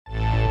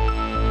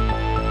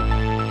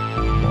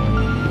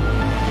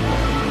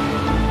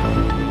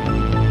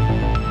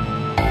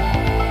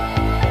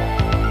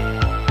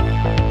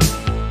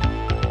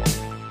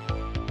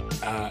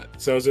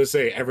So I was gonna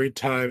say, every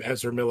time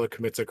Ezra Miller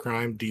commits a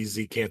crime,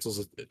 DZ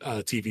cancels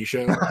a TV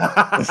show.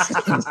 It's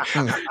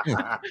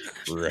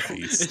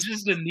Christ.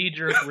 just a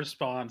knee-jerk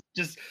response.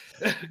 Just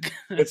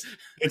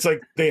It's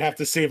like they have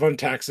to save on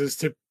taxes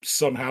to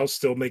somehow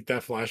still make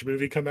that Flash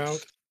movie come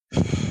out.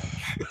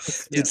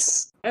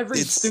 Every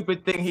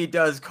stupid thing he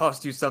does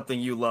costs you something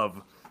you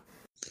love.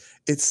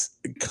 It's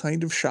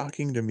kind of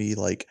shocking to me,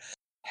 like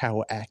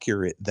how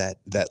accurate that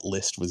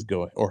list was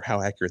going, or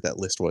how accurate that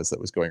list was that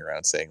was going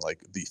around saying like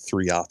the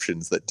 3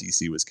 options that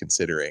DC was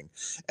considering.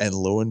 And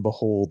lo and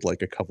behold,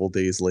 like a couple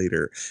days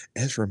later,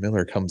 Ezra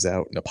Miller comes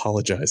out and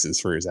apologizes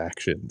for his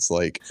actions.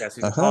 Like, Yes,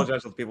 he's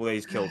apologized to the people that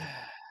he's killed.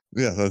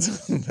 yeah,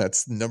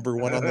 that's number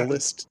 1 on the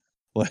list.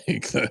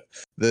 Like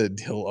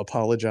he'll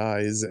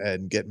apologize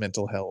and get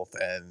mental health,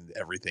 and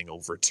everything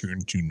will return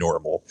to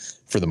normal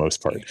for the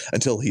most part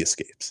until he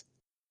escapes.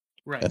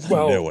 right. And then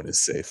Well, no one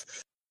is safe.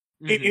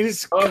 It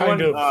is Welcome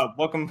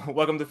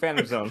to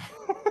Phantom Zone.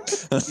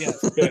 Yeah.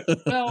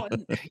 Well,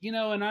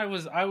 and I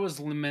was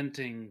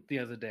lamenting the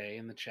other day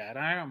in the chat.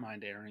 I don't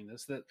mind airing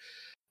this, that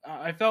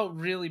I felt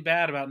really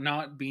bad about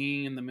not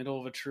being in the middle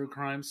of a true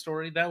crime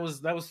story. That was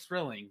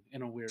thrilling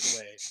in a weird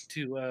way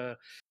to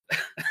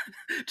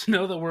to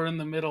know that we're in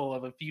the middle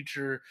of a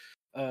future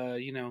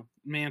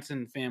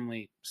Manson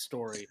family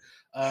story.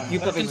 You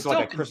thought this was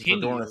like a still Christopher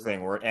continue. Dorner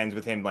thing where it ends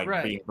with him like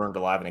Right. being burned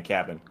alive in a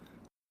cabin.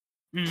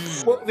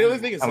 Well, the other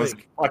thing is That was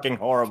like fucking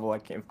horrible. I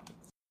can't.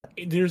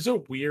 there's a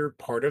weird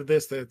part of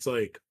this that's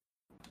like,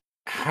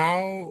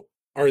 how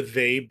are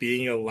they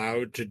being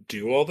allowed to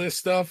do all this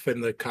stuff,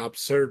 and the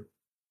cops are,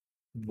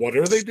 what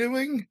are they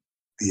doing?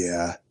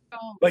 Yeah.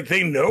 Like,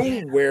 they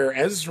know where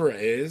Ezra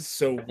is,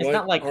 so It's what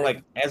not like are...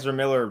 like Ezra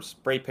Miller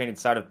spray painted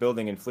side of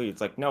building and flee. It's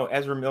like, no,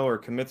 Ezra Miller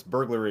commits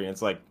burglary, and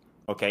it's like,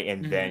 okay,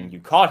 and then you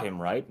caught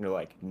him, right? And you're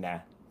like, nah.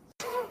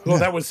 Well,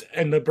 that was,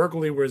 and the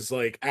burglary was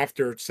like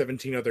after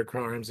 17 other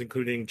crimes,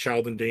 including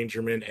child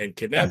endangerment and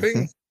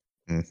kidnapping.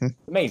 Mm-hmm.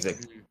 Amazing.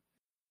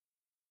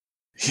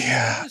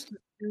 Yeah. I just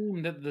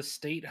assume that the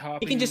state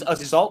hopping. You can just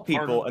is assault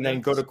part people of and then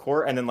this. go to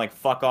court and then like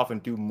fuck off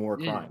and do more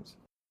crimes.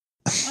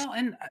 Well,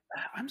 and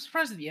I'm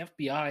surprised that the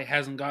FBI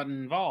hasn't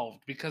gotten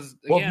involved because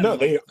Well, again, no,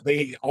 like,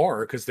 they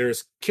are, because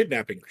there's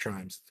kidnapping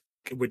crimes,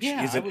 which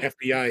Yeah, is I an would-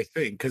 FBI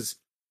thing, because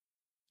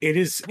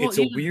it's well, a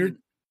even- weird...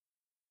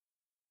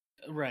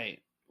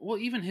 right. Well,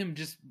 even him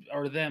just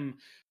or them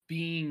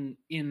being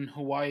in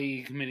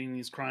Hawaii committing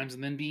these crimes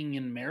and then being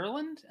in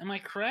Maryland. Am I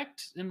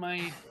correct? In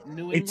my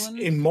New It's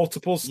England? in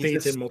multiple He's a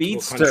states and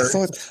multiple speedster.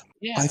 countries.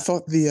 I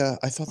thought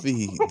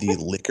the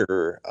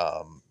liquor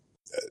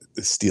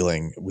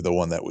stealing, the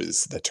one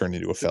that turned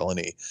into a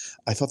felony,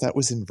 I thought that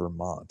was in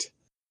Vermont.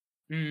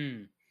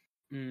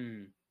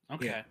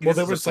 Okay. Yeah. Well,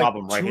 there This is was a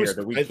problem right here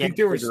that we I can't think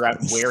there was figure out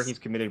where he's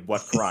committed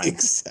what crime.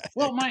 Exactly.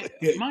 Well, my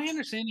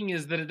understanding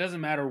is that it doesn't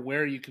matter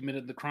where you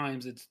committed the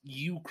crimes; it's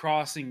you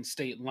crossing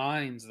state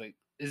lines. Like,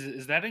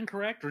 is that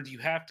incorrect, or do you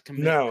have to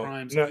commit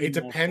crimes? No, in it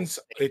multiple depends.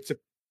 states? It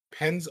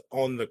depends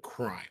on the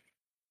crime.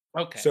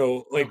 Okay.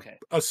 So, like,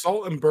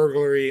 assault and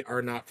burglary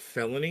are not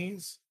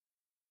felonies;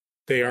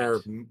 they are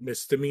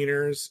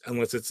misdemeanors,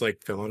 unless it's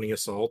like felony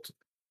assault.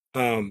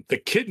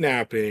 The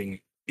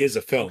kidnapping is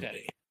a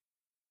felony,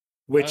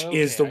 which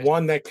is the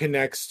one that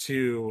connects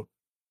to.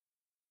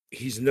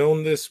 He's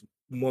known this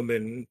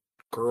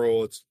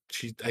girl.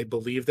 I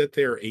believe that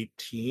they're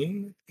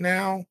 18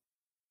 now,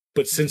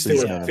 but since they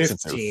were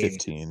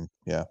 15,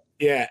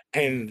 yeah,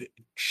 and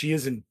she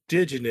is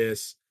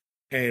indigenous,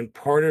 and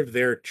part of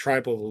their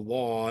tribal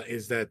law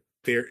is that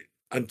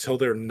until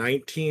they're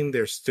 19,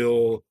 they're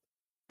still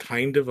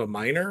kind of a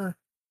minor.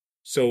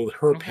 So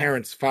her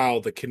parents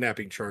filed the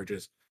kidnapping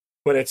charges,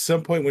 but at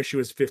some point when she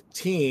was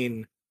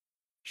 15,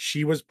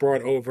 she was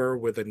brought over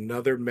with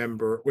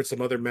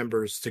some other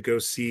members to go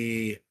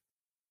see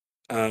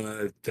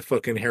the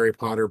fucking Harry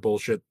Potter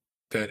bullshit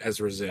that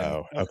Ezra's in.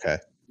 Oh, okay.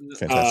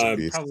 Fantastic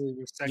Beasts. Probably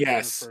the second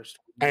or first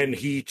one.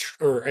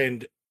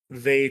 And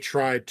they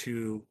tried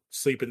to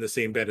sleep in the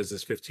same bed as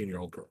this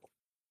 15-year-old girl.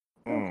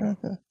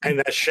 Okay. And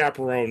that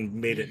chaperone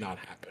made it not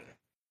happen.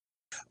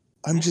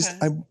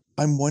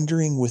 I'm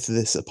wondering, with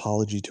this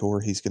apology tour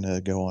he's going to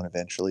go on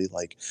eventually,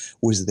 like,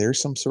 was there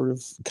some sort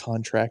of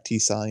contract he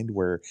signed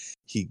where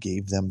he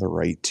gave them the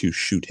right to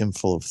shoot him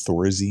full of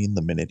Thorazine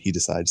the minute he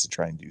decides to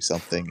try and do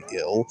something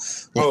ill?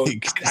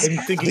 Like,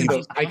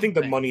 I think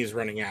the money is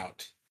running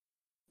out.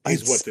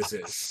 Is what this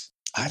is.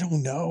 I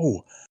don't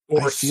know.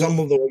 Or some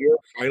lawyer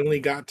finally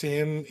got to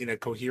him in a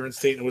coherent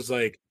state and was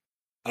like,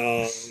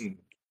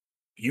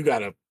 you got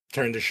to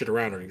turn this shit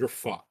around or you're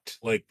fucked.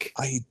 Like,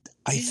 I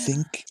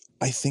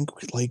think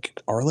like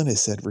Arlen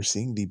has said, we're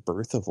seeing the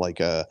birth of like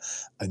a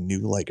new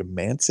like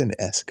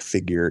Manson-esque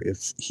figure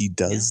if he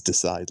does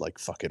decide like,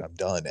 fuck it, I'm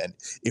done. And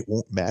it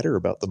won't matter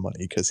about the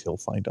money because he'll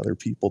find other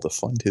people to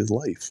fund his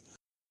life.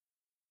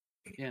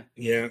 Yeah.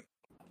 Yeah.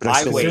 But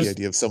I still like the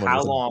idea of someone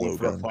with a long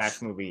for a blowgun.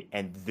 Flash movie,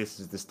 and this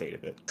is the state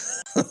of it.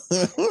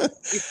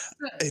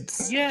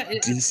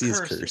 DC is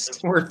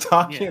cursed. We're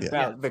talking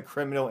about the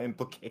criminal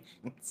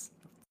implications.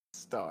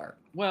 star.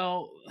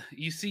 Well,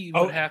 you see,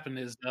 what happened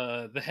is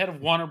the head of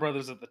Warner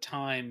Brothers at the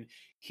time,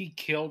 he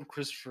killed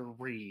Christopher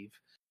Reeve,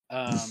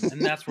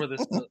 and that's where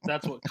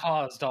that's what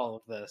caused all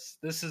of this.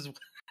 This is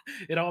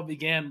it all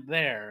began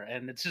there,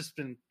 and it's just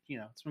been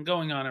it's been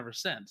going on ever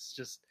since.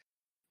 Just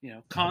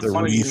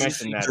constantly. You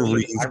mentioned that. I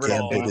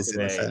read a thing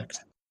today.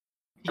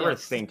 I read a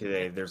thing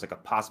today. There's like a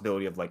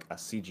possibility of like a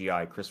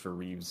CGI Christopher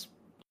Reeves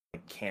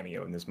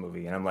cameo in this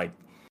movie, and I'm like,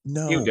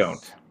 no, you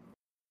don't.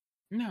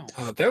 No,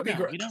 that would be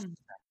great.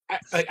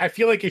 I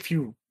feel like if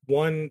you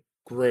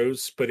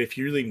gross, but if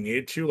you really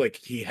needed to, like,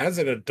 he has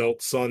an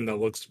adult son that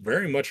looks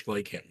very much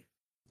like him.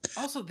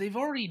 Also, they've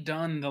already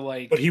done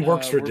the but he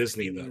works for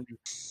Disney though.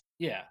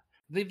 Yeah,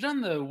 they've done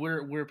the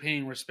we're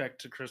paying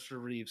respect to Christopher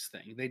Reeves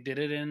thing. They did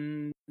it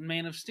in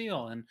Man of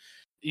Steel, and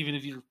even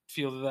if you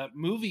feel that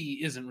movie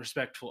isn't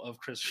respectful of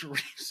Christopher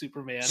Reeves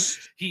Superman,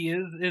 he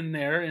is in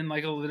there in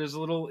there's a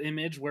little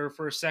image where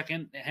for a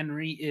second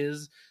Henry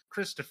is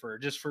Christopher,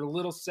 just for a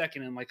little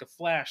second in like a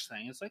flash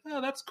thing. It's like,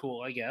 oh, that's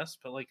cool, I guess.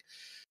 But like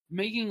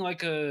making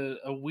like a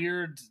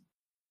weird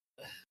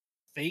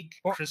fake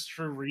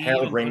Christopher Reeve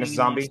Ramis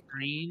zombie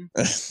screen.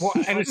 Well,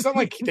 and it's not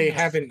like they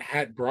haven't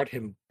brought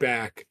him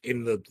back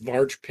in the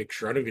large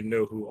picture. I don't even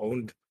know who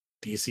owned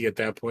DC at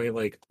that point.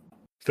 Like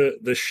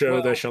the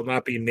show that shall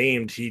not be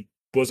named, he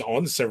was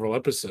on several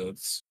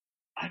episodes.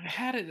 I've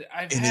had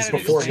it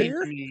before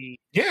me.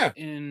 Yeah,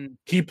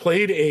 he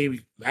played a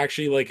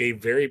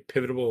very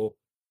pivotal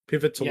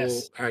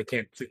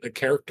a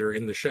character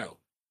in the show.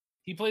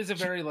 He plays a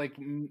very like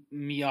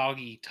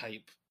Miyagi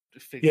type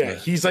figure. Yeah,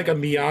 he's like a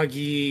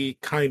Miyagi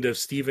kind of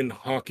Stephen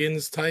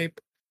Hawkins type,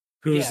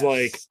 who's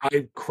like,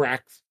 I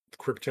cracked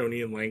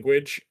Kryptonian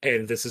language,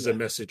 and this is a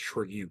message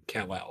for you,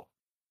 Kal-El.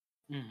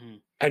 Mm-hmm.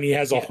 And he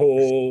has a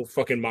whole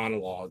fucking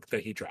monologue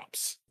that he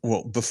drops.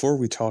 Well, before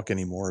we talk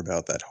any more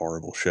about that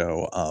horrible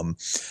show,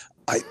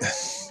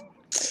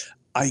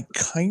 I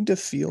kind of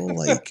feel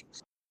like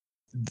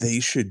they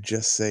should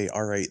just say,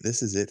 all right,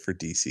 this is it for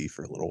DC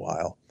for a little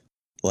while.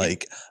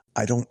 Like,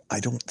 I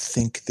don't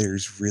think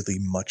there's really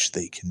much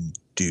they can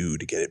do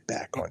to get it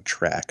back on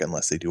track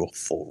unless they do a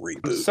full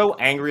reboot. I'm so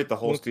angry at the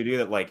whole studio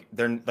that like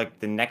they're like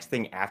the next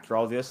thing after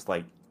all this,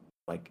 like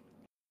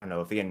I don't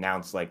know, if they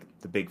announce like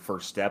the big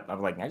first step,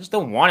 I'm like, I just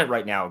don't want it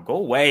right now. Go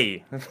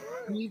away.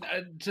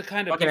 To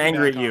kind of fucking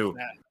angry at you.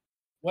 That,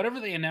 whatever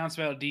they announce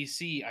about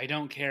DC, I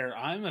don't care.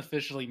 I'm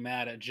officially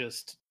mad at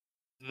just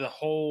the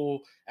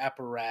whole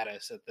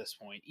apparatus at this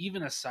point,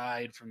 even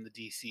aside from the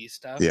DC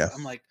stuff. Yeah.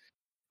 I'm like,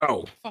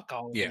 oh, fuck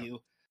all of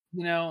you.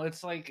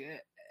 It's like,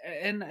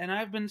 and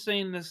I've been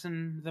saying this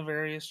in the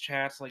various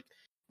chats, like,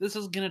 this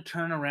is gonna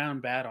turn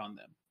around bad on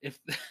them. If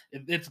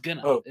it's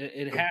gonna,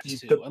 it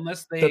has to,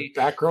 unless they. The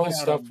Batgirl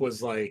stuff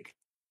was like,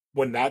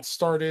 when that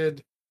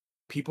started,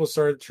 people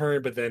started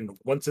turning, but then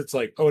once it's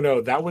like, oh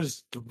no, that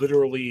was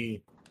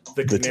literally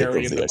the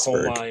canary in the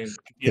coal mine,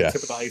 tip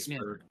of the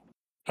iceberg.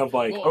 Of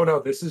like, oh no,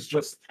 this is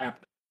just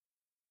happening.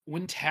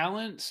 When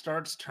talent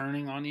starts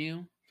turning on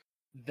you,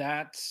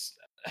 that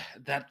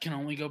can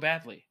only go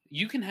badly.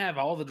 You can have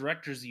all the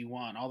directors you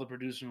want, all the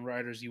producers and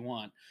writers you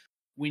want.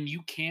 When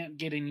you can't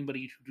get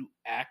anybody to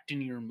act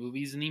in your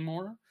movies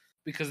anymore,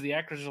 because the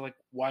actors are like,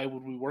 why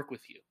would we work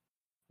with you?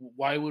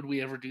 Why would we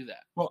ever do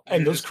that? Well,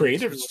 and those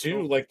creatives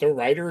too, like the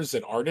writers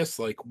and artists,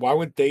 like, why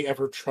would they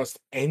ever trust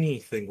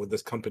anything with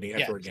this company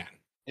ever again?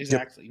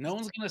 Exactly. Yep. No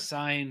one's going to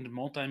sign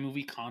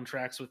multi-movie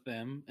contracts with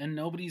them, and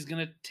nobody's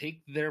going to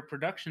take their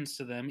productions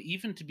to them,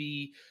 even to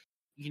be,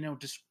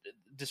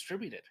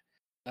 distributed.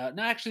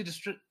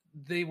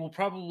 They will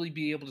probably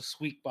be able to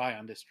squeak by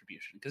on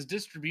distribution, because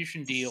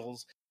distribution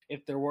deals,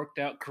 if they're worked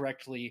out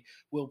correctly,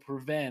 will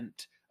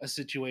prevent a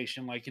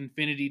situation like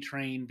Infinity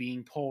Train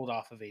being pulled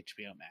off of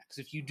HBO Max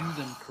if you do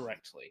them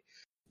correctly.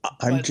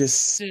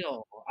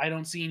 Still, I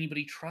don't see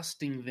anybody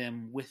trusting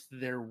them with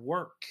their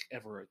work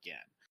ever again.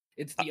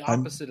 It's the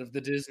opposite of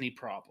the Disney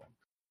problem.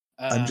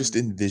 I'm just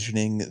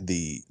envisioning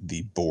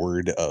the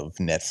board of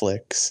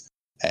Netflix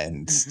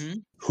and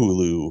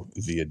Hulu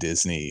via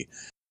Disney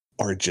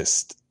are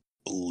just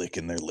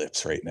licking their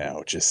lips right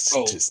now. Just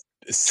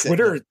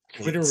Twitter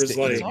was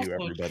like,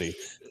 everybody.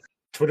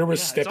 Twitter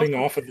was stepping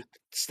off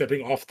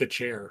the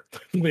chair.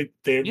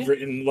 They've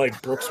written like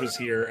Brooks was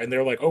here, and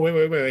they're like, oh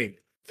wait,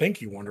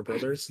 thank you, Warner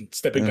Brothers, and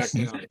stepping back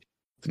down.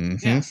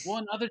 Yeah, well,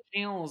 and other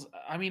channels,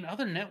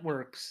 other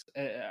networks,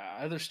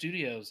 other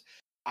studios,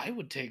 I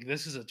would take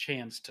this as a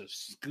chance to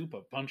scoop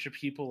a bunch of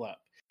people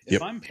up.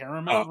 If I'm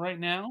Paramount right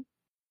now,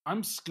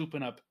 I'm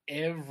scooping up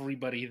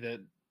everybody that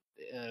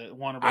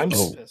Warner Brothers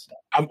is pissed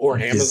off.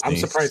 I'm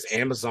surprised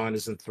Amazon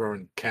isn't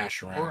throwing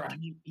cash around. Or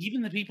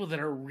even the people that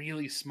are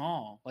really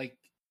small. Like,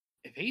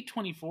 if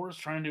A24 is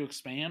trying to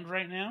expand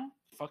right now,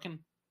 fucking...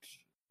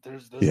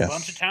 There's a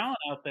bunch of talent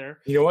out there.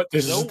 You know what?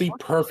 This is the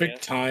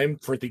perfect time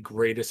for the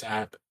greatest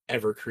app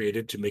ever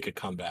created to make a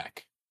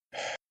comeback.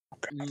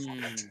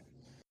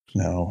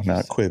 No,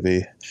 not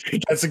Quibi.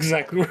 That's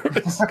exactly where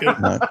it's going.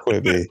 Not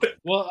Quibi.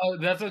 Well,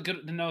 that's a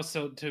good... No,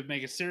 so to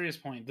make a serious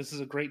point, this is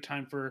a great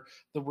time for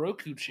the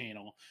Roku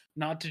channel.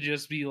 Not to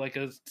just be like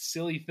a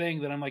silly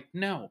thing that I'm like,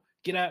 no,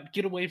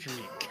 Get away from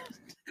me.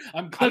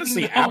 I'm clicking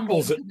Honestly, the home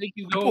Apple's button to make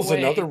you go Apple's away.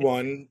 another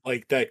one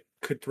like that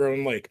could throw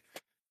in like,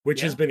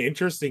 which has Yeah. been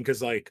interesting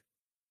because like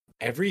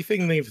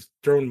everything they've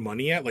thrown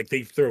money at, like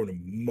they've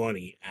thrown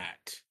money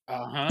at.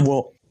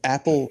 Well,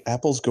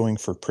 Apple's going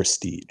for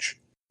prestige.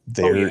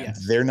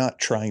 yes. They're not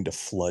trying to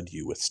flood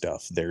you with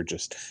stuff.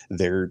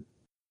 They're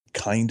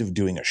kind of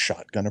doing a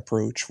shotgun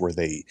approach where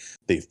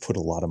they've put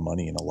a lot of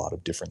money in a lot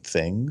of different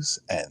things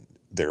and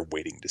they're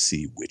waiting to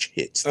see which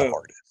hits the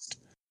hardest.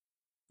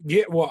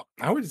 Yeah, well,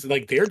 I would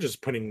like they're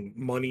just putting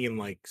money in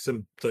like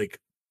some like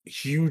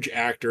huge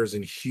actors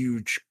and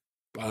huge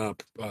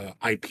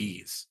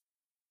IPs.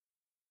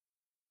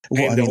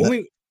 Well, And I the mean,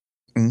 only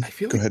I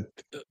feel go like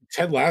ahead.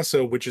 Ted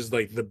Lasso, which is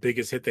like the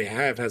biggest hit they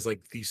have, has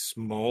like the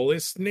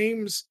smallest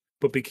names,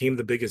 but became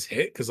the biggest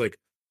hit because like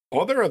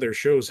all their other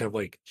shows have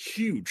like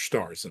huge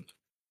stars in them.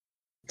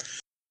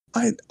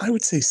 I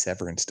would say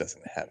Severance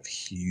doesn't have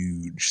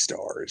huge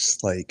stars.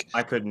 Like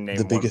I couldn't name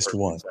the biggest person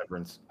in one.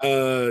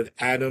 Severance.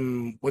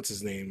 Adam, what's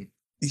his name?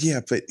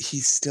 Yeah, but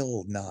he's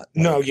still not.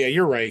 No, yeah,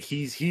 you're right.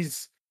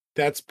 He's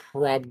that's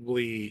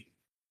probably,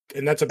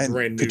 and that's a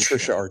brand new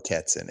Patricia show.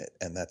 Arquette's in it,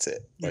 and that's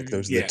it. Like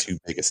those are the two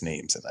biggest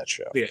names in that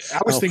show. Yeah,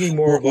 I was thinking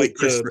more of like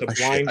the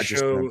blind I show.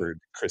 just remembered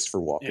Christopher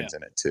Walken's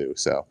in it too.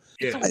 So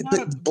it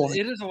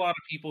is a lot of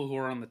people who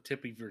are on the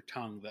tip of your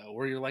tongue though,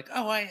 where you're like,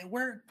 oh,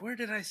 where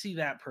did I see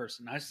that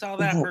person? I saw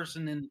that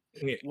person in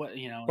what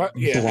But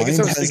yeah, I guess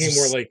I was thinking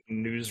more like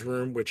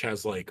Newsroom, which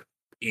has like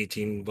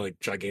 18 like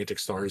gigantic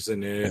stars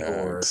in it,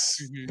 or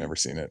never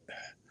seen it.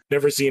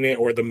 Never seen it,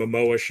 or the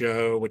Momoa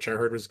show, which I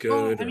heard was good.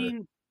 Well, I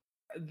mean,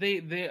 they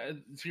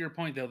to your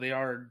point though, they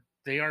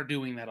are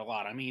doing that a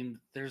lot. I mean,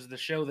 there's the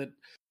show that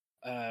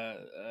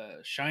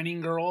Shining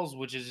Girls,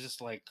 which is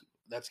just like,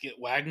 let's get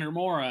Wagner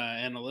Moura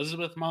and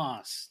Elizabeth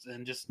Moss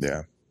and just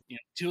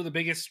two of the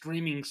biggest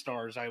streaming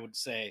stars, I would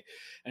say,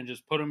 and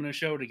just put them in a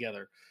show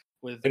together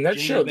with. And that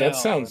Jamie show Bell. That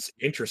sounds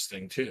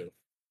interesting too.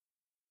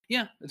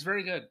 Yeah, it's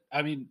very good.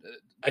 I mean,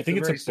 I think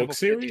it's a book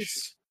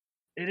series.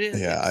 It is.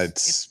 Yeah,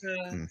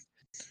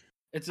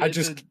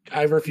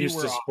 I refuse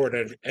to support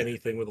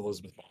anything with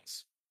Elizabeth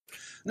Moss.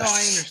 No, I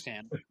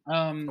understand.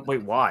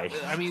 Wait, why?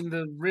 I mean,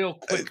 the real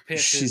quick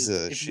pitch is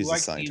if you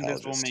like The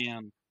Invisible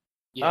Man.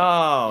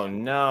 Yeah,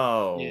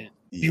 no. Yeah.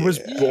 He was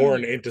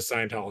born into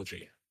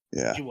Scientology.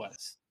 Yeah. He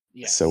was.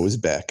 Yeah. So was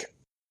Beck.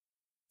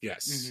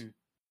 Yes. Mm-hmm.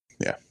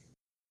 Yeah.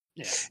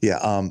 Yeah.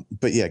 Yeah.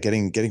 But yeah,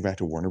 getting back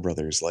to Warner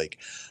Brothers, like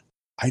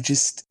I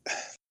just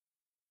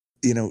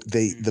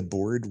the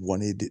board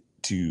wanted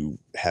to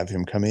have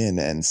him come in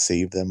and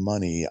save them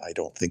money. I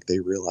don't think they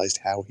realized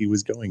how he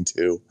was going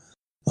to.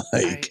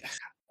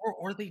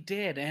 Or they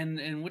did, and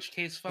in which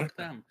case, fuck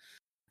them.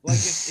 Like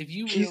if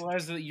you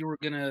realized that you were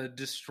gonna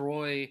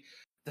destroy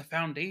the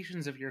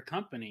foundations of your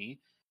company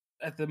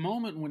at the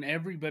moment when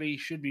everybody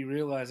should be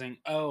realizing,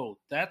 oh,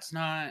 that's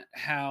not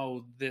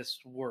how this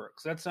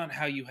works. That's not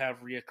how you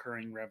have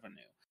reoccurring revenue.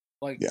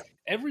 Like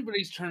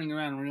everybody's turning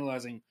around and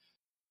realizing,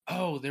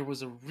 oh, there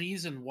was a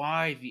reason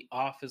why The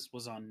Office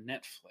was on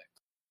Netflix.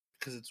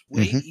 Because it's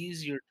way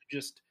easier to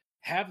just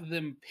have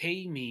them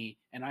pay me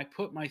and I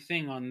put my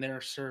thing on their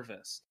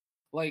service.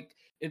 Like,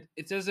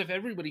 it's as if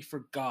everybody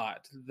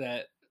forgot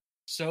that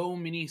so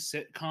many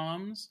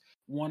sitcoms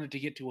wanted to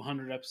get to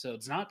 100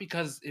 episodes. Not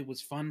because it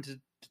was fun to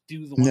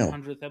do the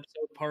 100th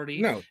episode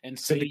party and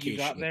say you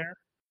got there.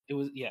 It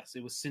was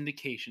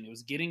syndication. It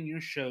was getting your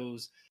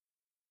shows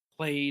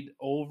played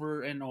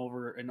over and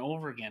over and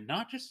over again.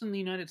 Not just in the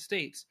United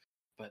States,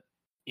 but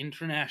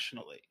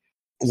internationally.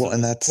 Well,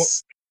 and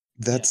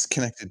that's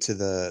connected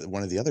to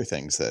one of the other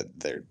things that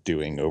they're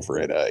doing over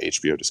at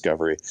HBO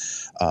Discovery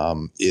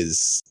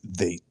is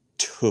they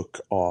took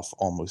off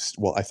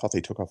I thought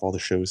they took off all the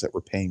shows that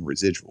were paying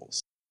residuals,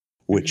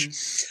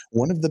 which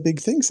one of the big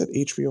things that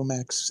HBO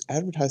Max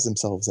advertised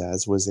themselves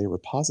as was a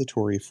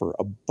repository for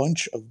a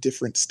bunch of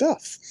different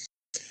stuff.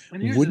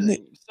 Wouldn't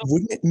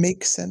it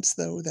make sense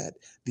though that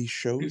the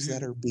shows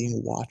that are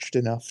being watched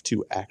enough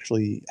to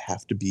actually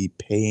have to be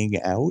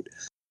paying out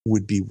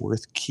would be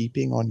worth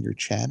keeping on your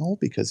channel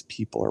because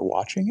people are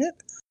watching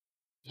it?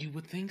 You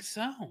would think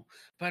so,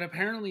 but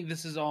apparently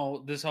this all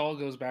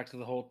goes back to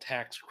the whole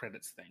tax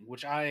credits thing,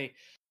 which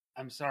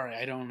I'm sorry,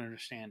 I don't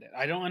understand it.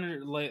 I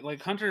don't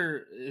like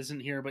Hunter isn't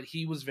here, but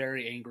he was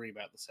very angry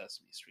about the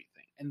Sesame Street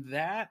thing, and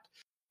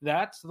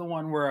that's the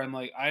one where I'm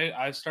like,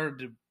 I started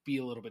to be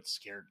a little bit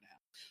scared now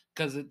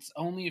because it's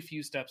only a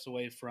few steps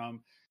away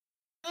from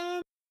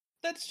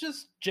let's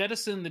just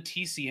jettison the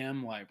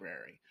TCM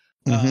library.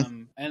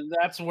 And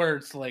that's where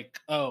it's like,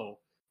 oh,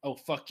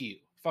 fuck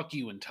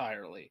you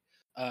entirely.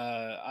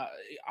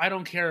 I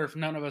don't care if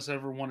none of us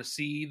ever want to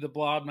see the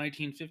Blob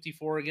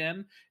 1954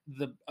 again.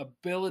 The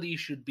ability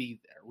should be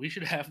there. We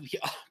should have the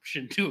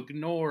option to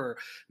ignore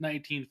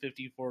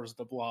 1954's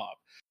The Blob,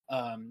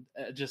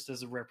 just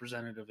as a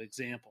representative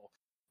example.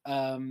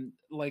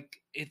 Like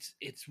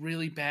it's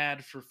really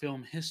bad for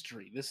film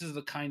history. This is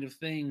the kind of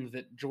thing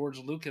that George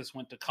Lucas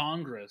went to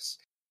Congress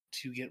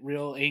to get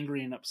real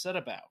angry and upset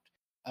about.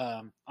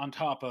 On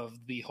top of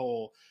the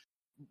whole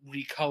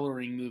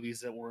recoloring movies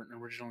that weren't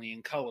originally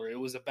in color. It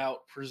was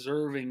about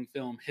preserving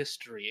film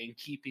history and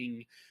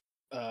keeping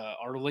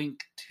our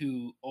link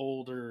to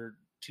older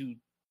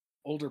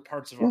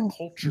parts of our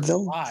culture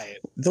alive.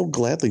 They'll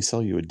gladly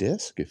sell you a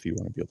disc if you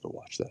want to be able to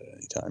watch that at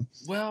any time.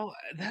 Well,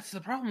 that's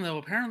the problem, though.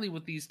 Apparently,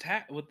 with this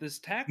tax,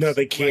 no,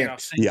 they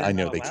can't. Yeah, I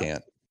know they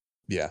can't.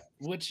 Yeah,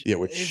 which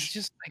is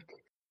just like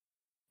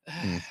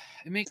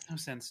it makes no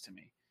sense to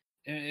me.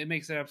 It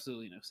makes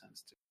absolutely no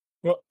sense to me.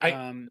 Well,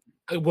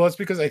 well, it's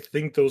because I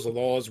think those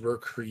laws were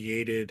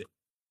created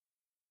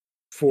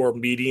for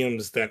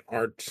mediums that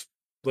aren't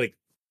like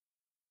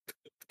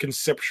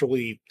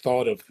conceptually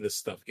thought of this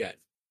stuff yet.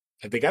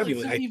 And they gotta be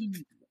like,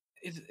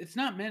 it's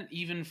not meant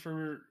even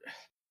for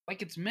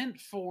like, it's meant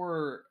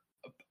for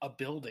a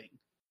building,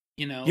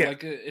 you know,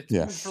 like it's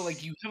meant for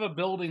like, you have a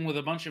building with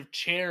a bunch of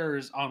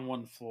chairs on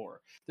one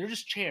floor. They're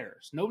just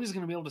chairs. Nobody's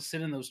going to be able to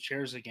sit in those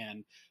chairs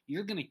again.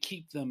 You're going to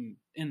keep them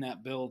in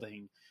that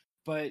building,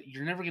 but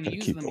you're never going to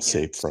use them again.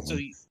 Safe from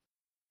them.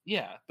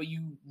 But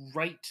you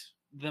write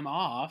them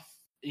off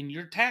in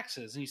your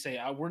taxes and you say,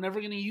 we're never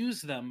going to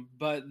use them,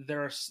 but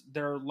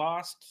they're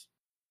lost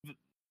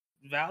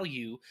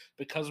value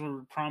because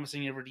we're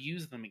promising never to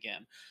use them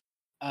again.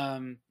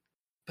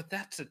 But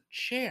that's a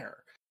chair.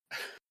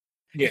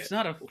 It's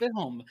not a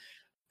film.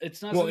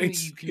 It's not something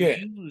that you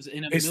can use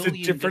in a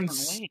million different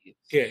ways.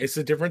 Yeah, it's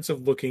the difference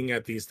of looking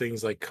at these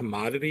things like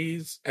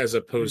commodities as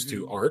opposed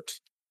to art.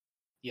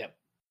 Yep.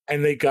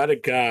 And they got a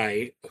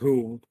guy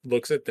who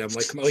looks at them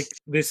like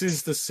this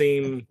is the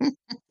same.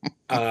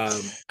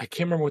 I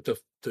can't remember what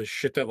the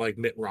shit that like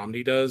Mitt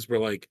Romney does, where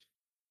like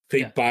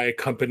they buy a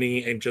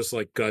company and just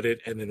like gut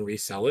it and then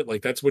resell it.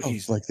 Like that's what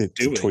he's like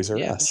doing. Toys R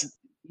Us.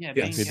 Yeah,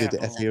 they did the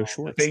FAO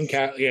Schwartz.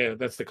 Yeah,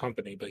 that's the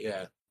company, but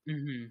yeah.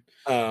 And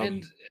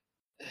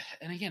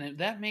again,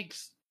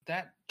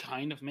 that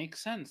kind of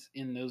makes sense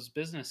in those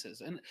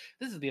businesses. And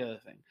this is the other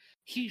thing.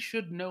 He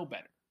should know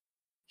better.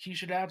 He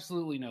should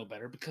absolutely know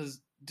better,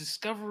 because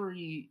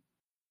Discovery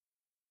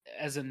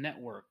as a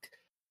network,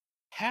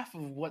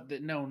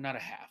 not a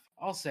half,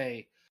 I'll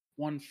say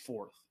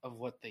 1/4 of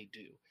what they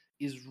do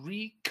is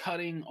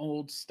recutting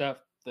old stuff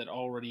that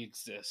already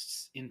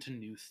exists into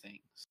new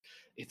things.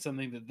 It's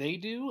something that they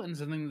do and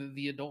something that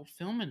the adult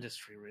film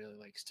industry really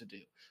likes to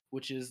do,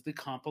 which is the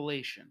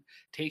compilation,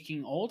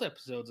 taking old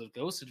episodes of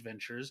Ghost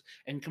Adventures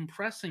and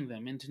compressing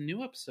them into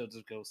new episodes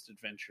of Ghost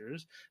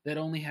Adventures that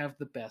only have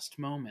the best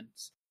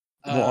moments.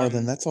 Well,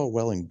 Arlen, that's all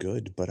well and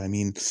good, but I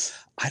mean,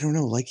 I don't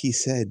know. Like he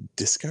said,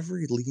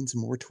 Discovery leans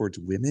more towards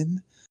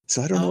women,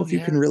 so I don't know if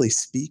you can really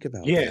speak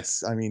about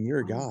this. I mean,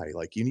 you're a guy;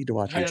 like you need to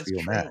watch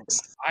HBO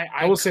Max.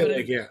 I will say,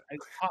 like, I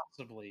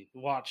possibly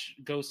watch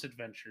Ghost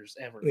Adventures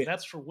ever.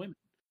 That's for women.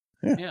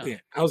 Yeah.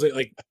 I was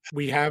like,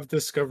 we have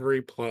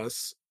Discovery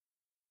Plus.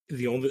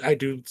 The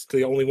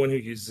only one who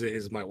uses it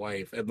is my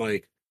wife, and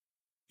like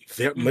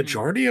the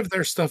majority of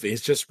their stuff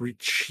is just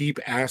cheap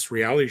ass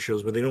reality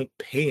shows where they don't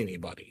pay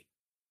anybody.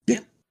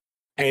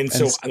 And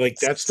so, like,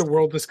 that's the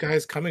world this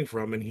guy's coming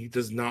from, and he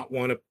does not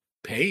want to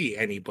pay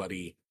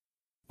anybody.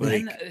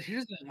 Like, and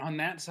here's the thing, on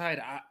that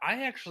side,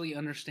 I actually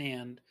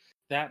understand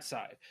that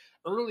side.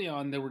 Early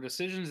on, there were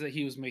decisions that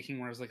he was making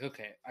where I was like,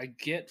 okay, I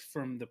get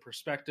from the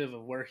perspective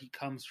of where he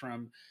comes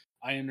from,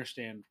 I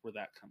understand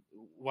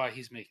why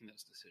he's making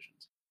those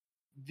decisions.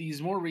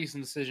 These more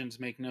recent decisions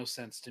make no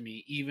sense to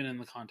me, even in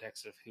the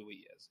context of who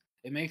he is.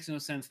 It makes no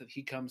sense that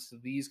he comes to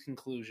these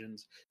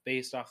conclusions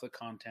based off the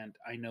content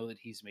I know that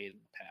he's made in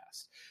the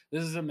past.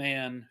 This is a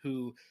man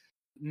who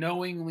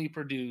knowingly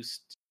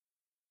produced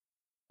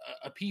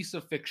a piece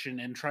of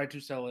fiction and tried to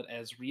sell it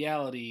as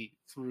reality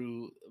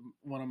through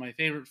one of my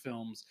favorite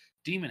films,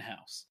 Demon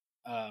House,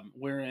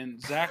 wherein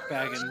Zach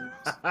Baggins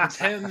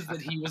pretends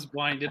that he was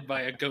blinded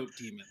by a goat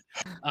demon.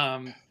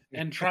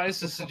 And tries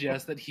to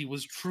suggest that he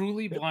was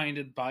truly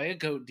blinded by a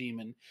goat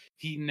demon.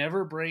 He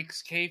never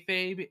breaks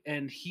kayfabe,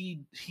 and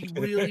he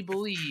really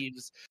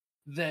believes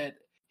that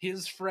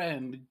his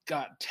friend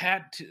got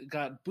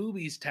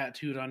boobies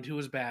tattooed onto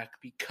his back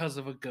because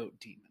of a goat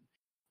demon,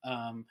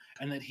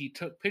 and that he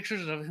took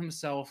pictures of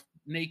himself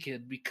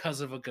naked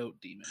because of a goat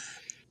demon.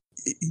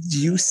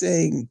 You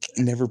saying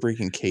never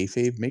breaking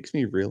kayfabe makes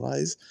me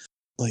realize,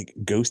 like,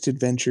 Ghost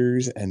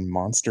Adventures and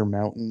Monster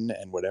Mountain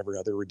and whatever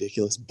other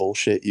ridiculous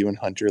bullshit you and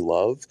Hunter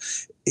love,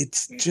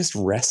 it's just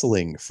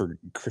wrestling for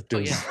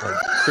crypto.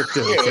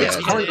 Crypto. It's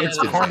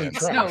carny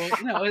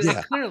trash. No,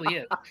 it clearly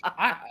is.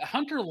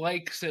 Hunter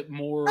likes it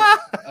more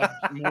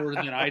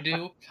than I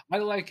do. I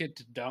like it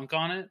to dunk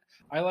on it.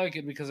 I like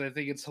it because I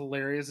think it's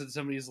hilarious that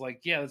somebody's like,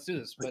 yeah, let's do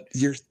this. But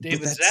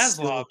David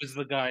Zaslav is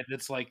the guy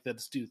that's like,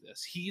 let's do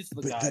this. He's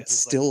the guy. That's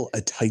still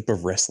a type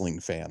of wrestling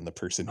fan, the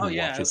person who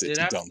watches it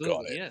to dunk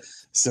on it.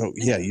 Is. So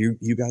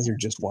you guys are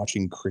just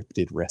watching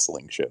cryptid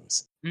wrestling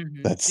shows.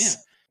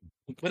 That's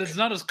but it's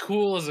not as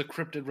cool as a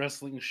cryptid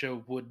wrestling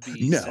show would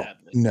be.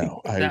 Sadly.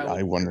 No.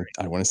 I want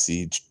to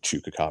see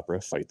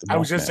Chupacabra fight the Mothman. I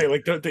was just saying,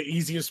 like, the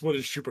easiest one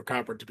is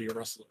Chupacabra to be a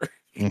wrestler.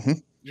 Mm-hmm.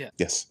 Yeah.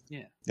 Yes.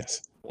 Yeah.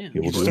 Yes. Yeah.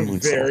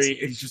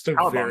 He's just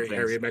a very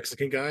hairy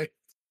Mexican guy.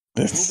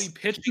 we'll be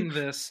pitching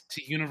this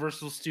to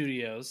Universal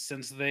Studios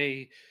since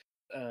they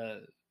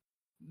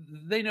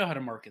know how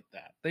to market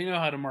that. They know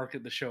how to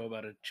market the show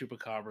about a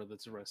chupacabra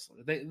that's a wrestler.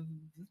 They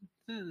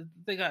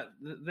got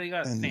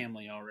And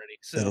family already,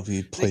 so it'll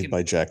be played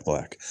by Jack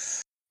Black.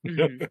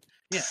 Mhm.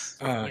 Yes,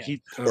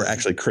 Or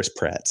actually, Chris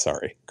Pratt.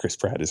 Sorry, Chris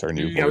Pratt is our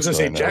new I was voice gonna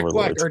say on Jack Black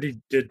Overlords.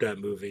 already did that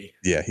movie.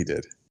 Yeah, he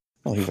did.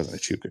 Well, he wasn't a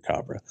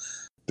chupacabra,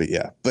 but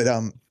yeah. But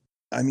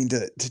I mean,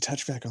 to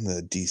touch back on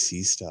the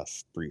DC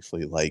stuff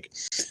briefly, like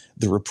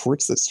the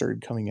reports that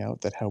started coming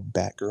out that how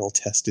Batgirl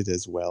tested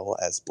as well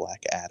as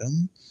Black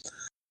Adam,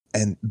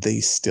 and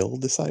they still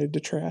decided to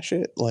trash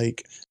it.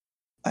 Like,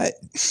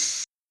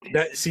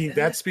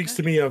 that speaks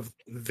to me of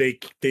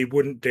they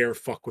wouldn't dare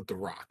fuck with The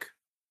Rock.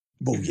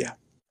 Well, yeah,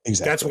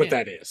 exactly. That's what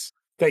that is.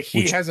 That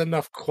he Which, has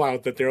enough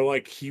clout that they're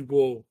like, he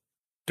will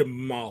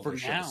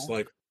demolish us.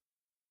 Like,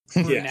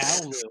 now,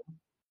 Lou.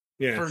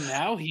 Yeah. For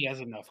now, he has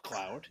enough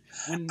clout.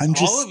 When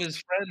all of his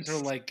friends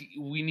are like,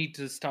 "We need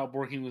to stop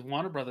working with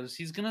Warner Brothers,"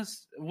 he's gonna.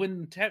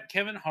 When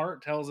Kevin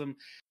Hart tells him,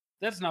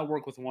 "Let's not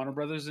work with Warner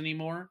Brothers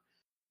anymore,"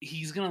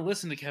 he's gonna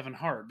listen to Kevin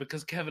Hart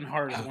because Kevin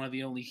Hart is one of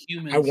the only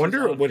humans. I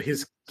wonder what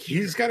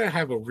he's got to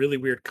have a really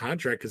weird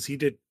contract because he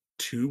did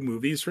 2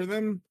 movies for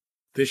them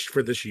this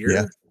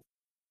year.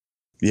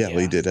 Yeah, well,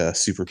 he did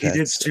Super Pets. He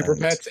did Super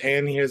Pets,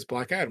 and he has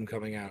Black Adam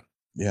coming out.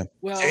 Yeah.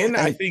 Well, and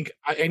I think,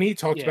 and he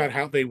talked about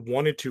how they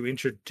wanted to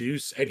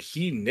introduce, and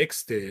he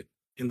nixed it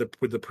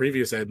with the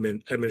previous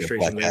administration.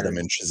 Black Adam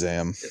and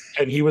Shazam,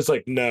 and he was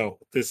like, "No,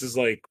 this is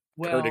like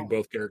hurting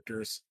both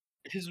characters."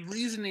 His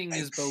reasoning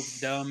is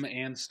both dumb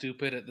and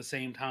stupid at the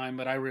same time,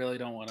 but I really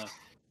don't want to.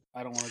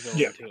 I don't want to go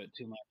into it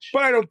too much.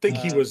 But I don't think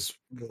he was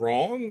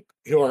wrong,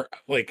 or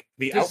like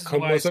the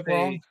outcome wasn't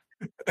wrong.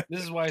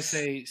 This is why I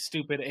say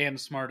stupid and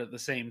smart at the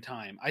same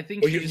time. I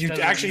think you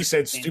actually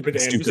said stupid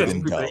and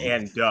dumb.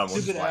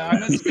 I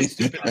meant to say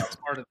stupid and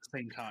smart at the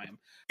same time.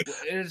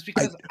 It's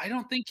because I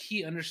don't think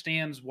he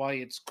understands why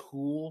it's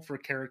cool for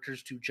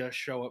characters to just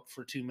show up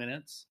for 2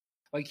 minutes.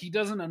 Like, he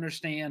doesn't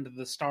understand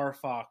the Star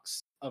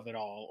Fox of it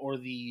all, or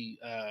the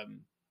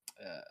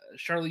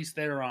Charlize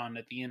Theron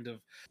at the end of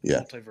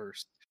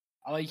Multiverse.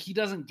 Like, he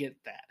doesn't get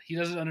that. He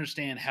doesn't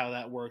understand how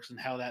that works and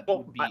how that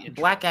would be.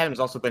 Black Adam's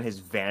also been his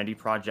vanity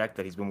project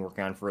that he's been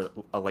working on for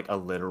a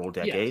literal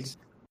decade. Yes.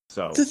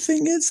 So the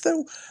thing is,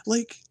 though,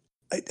 like,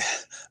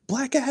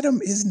 Black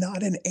Adam is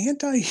not an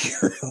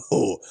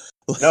anti-hero.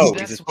 No,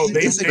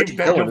 they've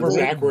bent over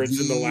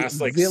backwards in the last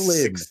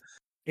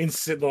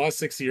the last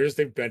 6 years.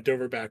 They've bent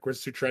over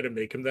backwards to try to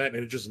make him that,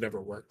 and it just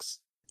never works.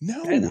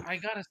 No, and I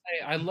gotta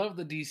say, I love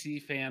the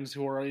DC fans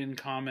who are in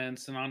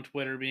comments and on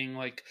Twitter being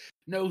like,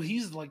 "No,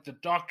 he's like the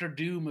Doctor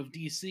Doom of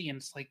DC," and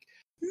it's like,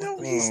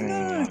 no, he's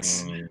not.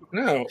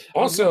 No,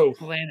 also,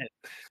 planet.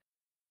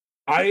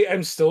 I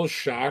am still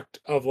shocked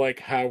of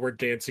like how we're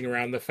dancing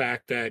around the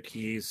fact that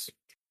he's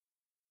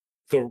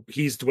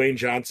Dwayne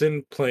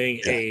Johnson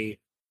playing a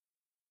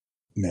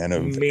man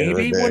of maybe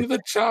Arabic. One of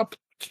the top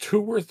 2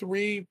 or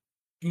 3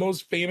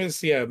 most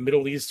famous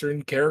Middle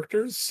Eastern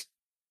characters.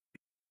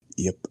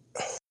 Yep.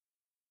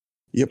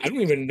 I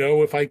don't even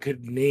know if I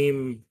could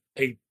name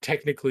a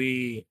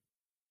technically.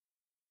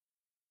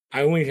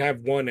 I only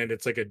have one, and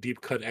it's like a deep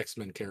cut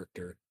X-Men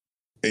character.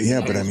 Yeah,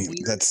 but I mean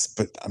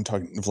but I'm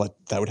talking like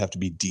that would have to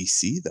be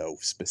DC though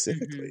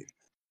specifically.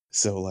 Mm-hmm.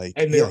 So like,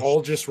 and they're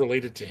all just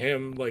related to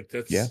him. Like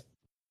that's yeah.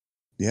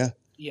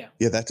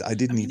 That's I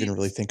didn't even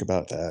really think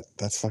about that.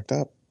 That's fucked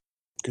up.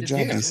 Good job,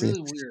 DC. It's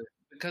really weird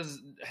because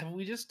have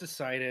we just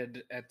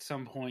decided at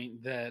some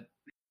point that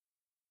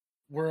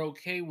we're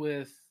okay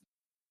with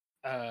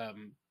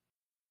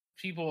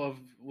people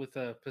with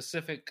a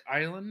Pacific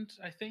island?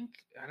 I think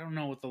I don't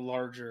know what the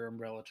larger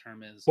umbrella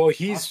term is. Well,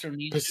 he's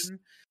Austronesian.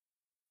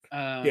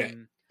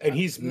 And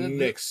he's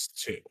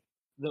mixed too.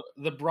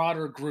 The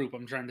broader group.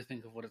 I'm trying to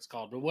think of what it's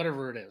called, but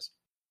whatever it is.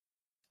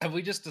 Have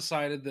we just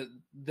decided that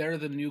they're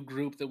the new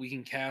group that we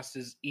can cast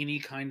as any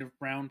kind of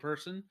brown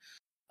person?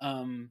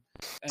 And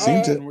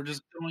we're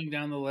just going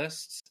down the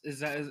list. Is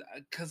that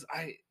because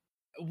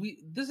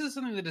this is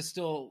something that is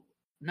still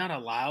not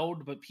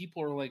allowed, but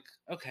people are like,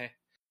 okay,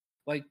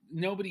 like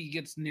nobody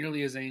gets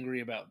nearly as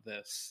angry about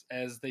this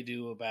as they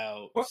do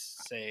about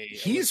say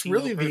he's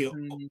really the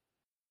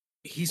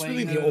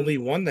only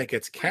one that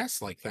gets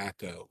cast like that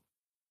though.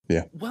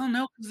 Yeah. Well,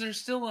 no, because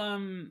there's still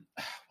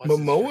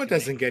Momoa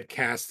doesn't get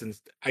cast, and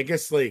I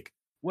guess like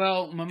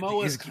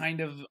Momoa is kind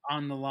of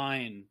on the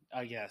line.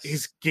 I guess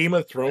he's Game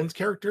of Thrones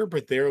character,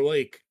 but they're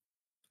like,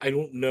 I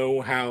don't know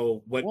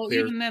how.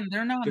 Even then,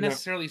 they're not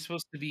necessarily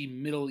supposed to be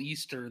Middle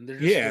Eastern. They're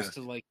just supposed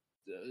to like.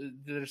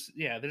 They're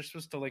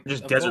supposed to like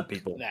just desert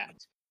people. That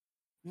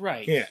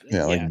right? Yeah,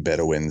 like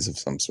Bedouins of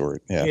some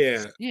sort.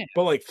 Yeah.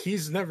 But like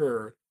he's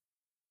never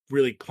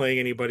really playing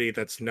anybody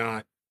that's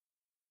not.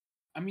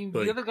 I mean,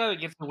 the other guy that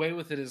gets away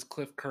with it is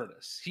Cliff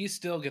Curtis. He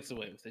still gets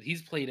away with it.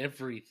 He's played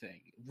everything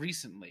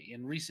recently.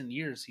 In recent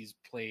years, he's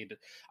played.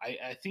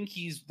 I think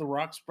he's The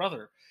Rock's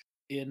brother.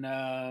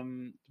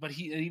 But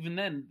he even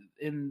then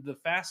in the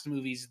Fast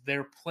movies,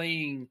 they're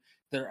playing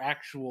their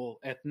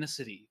actual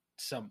ethnicity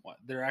somewhat.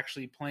 They're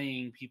actually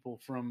playing people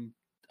from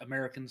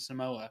American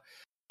Samoa.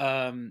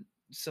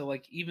 So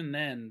like even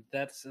then,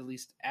 that's at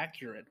least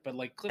accurate. But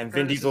like Cliff And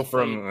Vin Curtis Diesel is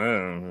played, from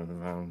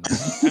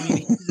I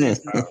mean,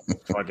 he's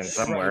fucking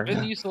somewhere. Right,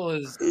 Vin Diesel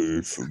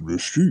is from the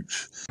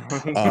streets.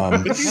 But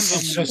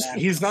depends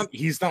on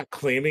he's not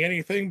claiming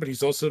anything, but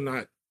he's also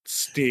not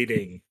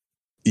stating.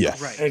 Yeah,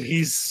 right, And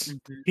he's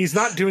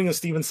not doing a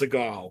Steven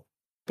Seagal,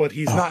 but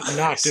he's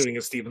not doing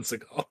a Steven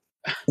Seagal.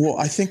 Well,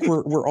 I think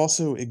we're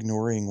also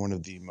ignoring one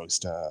of the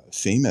most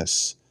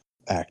famous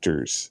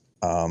actors.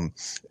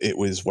 It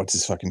was what's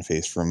his fucking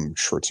face from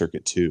Short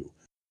Circuit 2.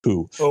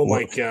 Who? Oh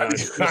my god!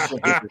 That's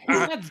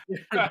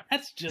different.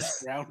 That's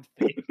just round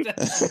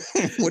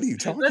face. What are you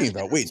talking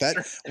about?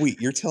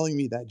 Wait, you're telling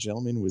me that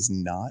gentleman was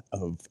not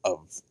of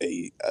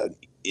a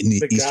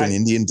Eastern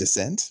Indian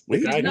descent? The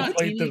Wait, guy who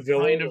played the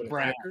villain kind of in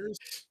brown. Hackers?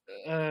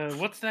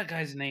 What's that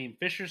guy's name?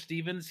 Fisher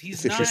Stevens.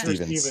 He's Fisher not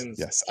Stevens.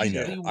 Yes, I he's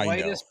know. the I know.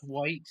 whitest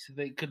white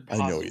that could I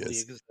possibly know he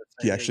is. exist.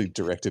 He actually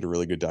directed a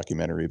really good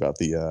documentary about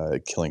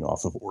the killing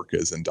off of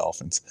orcas and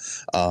dolphins.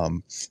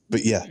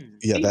 But yeah,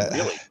 that.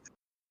 Really?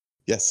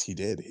 Yes, he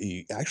did.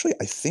 He actually,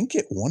 I think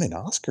it won an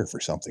Oscar for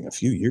something a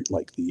few years,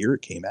 like the year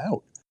it came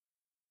out.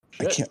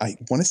 Shit. I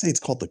want to say it's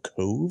called The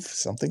Cove,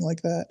 something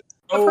like that.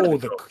 Oh,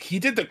 he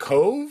did The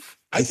Cove?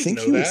 I think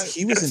he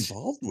was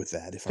involved with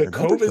that. If I remember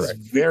The Cove correctly.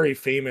 is very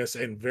famous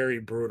and very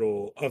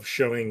brutal of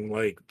showing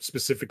like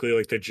specifically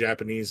like the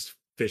Japanese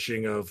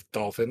fishing of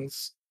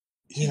dolphins.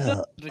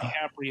 Yeah,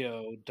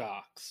 DiCaprio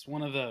docs,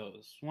 one of the,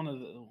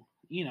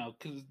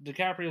 because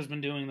DiCaprio's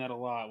been doing that a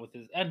lot with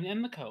his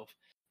and The Cove.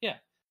 Yeah,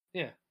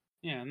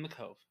 in The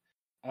Cove.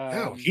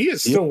 Oh, he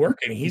is still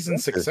working. He's in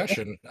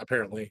Succession,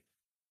 apparently.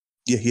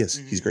 Yeah, he is.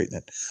 Mm-hmm. He's great in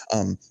it.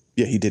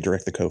 Yeah, he did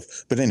direct The Cove.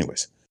 But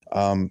anyways,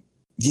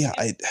 yeah,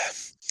 I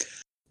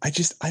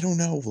don't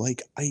know.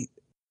 Like I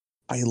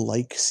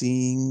like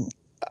seeing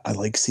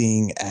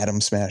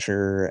Atom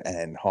Smasher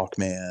and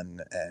Hawkman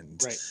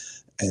and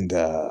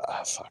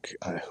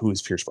who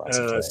is Pierce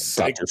Brosnan playing?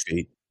 Dr.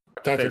 Fate.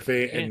 Dr.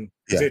 Fate, and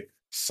is it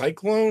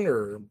Cyclone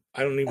or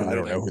I don't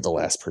know who the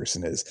last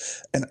person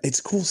is. And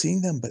it's cool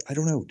seeing them, but I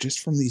don't know, just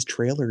from these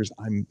trailers,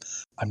 I'm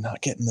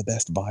not getting the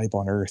best vibe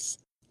on Earth.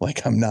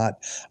 Like I don't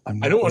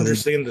really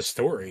understand the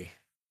story.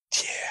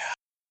 Yeah.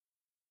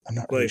 I'm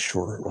not really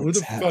sure what's who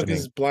the happening. Fuck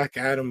is Black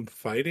Adam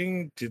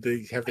fighting?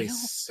 They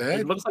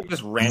said? It looks like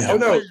just random.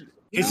 No.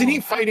 Isn't he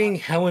fighting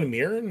Helen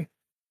Mirren?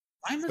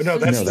 That's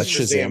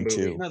Shazam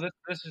too. No,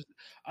 that's just,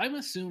 I'm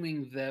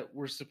assuming that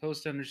we're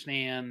supposed to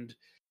understand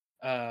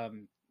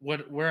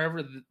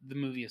wherever the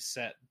movie is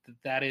set,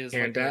 that is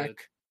like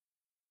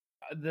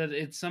that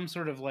it's some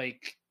sort of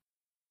like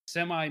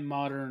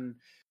semi-modern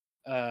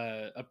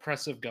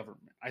oppressive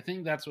government. I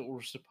think that's what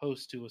we're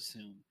supposed to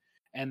assume,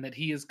 and that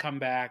he has come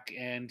back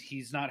and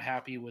he's not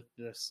happy with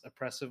this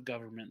oppressive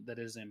government that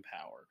is in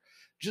power,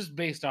 just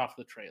based off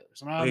the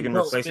trailers. And he can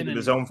replace it with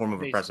his own form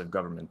of oppressive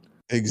government.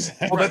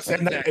 Exactly. Well, that's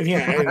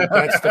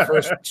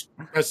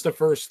the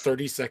first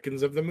 30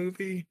 seconds of the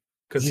movie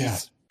because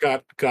he's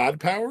got God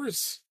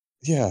powers.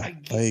 Yeah,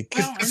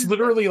 it's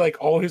literally like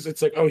all his.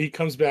 It's like, oh, he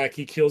comes back,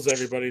 he kills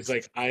everybody. It's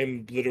like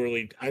I'm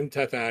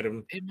Teth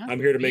Adam. I'm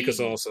here to make us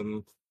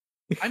awesome.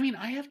 I mean,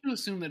 I have to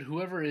assume that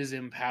whoever is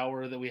in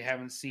power that we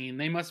haven't seen,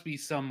 they must be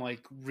some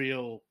like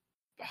real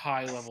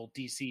high level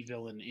DC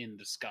villain in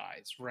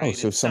disguise, right? Oh,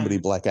 so somebody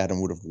Black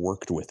Adam would have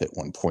worked with at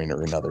one point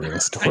or another in a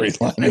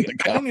storyline. I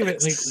don't even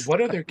like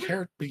what other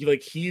character.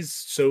 Like he's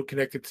so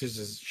connected to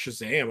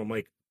Shazam. I'm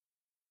like.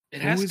 It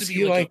has to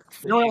be like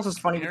you know what else is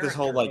funny with this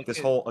whole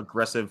whole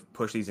aggressive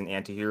push he's an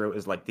anti-hero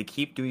is like they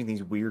keep doing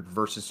these weird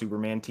versus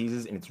Superman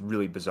teases and it's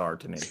really bizarre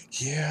to me.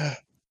 Yeah,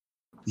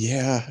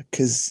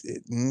 because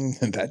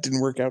that didn't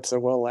work out so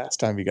well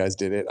last time you guys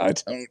did it. I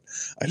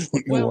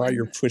don't know why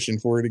you're pushing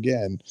for it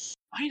again.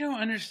 I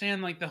don't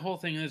understand like the whole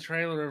thing in the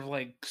trailer of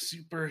like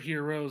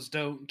superheroes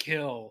don't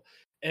kill,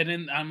 and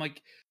then I'm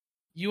like,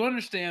 you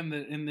understand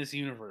that in this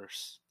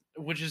universe,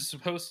 which is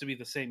supposed to be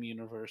the same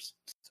universe,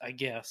 I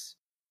guess.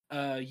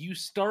 You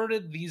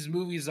started these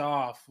movies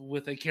off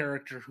with a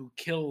character who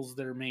kills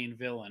their main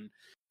villain,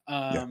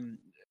 and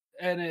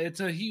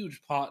it's a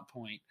huge plot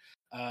point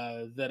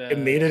that it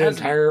made an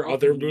entire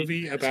other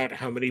movie about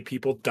how many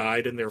people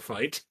died in their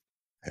fight.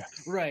 Yeah.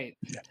 Right.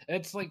 Yeah.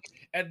 It's like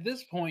at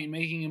this point,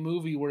 making a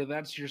movie where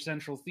that's your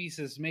central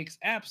thesis makes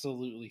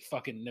absolutely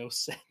fucking no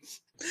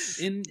sense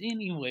in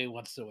any way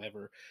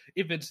whatsoever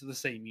if it's the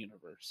same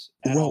universe.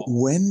 Well,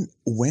 when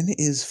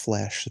is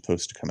Flash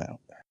supposed to come out?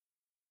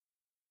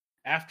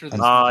 After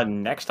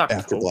next October?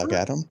 After Black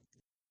Adam?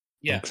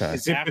 Yeah. Okay.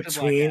 Is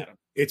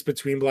it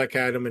between Black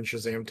Adam and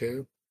Shazam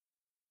 2?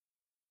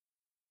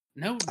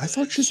 No, I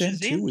thought Shazam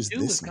 2 was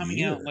this coming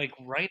year. out like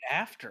right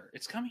after.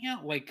 It's coming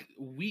out like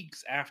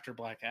weeks after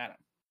Black Adam.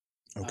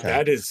 Okay.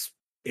 That is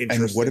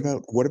interesting.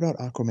 And what about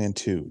Aquaman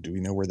 2? Do we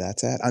know where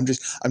that's at? I'm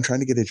trying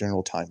to get a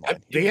general timeline.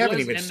 They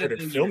haven't even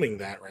started filming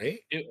that, right?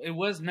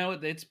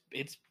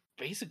 It's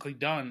basically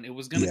done. It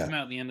was going to come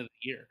out at the end of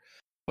the year,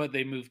 but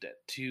they moved it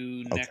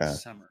to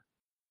next summer.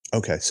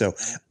 Okay, so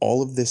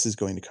all of this is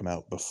going to come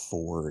out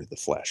before the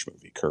Flash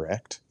movie,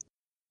 correct?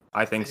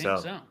 I think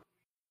so.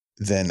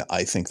 Then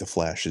I think the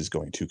Flash is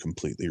going to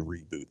completely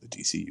reboot the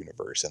DC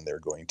universe, and they're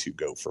going to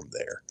go from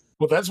there.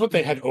 Well, that's what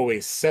they had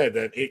always said,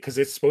 that because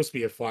it's supposed to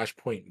be a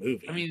Flashpoint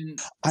movie. I mean,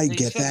 I they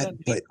get said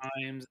that, many but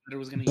times that it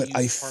was going to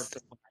use parts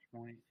of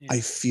Flashpoint. Yeah.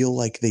 I feel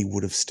like they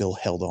would have still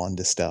held on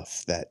to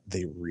stuff that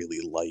they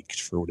really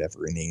liked for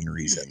whatever inane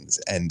reasons,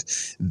 and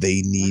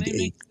they need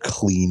a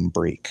clean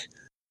break.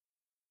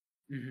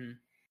 Mm-hmm.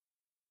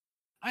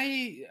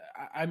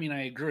 I mean,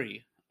 I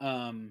agree.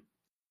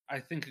 I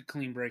think a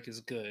clean break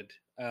is good.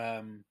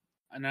 And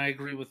I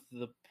agree with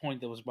the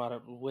point that was brought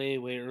up way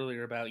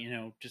earlier about,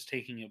 just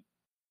taking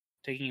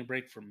a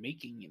break from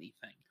making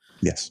anything.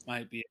 Yes,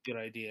 might be a good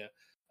idea.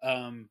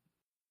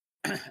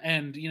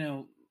 And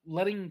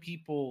letting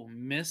people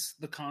miss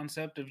the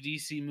concept of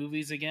DC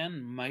movies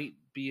again might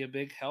be a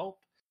big help.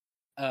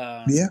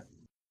 Yeah.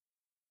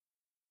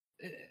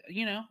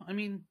 I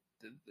mean,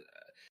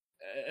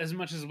 as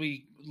much as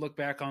we look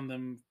back on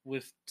them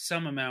with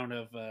some amount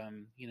of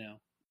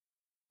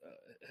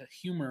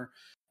humor,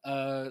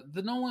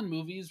 the Nolan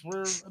movies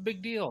were a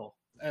big deal,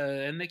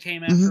 and they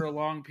came after a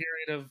long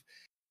period of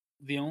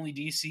the only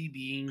DC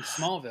being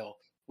Smallville,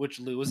 which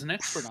Lou was an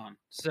expert on.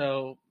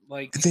 So,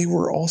 they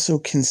were also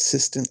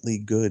consistently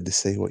good, to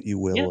say what you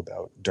will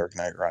about Dark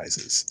Knight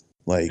Rises.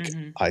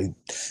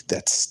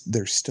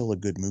 There's still a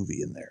good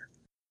movie in there.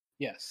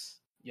 Yes,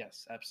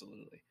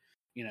 absolutely.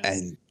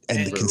 And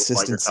the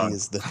consistency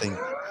is the thing.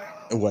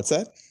 What's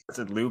that? I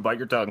said, Lou, bite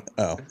your tongue.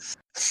 Oh,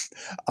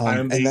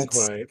 I'm being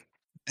quiet.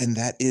 And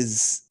that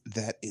is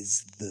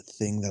the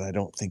thing that I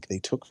don't think they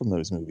took from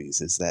those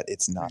movies, is that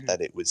it's not that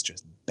it was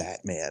just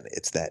Batman.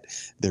 It's that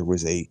there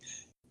was a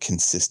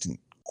consistent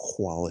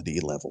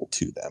quality level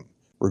to them,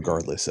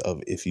 regardless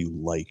of if you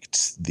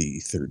liked the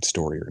third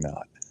story or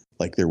not.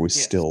 Like it was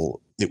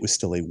still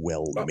a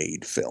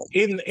well-made film.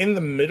 In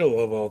the middle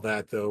of all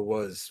that, though,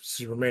 was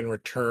Superman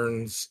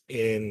Returns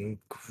in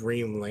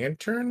Green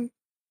Lantern.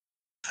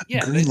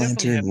 Yeah, Green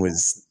Lantern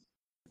was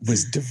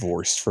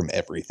divorced from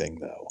everything,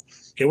 though.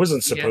 It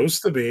wasn't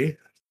supposed to be.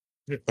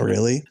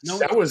 Really? No,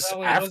 that was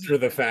after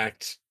the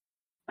fact.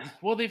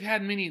 Well, there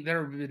have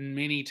been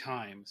many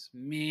times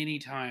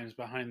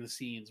behind the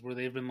scenes where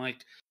they've been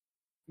like,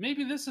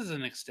 maybe this is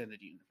an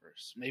extended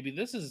universe. Maybe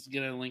this is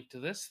going to link to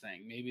this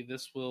thing. Maybe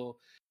this will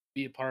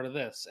be a part of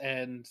this.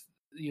 And,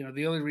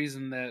 the only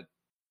reason that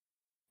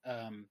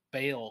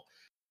Bale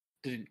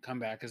didn't come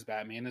back as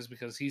Batman is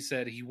because he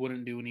said he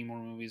wouldn't do any more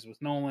movies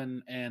with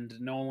Nolan, and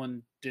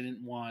Nolan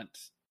didn't want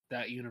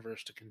that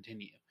universe to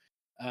continue.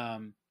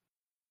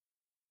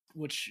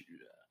 Which,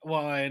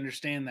 while I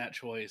understand that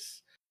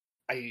choice,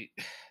 I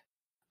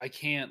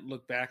can't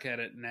look back at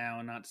it now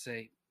and not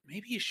say,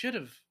 maybe you should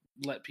have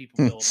let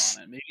people build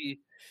on it.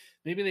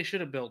 Maybe they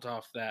should have built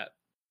off that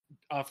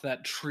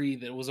tree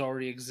that was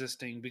already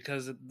existing,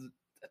 because at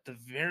the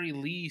very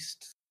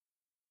least,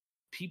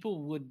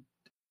 people would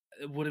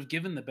have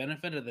given the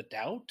benefit of the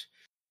doubt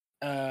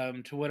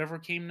to whatever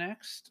came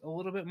next a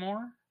little bit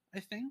more,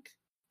 I think.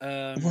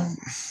 Well,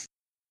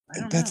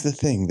 that's the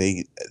thing.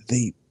 They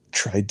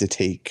tried to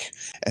take,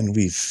 and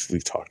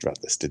we've talked about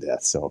this to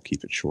death, so I'll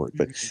keep it short,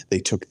 but they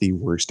took the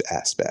worst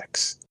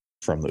aspects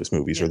from those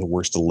movies, or the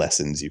worst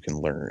lessons you can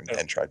learn,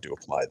 and tried to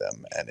apply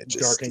them, and it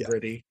just dark and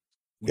gritty.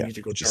 We need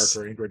to go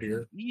darker and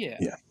grittier. Yeah.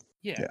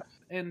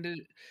 And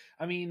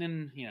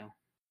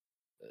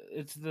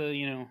it's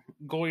the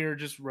Goyer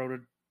just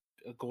wrote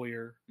a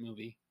Goyer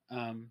movie,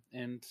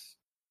 and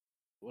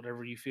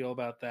whatever you feel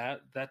about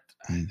that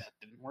didn't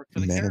work for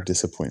the man character. Of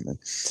disappointment.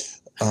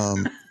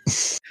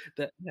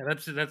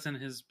 That's in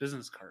his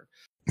business card.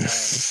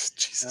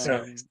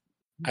 Jesus.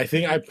 I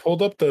think I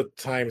pulled up the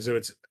time, so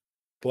it's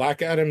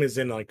Black Adam is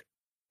in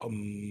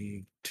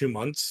 2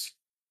 months.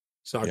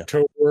 So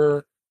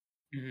October.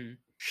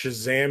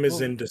 Shazam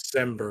is in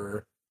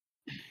December.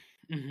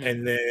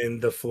 And then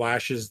the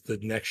Flash is the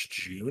next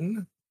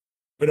June.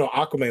 But no,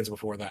 Aquaman's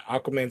before that.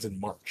 Aquaman's in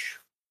March.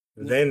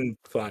 Then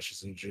Flash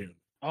is in June.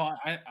 Oh,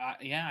 I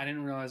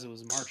didn't realize it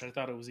was March. I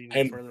thought it was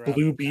even further out.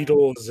 Blue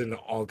Beetle is in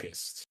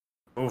August.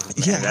 Oh,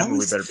 man, that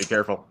movie better be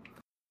careful.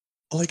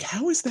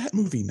 How is that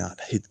movie not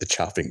hit the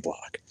chopping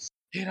block?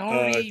 It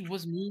already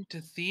was moved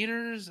to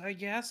theaters, I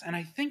guess. And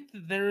I think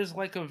that there is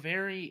a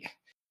very...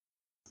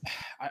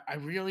 I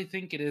really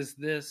think it is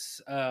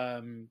this...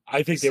 I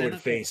think they would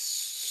face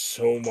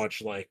so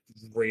much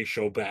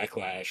racial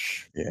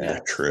backlash. Yeah,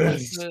 true.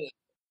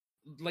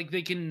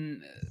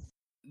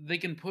 They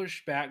can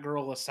push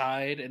Batgirl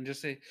aside and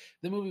just say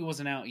the movie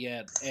wasn't out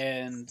yet,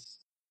 and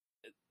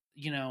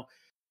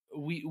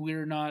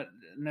we're not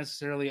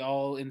necessarily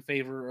all in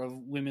favor of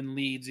women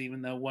leads,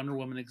 even though Wonder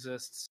Woman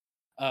exists.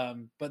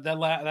 But that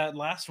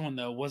last one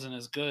though wasn't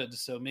as good,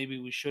 so maybe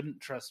we shouldn't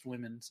trust the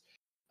women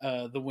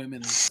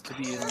to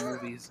be in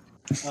movies.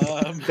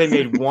 They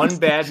made one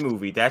bad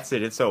movie. That's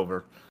it. It's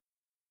over.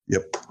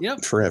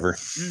 Yep. Forever.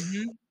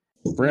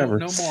 Forever.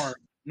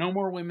 No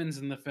more women's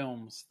in the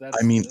films.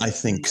 I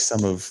think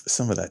some of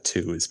that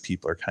too is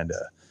people are kind of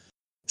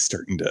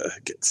starting to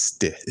get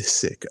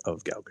sick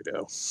of Gal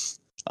Gadot.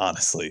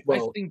 Honestly, I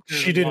Well, think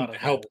there's she a lot didn't of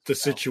help that the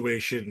as well.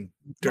 situation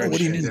No, during what the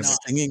do you mean? pandemic.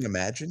 Singing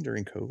Imagine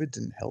during COVID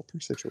didn't help her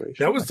situation?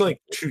 That was like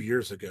 2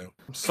 years ago.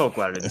 I'm so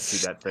glad I didn't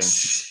see that thing.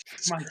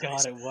 Jesus My God,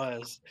 Christ. it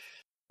was.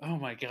 Oh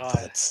my God.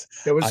 That's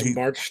That was I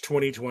March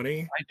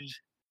 2020.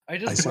 I I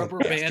just saw it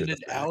rubber after the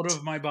banded out fact.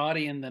 of my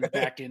body and then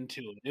back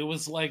into it. It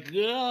was like,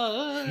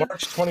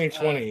 March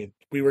 2020,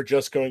 we were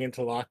just going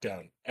into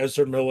lockdown.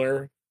 Ezra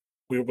Miller,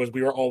 we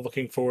were all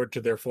looking forward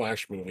to their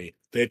Flash movie.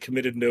 They had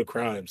committed no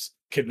crimes,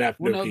 kidnapped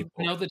well, no people.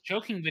 no, the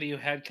choking video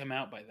had come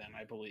out by then,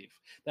 I believe.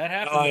 That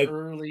happened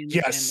early in the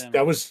Yes, pandemic.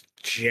 that was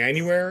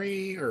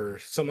January or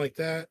something like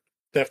that.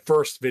 That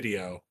first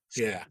video.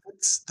 Yeah.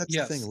 That's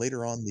Yes. the thing.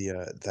 Later on,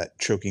 that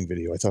choking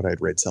video, I thought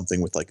I'd read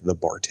something with like the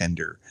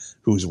bartender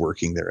who was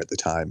working there at the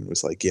time and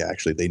was like, yeah,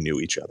 actually they knew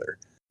each other.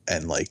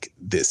 And like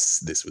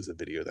this was a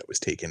video that was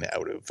taken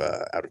out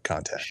of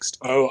context.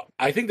 Oh,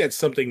 I think that's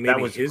something That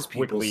maybe was his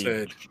people quickly.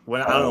 said.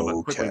 Well, I don't know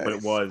about quickly, Okay. but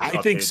it was.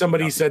 I think updated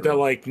somebody throughout said the that,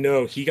 group. like,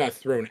 no, he got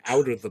thrown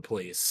out of the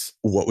place.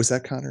 What was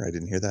that, Connor? I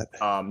didn't hear that.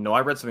 No,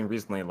 I read something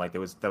recently. Like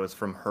that was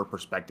from her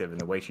perspective,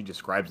 and the way she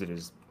describes it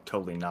is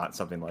totally not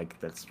something like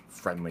that's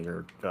friendly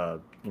or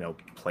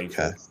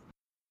playful.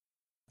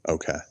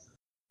 Okay.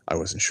 I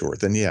wasn't sure.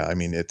 Then yeah, I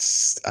mean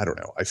I don't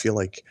know. I feel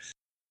like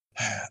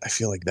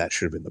that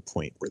should have been the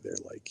point where they're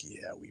like,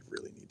 yeah, we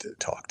really need to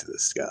talk to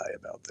this guy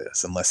about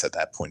this. Unless at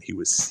that point he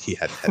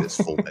hadn't had his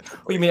full mental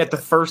What, you mean at the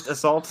first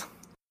assault?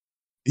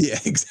 Yeah,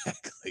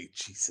 exactly.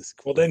 Jesus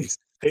Christ.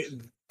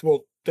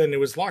 Well, then it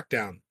was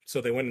lockdown, so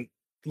they went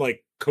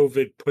like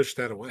COVID pushed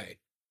that away.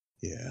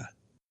 Yeah.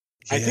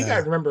 I think I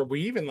remember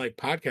we even like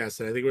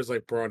podcasted. I think it was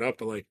like brought up,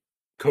 but like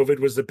COVID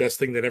was the best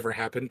thing that ever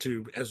happened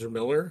to Ezra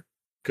Miller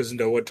because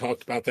no one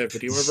talked about that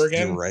video ever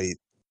again.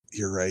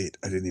 You're right.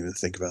 I didn't even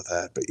think about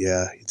that, but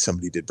yeah,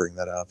 somebody did bring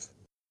that up.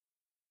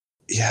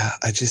 Yeah,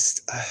 I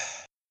just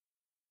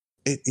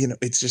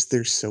it's just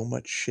there's so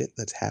much shit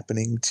that's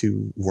happening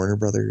to Warner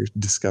Brothers,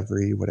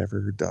 Discovery,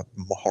 whatever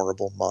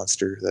horrible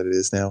monster that it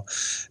is now,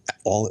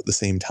 all at the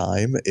same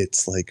time.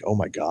 It's like, oh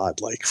my God,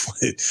 like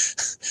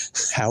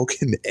how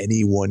can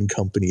any one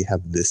company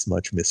have this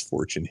much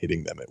misfortune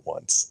hitting them at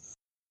once?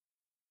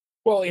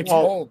 Well, it's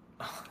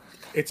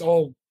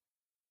all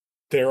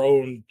their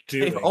own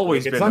doing. They've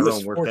always like, been their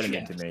own worst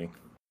enemy to me.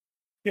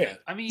 Yeah,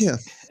 I mean,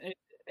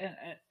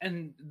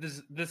 and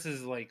this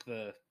is like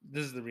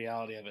this is the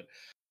reality of it.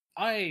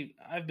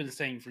 I've been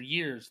saying for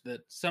years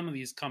that some of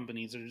these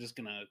companies are just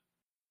gonna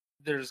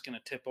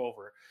tip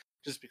over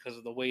just because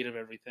of the weight of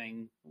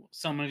everything.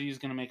 Somebody is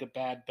gonna make a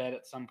bad bet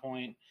at some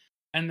point,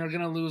 and they're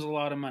gonna lose a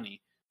lot of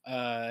money,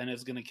 and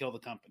it's gonna kill the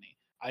company.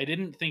 I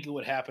didn't think it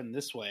would happen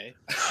this way.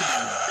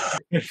 I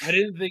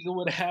didn't think it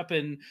would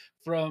happen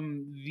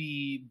from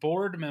the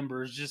board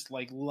members just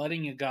like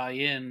letting a guy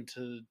in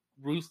to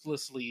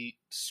ruthlessly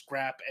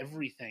scrap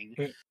everything.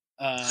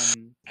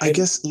 I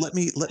guess let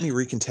me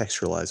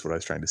recontextualize what I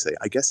was trying to say.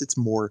 I guess it's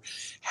more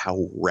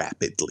how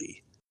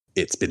rapidly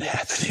it's been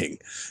happening,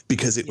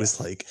 because it was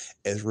like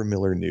Ezra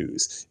Miller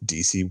news,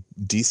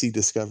 DC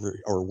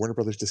Discovery or Warner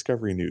Brothers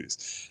Discovery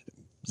news.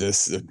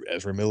 This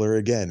Ezra Miller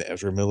again,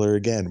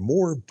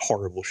 more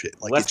horrible shit.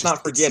 Like, let's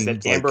not forget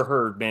that Amber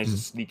Heard managed to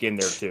sneak in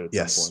there too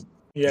at some point.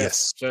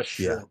 Yes, that's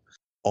true. Yeah,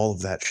 all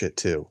of that shit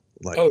too,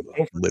 like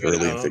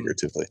literally and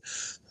figuratively.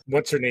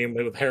 What's her name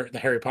with the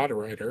Harry Potter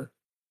writer?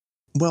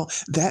 Well,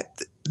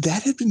 that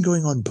had been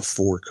going on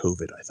before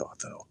COVID, I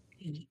thought, though.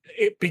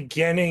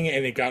 Beginning,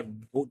 and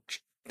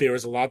there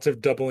was lots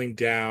of doubling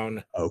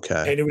down.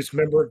 Okay. And it was,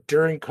 remember,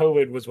 during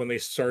COVID was when they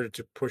started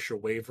to push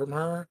away from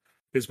her.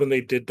 Is when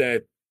they did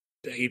the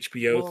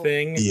HBO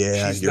thing.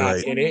 Yeah, she's you're not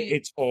right. in it.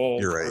 It's all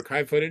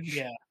archive footage.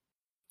 Yeah.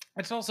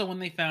 It's also when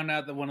they found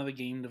out that one of the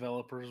game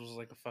developers was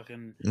like a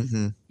fucking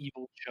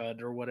evil chud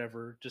or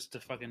whatever, just a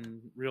fucking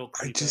real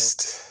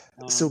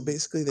creepo. So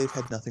basically they've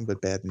had nothing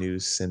but bad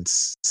news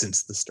since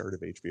the start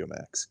of HBO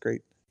Max.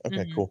 Great.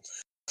 Okay, cool.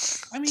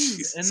 I mean,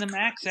 and the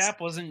Max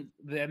app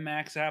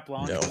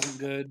launch wasn't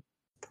good.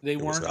 They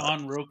weren't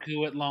on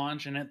Roku at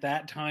launch, and at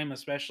that time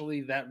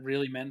especially, that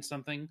really meant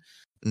something.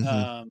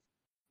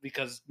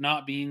 Because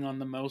not being on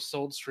the most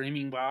sold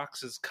streaming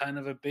box is kind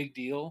of a big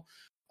deal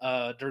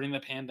during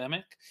the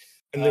pandemic.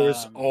 And there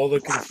was all the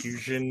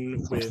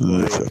confusion with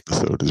this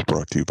episode is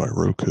brought to you by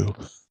Roku.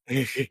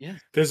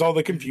 There's all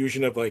the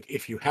confusion of like,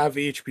 if you have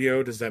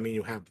HBO, does that mean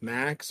you have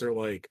Max? Or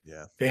like,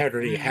 they had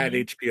already had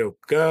HBO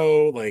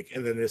Go, like,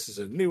 and then this is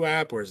a new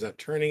app, or is that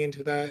turning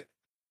into that?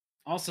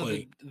 Also,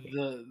 like,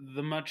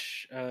 the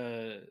much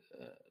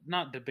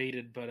not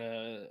debated but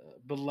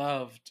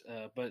beloved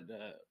but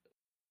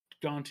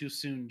gone too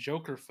soon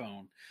Joker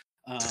phone.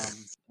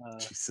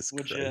 Jesus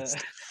Christ.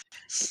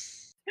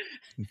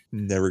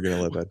 Never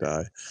gonna let that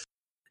die.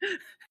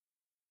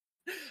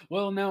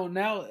 Well, no,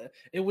 now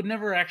it would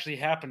never actually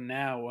happen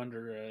now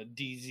under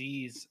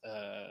DZ's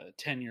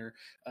tenure.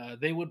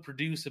 They would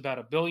produce about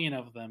 1 billion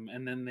of them,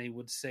 and then they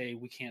would say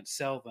we can't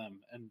sell them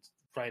and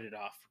write it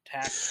off for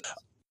taxes.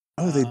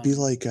 Oh, they'd be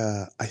like,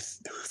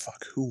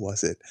 who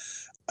was it?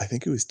 I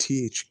think it was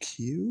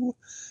THQ.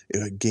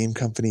 A game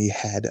company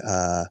had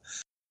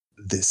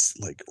this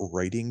like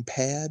writing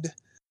pad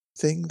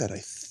thing that I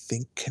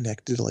think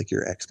connected like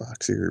your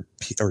Xbox or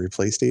your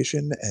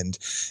PlayStation, and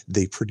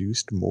they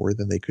produced more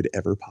than they could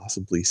ever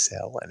possibly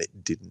sell, and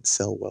it didn't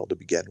sell well to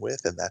begin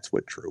with, and that's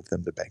what drove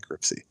them to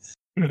bankruptcy.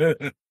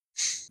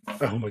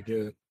 Oh my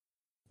god.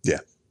 Yeah.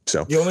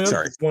 So the only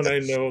sorry. other one I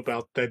know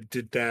about that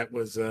did that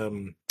was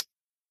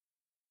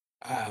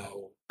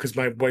because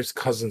my wife's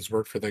cousins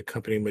worked for that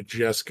company,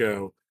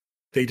 Majesco.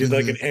 They did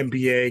like an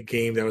NBA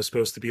game that was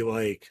supposed to be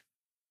like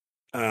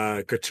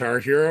Guitar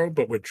Hero,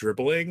 but with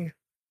dribbling.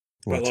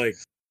 What? But like,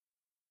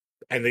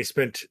 and they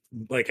spent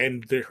like,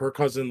 and her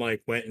cousin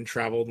like went and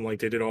traveled and like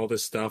they did all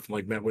this stuff and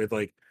like met with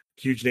like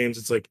huge names.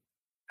 It's like,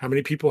 how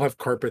many people have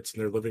carpets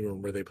in their living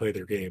room where they play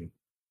their game?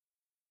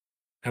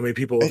 How many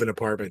people live in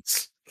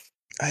apartments?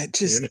 I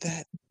just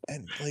that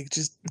and like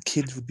just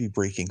kids would be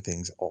breaking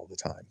things all the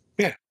time.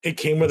 Yeah, it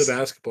came with a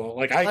basketball.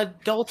 Like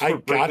adults were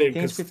got breaking it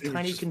things with it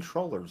tiny just,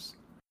 controllers.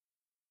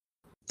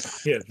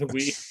 Yeah, the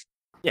Wii.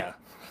 Yeah,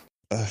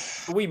 the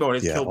Wiimote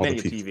has killed many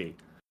a TV.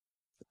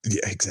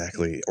 Yeah,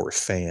 exactly. Or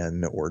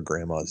fan, or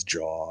grandma's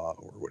jaw,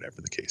 or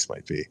whatever the case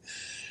might be.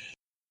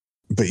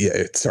 But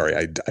yeah, sorry,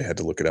 I had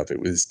to look it up. It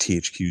was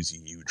THQ's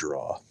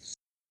U-Draw.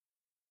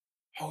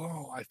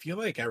 Oh, I feel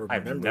like I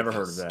remember. I've never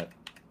heard of that.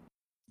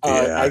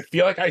 I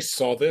feel like I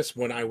saw this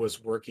when I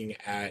was working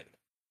at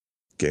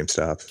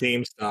GameStop.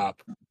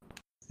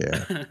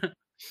 Yeah. Yeah.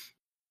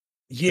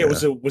 Yeah.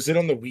 Was it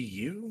on the Wii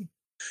U?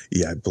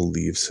 Yeah, I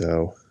believe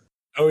so.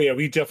 Oh yeah,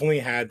 we definitely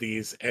had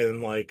these,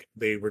 and like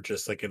they were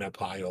just like in a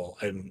pile,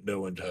 and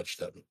no one touched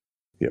them.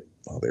 Yep.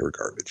 Well, they were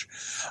garbage.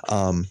 They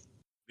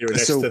were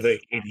next to the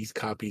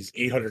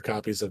 800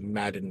 copies of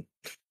Madden.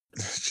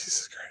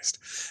 Jesus Christ.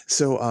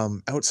 So,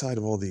 outside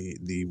of all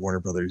the Warner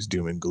Brothers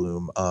doom and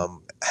gloom,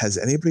 has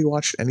anybody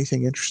watched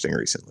anything interesting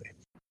recently?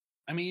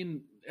 I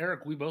mean,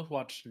 Eric, we both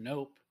watched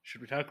Nope.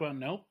 Should we talk about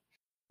Nope?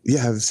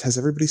 Yeah, has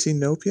everybody seen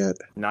Nope yet?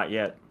 Not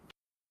yet.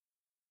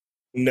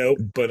 Nope,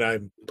 but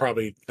I'm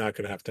probably not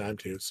going to have time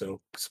to, so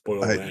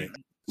spoil away.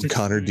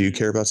 Connor, do you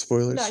care about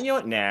spoilers? Nah, you know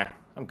what? Nah,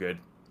 I'm good.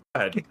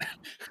 Go ahead.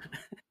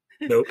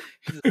 Nope.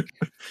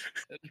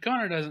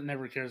 Connor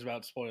never cares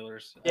about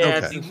spoilers. Yeah,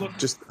 okay. I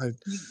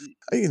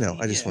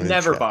just wanted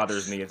never to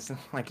bothers me. It's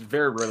like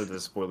very rarely does a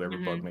spoiler ever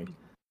bug me.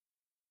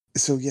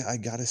 So yeah, I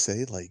gotta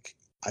say, like,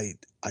 I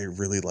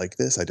really like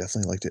this. I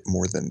definitely liked it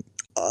more than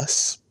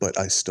Us, but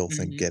I still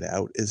think Get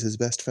Out is his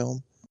best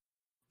film.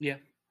 Yeah,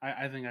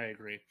 I think I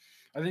agree.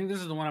 I think this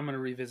is the one I'm going to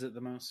revisit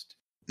the most.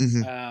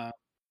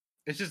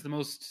 It's just the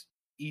most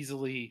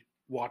easily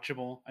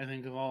watchable, I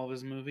think, of all of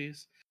his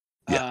movies.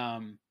 Yeah.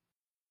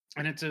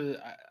 And it's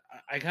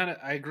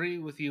I agree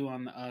with you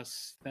on the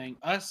Us thing.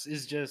 Us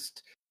is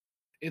just,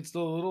 it's a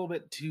little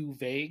bit too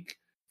vague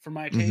for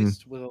my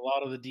taste with a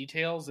lot of the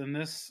details. And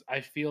this, I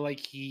feel like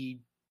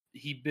he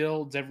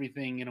builds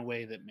everything in a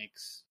way that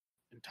makes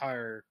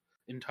entirely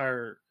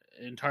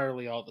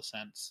all the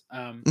sense.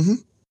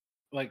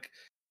 Like,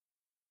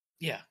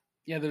 yeah,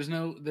 there's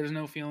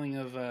no feeling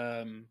of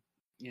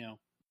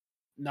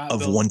not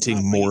of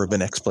wanting more of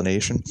an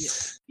explanation.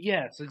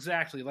 Yes,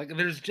 exactly. Like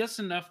there's just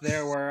enough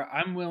there where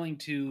I'm willing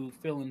to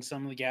fill in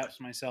some of the gaps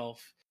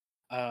myself,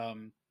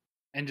 and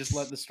just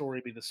let the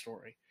story be the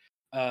story.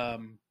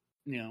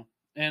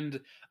 And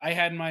I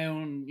had my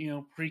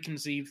own,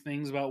 preconceived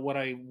things about what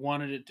I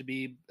wanted it to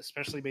be,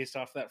 especially based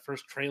off that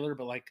first trailer.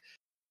 But like,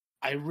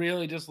 I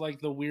really just like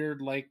the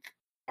weird, like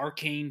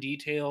arcane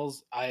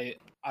details.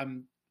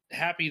 I'm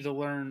happy to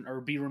learn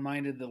or be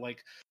reminded that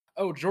like,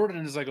 oh,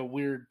 Jordan is like a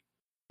weird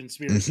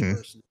conspiracy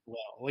person as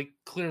well. Like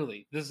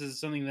clearly this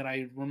is something that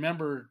I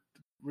remember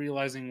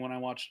realizing when I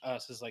watched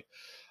Us is like,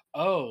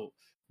 oh,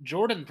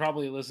 Jordan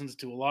probably listens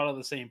to a lot of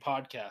the same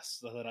podcasts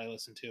that I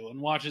listen to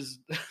and watches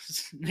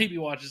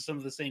some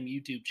of the same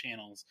YouTube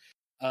channels.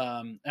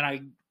 And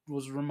I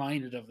was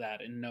reminded of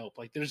that in Nope.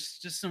 Like there's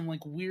just some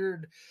like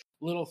weird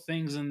little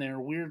things in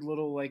there, weird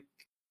little like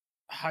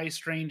high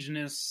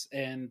strangeness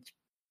and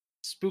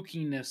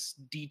spookiness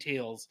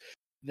details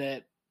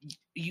that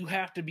you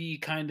have to be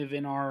kind of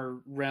in our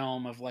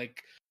realm of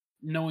like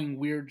knowing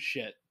weird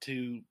shit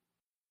to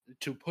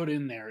put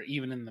in there,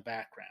 even in the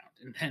background,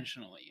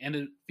 intentionally. And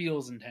it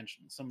feels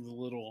intentional, some of the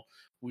little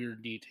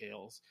weird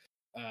details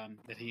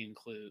that he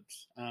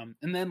includes. And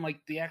then like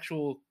the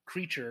actual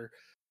creature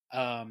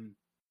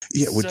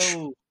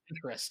so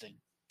interesting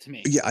to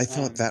me. Yeah, I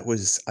thought that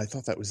was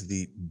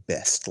the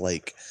best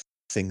like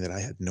thing that I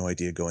had no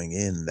idea going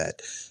in,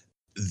 that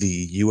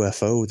the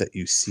UFO that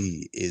you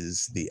see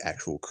is the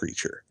actual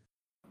creature.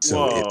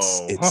 So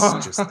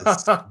it's just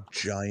this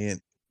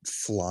giant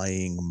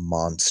flying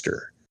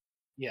monster.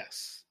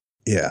 Yes.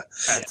 Yeah.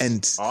 That's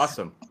and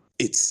awesome.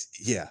 It's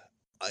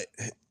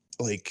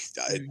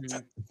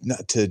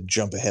not to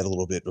jump ahead a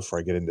little bit before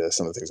I get into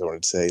some of the things I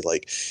wanted to say,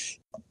 like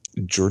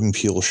Jordan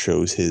Peele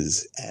shows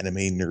his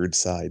anime nerd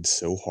side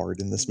so hard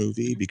in this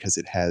movie because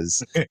it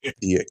has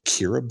the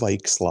Akira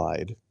bike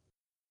slide,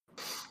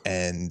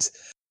 and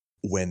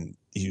when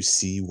you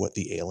see what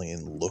the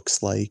alien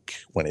looks like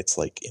when it's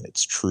like in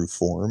its true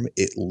form,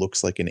 it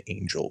looks like an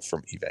angel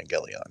from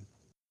Evangelion.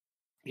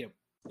 Yep.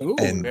 Ooh,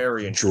 And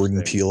very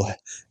interesting.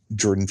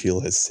 Jordan Peele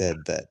has said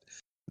that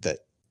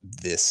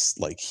this,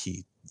 like,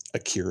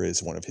 Akira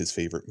is one of his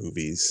favorite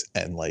movies,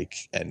 and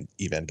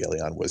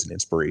Evangelion was an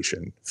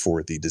inspiration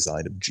for the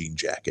design of Jean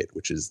Jacket,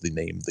 which is the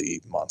name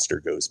the monster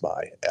goes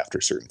by after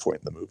a certain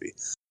point in the movie.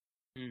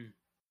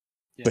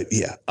 Yeah. But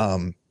yeah,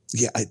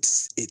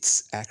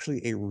 it's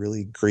actually a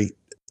really great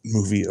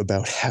movie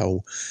about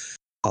how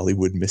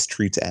Hollywood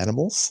mistreats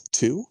animals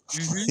too.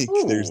 Like,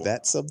 there's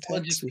that Well,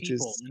 subtext, just which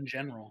people is in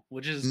general,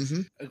 which is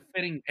a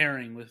fitting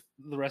pairing with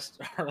the rest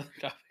of our other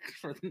topics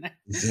for the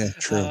next. yeah,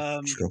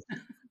 true.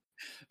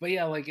 But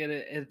yeah, like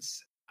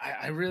it's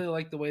I really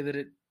like the way that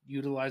it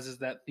utilizes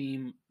that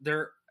theme.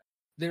 There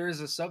is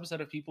a subset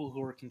of people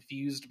who are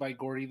confused by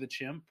Gordy the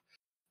chimp,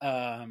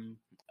 and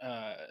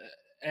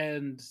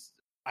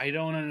I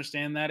don't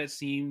understand that. It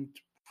seemed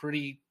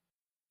pretty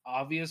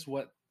obvious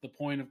what the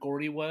point of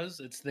Gordy was.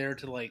 It's there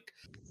to, like,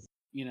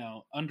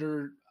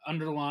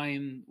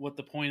 underline what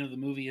the point of the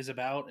movie is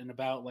about, and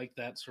about, like,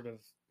 that sort of,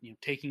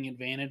 taking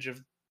advantage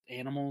of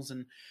animals,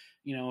 and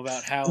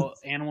about how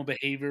animal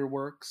behavior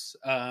works.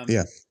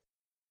 Yeah.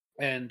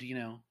 And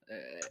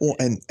Well,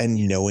 and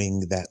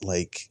knowing that,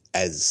 like,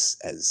 as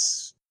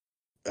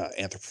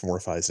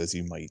anthropomorphized as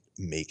you might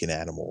make an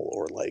animal,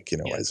 or, like,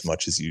 yes. as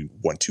much as you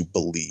want to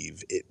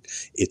believe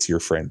it's your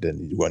friend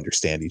and you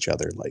understand each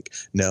other,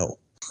 no,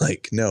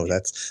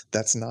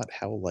 that's not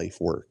how life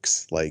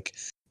works. Like,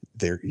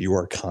 you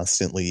are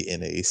constantly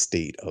in a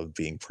state of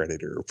being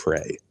predator or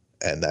prey,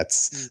 and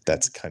that's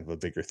kind of a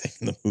bigger thing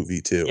in the movie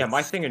too. Yeah,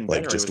 my thing in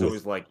Benry was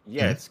always like,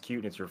 it's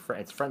cute and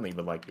it's friendly,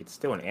 but, like, it's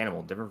still an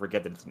animal. Never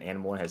forget that it's an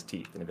animal and has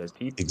teeth, and if it has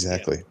teeth,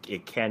 exactly,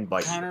 it can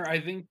bite. Connor, I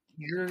think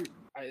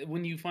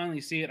when you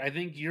finally see it, I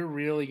think you're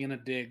really gonna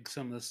dig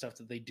some of the stuff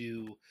that they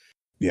do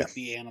with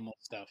the animal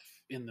stuff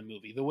in the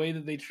movie. The way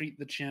that they treat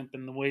the chimp,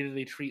 and the way that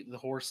they treat the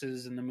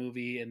horses in the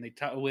movie, and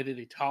the way that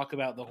they talk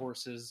about the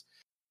horses,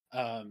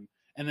 and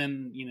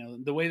then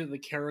the way that the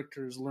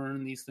characters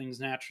learn these things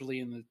naturally,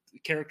 and the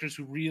characters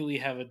who really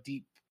have a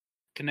deep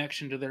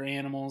connection to their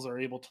animals are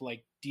able to,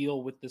 like,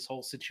 deal with this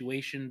whole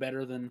situation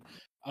better than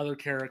other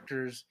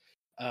characters.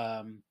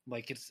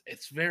 Like,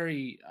 it's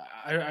very,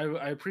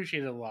 I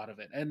appreciated a lot of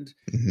it. And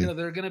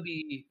there are going to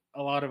be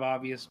a lot of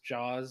obvious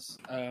Jaws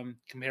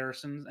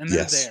comparisons, and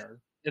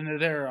they're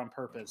there on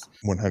purpose.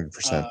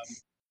 100%.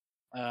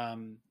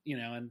 And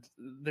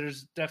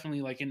there's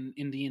definitely, like, an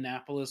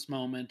Indianapolis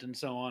moment and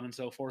so on and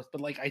so forth,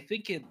 but, like, I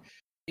think it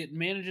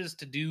manages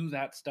to do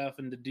that stuff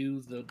and to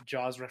do the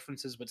Jaws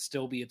references, but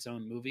still be its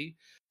own movie.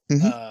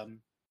 Not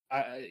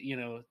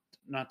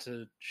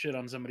to shit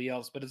on somebody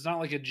else, but it's not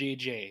like a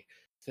JJ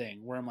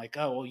thing where I'm like,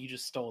 oh, well, you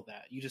just stole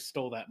that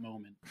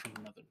moment from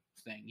another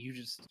thing. You're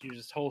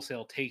just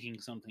wholesale taking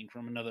something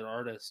from another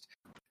artist.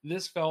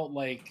 This felt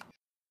like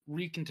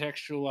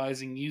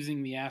recontextualizing,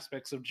 using the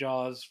aspects of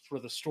Jaws for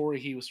the story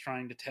he was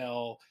trying to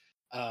tell,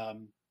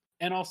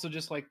 and also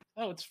just like,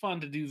 oh, it's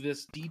fun to do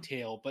this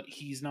detail, but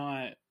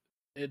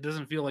it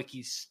doesn't feel like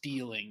he's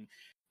stealing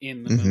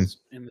in the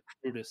in the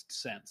crudest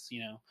sense,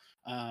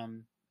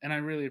 and I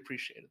really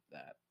appreciated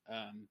that.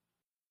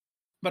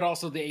 But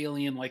also the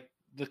alien, like,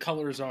 the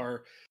colors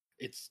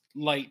it's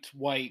light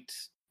white,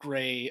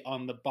 gray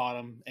on the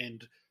bottom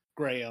and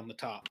gray on the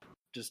top,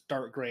 just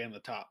dark gray on the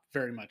top,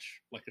 very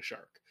much like a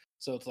shark.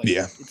 So it's like,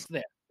 it's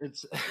there.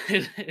 It's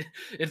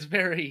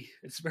very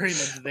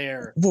much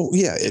there. Well,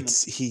 yeah,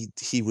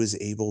 he was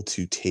able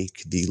to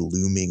take the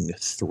looming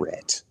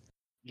threat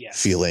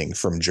feeling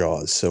from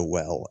Jaws so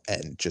well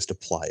and just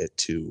apply it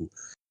to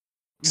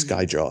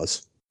Sky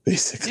Jaws,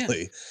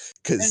 basically.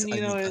 Because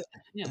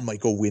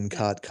Michael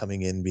Wincott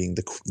coming in being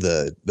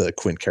the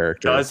Quint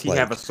character. Does he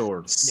have a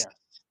sword? Yes.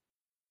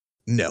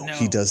 No,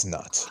 he does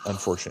not,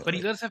 unfortunately. But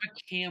he does have a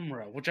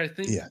camera, which I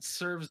think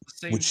serves the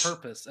same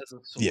purpose as a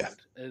sword.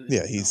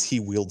 Yeah, he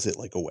wields it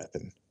like a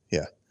weapon.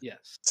 Yeah.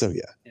 Yes. So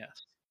yeah.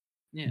 Yes.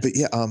 Yeah. But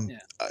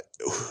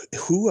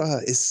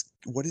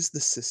what is the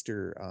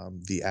sister,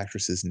 the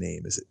actress's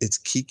name? It's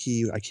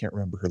Kiki, I can't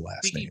remember her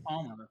last name.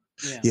 Palmer.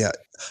 Yeah.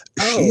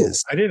 She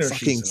is I didn't know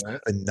fucking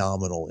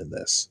phenomenal in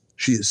this.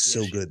 She is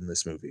so good in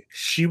this movie.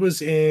 She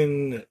was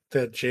in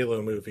that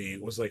J-Lo movie.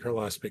 It was like her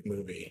last big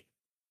movie.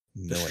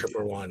 The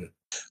stripper one.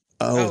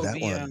 Oh, that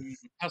one.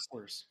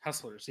 Hustlers.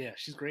 Yeah,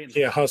 she's great.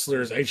 Yeah,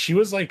 Hustlers. And she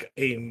was like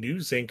a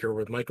news anchor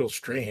with Michael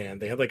Strahan.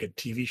 They had like a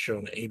TV show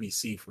on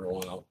ABC for a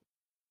while.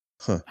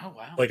 Huh. Oh,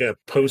 wow. Like a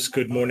post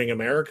Good Morning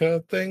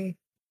America thing.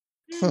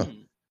 Huh.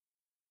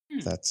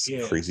 That's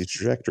crazy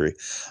trajectory.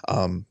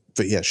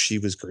 But yeah, she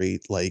was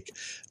great. Like,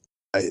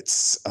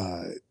 it's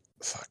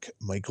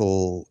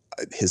Michael,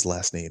 his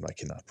last name I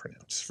cannot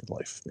pronounce for the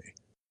life of me.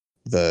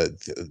 The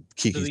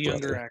Kiki's the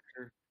younger brother.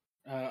 Actor.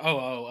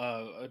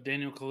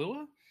 Daniel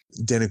Kaluuya?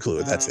 Daniel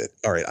Kaluuya, that's it.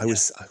 All right,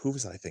 who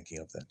was I thinking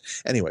of then?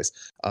 Anyways,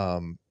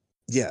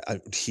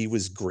 he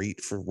was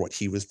great for what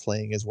he was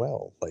playing as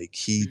well. Like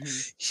he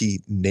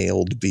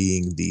nailed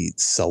being the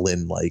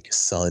sullen like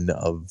son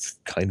of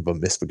kind of a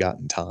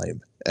misbegotten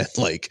time, and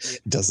like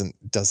doesn't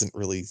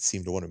really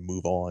seem to want to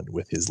move on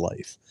with his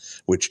life.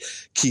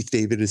 Which Keith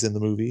David is in the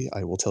movie,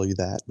 I will tell you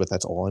that, but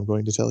that's all I'm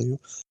going to tell you.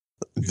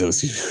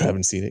 Those who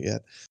haven't seen it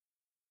yet.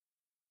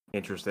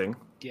 Interesting.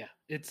 Yeah,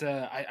 it's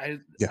I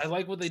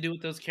like what they do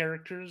with those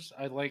characters.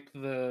 I like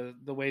the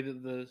way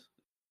that the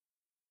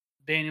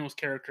Daniel's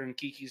character and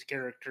Kiki's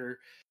character,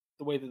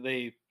 the way that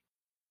they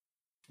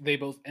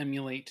both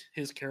emulate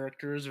his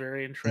character is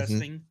very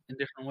interesting in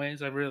different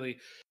ways. I really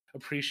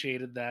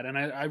appreciated that, and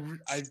I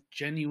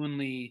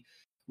genuinely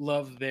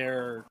love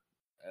their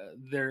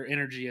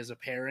energy as a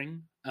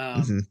pairing.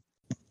 You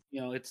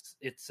know, it's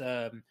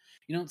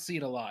you don't see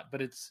it a lot,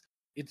 but it's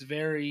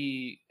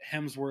very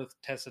Hemsworth,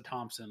 Tessa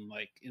Thompson,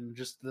 like in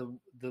just the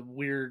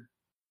weird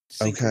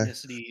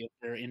synchronicity of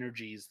their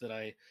energies that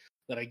I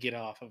get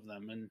off of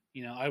them. And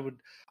you know,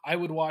 I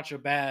would watch a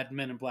bad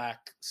Men in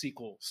Black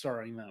sequel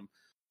starring them.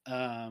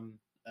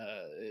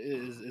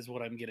 Is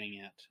what I'm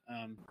getting at.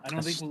 I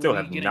don't think still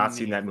have not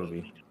seen that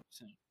movie.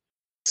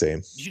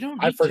 Same. You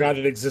don't. I forgot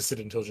it existed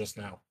until just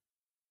now.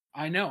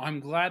 I know. I'm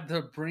glad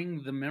to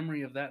bring the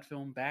memory of that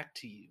film back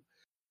to you.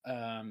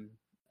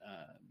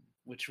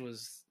 Which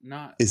was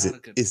not a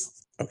good film.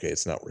 Okay,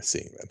 it's not worth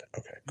seeing then.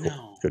 Okay, cool.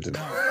 No, good to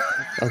know.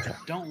 No, okay.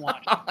 Don't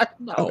watch it.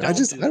 No,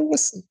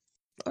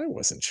 I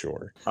wasn't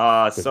sure.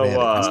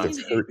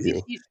 Hurt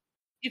you.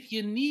 If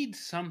you need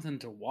something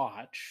to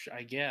watch,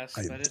 I guess.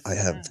 I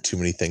have too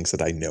many things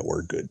that I know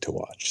are good to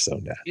watch, so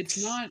nah.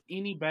 It's not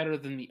any better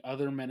than the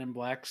other Men in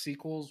Black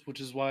sequels, which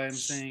is why I'm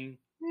saying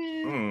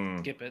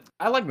skip it.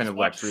 I like Men in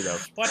Black 3 though.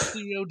 Watch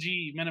the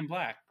OG Men in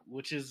Black,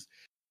 which is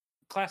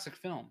a classic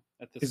film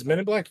at this Is point. Men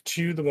in Black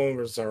 2 the one with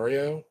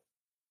Rosario?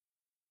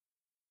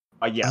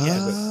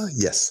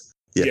 Yes.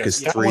 Yeah,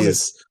 because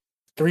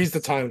 3's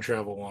the time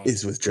travel one.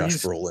 Is with Josh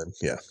Brolin.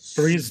 Yeah.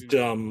 3's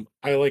dumb.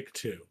 I like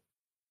 2.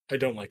 I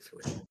don't like 3.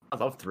 I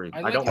love 3.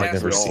 I've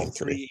never seen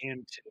 3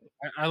 and 2.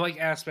 I like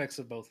aspects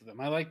of both of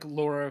them. I like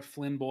Laura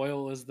Flynn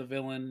Boyle as the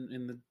villain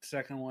in the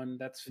second one.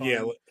 That's fun.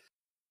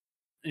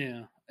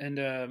 Yeah.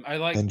 And I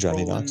like and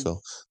Johnny Brolin,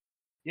 Knoxville.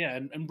 Yeah,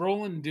 and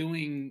Brolin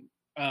doing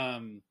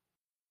Tommy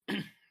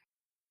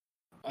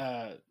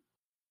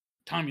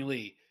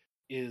Lee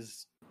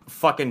is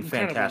fucking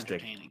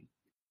fantastic.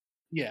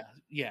 Yeah.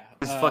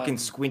 His fucking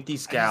squinty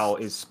scowl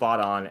is spot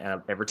on,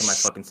 and every time I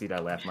fucking see it, I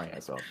laugh my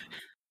ass off.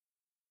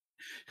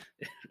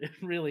 It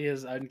really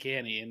is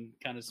uncanny and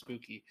kind of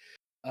spooky.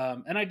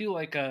 And I do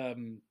like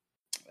the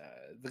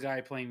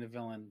guy playing the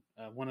villain.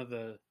 One of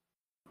the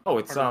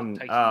it's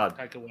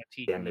Taika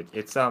Waititi. Damn it!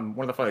 It's one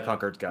of the Flight of the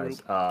Conchords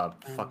guys.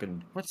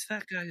 Fucking what's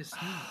that guy's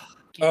name?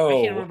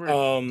 I can't remember.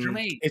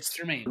 Jermaine. It's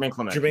Jermaine. Jermaine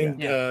Clement.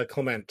 Jermaine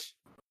Clement.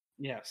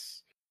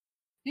 Yes.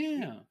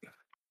 Yeah.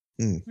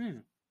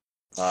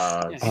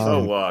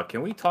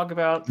 Can we talk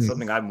about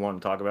something I've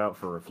wanted to talk about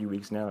for a few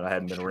weeks now that I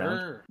haven't been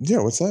around? Yeah,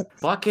 what's that?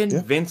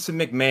 Fucking Vincent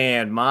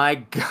McMahon, my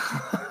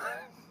God.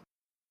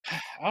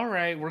 All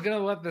right, we're gonna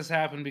let this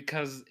happen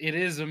because it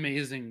is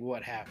amazing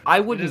what happened. I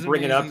wouldn't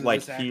bring it up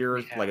here,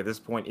 at this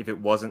point, if it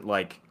wasn't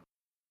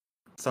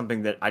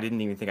something that I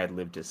didn't even think I'd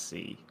live to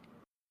see.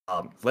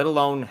 Let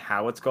alone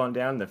how it's gone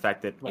down, the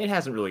fact that it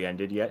hasn't really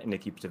ended yet, and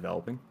it keeps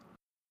developing.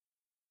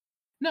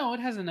 No, it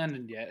hasn't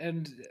ended yet.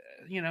 And,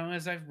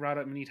 as I've brought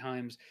up many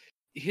times,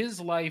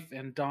 his life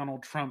and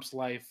Donald Trump's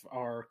life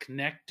are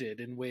connected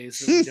in ways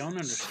that we don't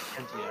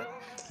understand yet.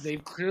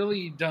 They've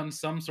clearly done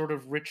some sort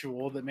of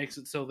ritual that makes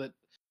it so that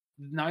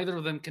neither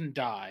of them can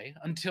die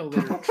until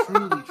they're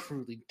truly,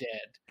 truly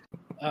dead.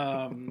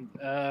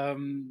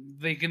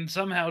 They can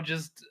somehow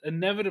just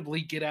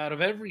inevitably get out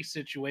of every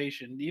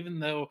situation, even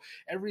though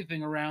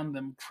everything around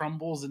them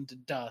crumbles into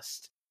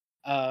dust.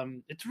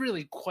 It's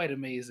really quite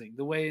amazing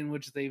the way in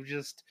which they've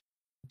just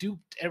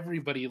duped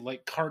everybody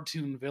like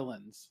cartoon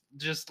villains.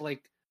 Just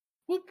like,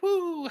 whoop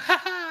whoo,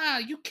 ha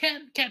ha, you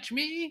can't catch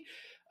me.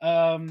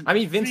 Vince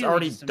really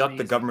already ducked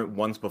the government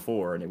once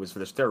before, and it was for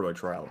the steroid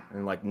trial.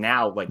 And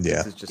now,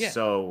 this is just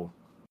so.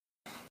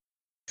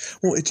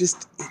 Well, it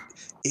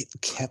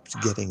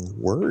kept getting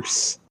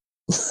worse.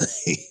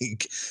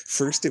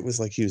 First it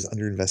was he was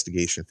under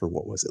investigation for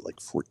what was it,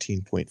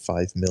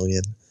 14.5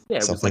 million? Yeah,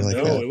 something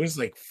that. No, it was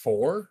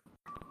 4.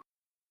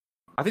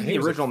 I think the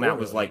original amount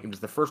was it was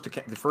the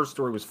first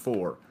story was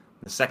 4.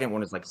 The second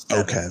one is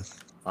 7. Okay.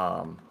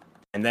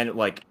 And then there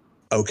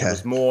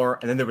was more,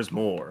 and then there was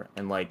more,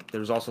 and there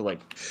was also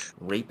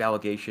rape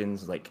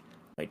allegations,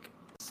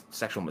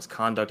 sexual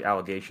misconduct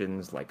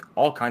allegations,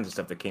 all kinds of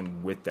stuff that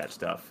came with that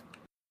stuff.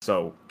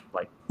 So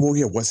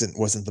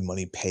wasn't the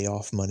money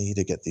payoff money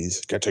to get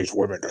these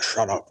women to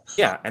shut up?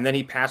 Yeah, and then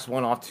he passed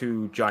one off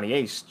to Johnny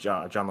Ace,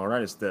 John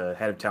Laurinaitis, the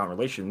head of talent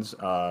relations.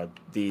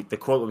 The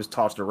quote that was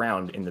tossed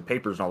around in the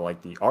papers and all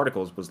the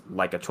articles was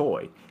like a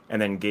toy,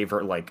 and then gave her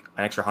an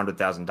extra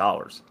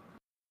 $100,000.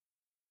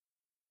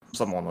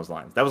 Something along those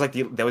lines. That was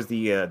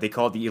the they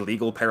called the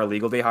illegal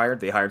paralegal they hired.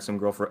 They hired some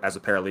girl as a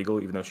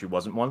paralegal, even though she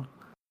wasn't one.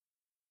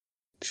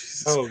 Jesus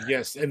Oh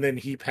yes, and then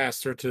he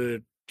passed her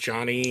to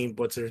Johnny.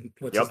 What's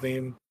his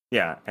name?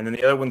 Yeah, and then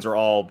the other ones are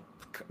all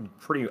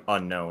pretty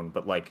unknown.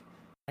 But like,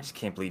 I just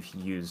can't believe he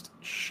used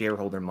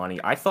shareholder money.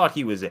 I thought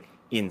he was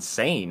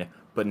insane,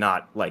 but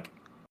not like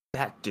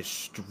that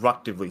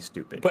destructively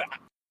stupid. But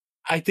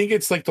I think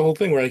it's like the whole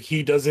thing where like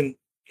he doesn't,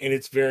 and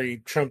it's very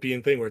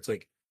Trumpian thing where it's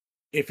like,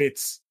 if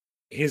it's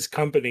his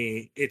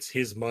company, it's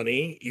his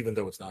money, even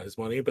though it's not his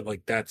money, but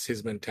like that's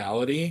his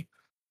mentality.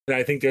 And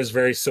I think there's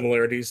very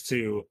similarities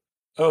to,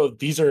 oh,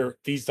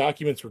 these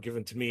documents were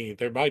given to me.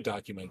 They're my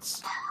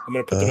documents. I'm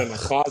gonna put them in my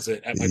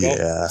closet at my golf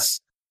course.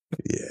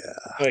 Yeah.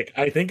 Like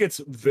I think it's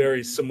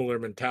very similar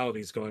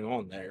mentalities going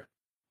on there.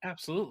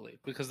 Absolutely,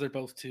 because they're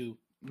both two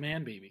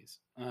man babies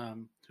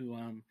who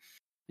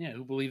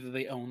believe that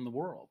they own the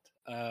world.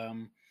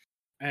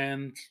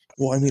 And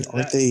well, I mean,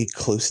 aren't they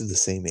close to the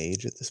same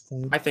age at this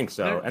point? I think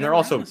so, and they're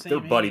also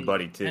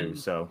buddy too. And,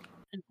 so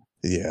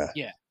yeah.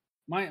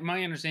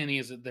 My understanding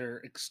is that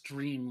they're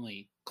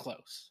extremely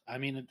close. I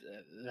mean,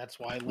 that's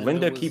why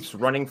Linda keeps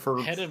running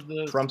for head of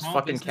the Trump's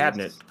fucking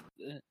cabinet.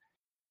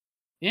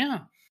 Yeah.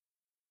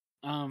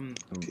 And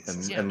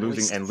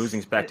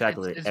losing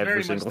spectacularly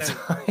every single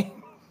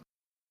time.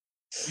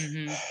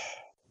 Mm-hmm.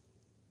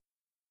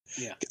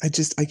 Yeah.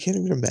 I can't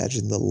even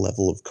imagine the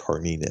level of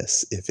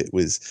carniness if it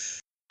was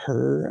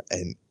her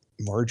and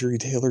Marjorie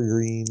Taylor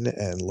Greene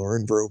and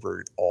Lauren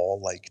Broberg all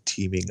like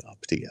teaming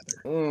up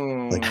together.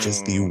 Like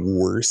just the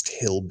worst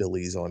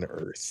hillbillies on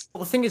earth.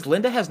 Well, the thing is,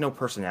 Linda has no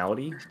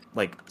personality.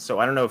 Like, so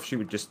I don't know if she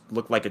would just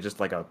look like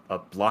a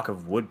block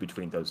of wood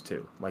between those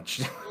two. Like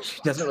she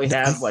doesn't really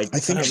have I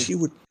think she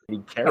would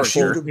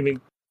character.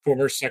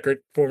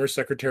 Former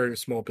Secretary of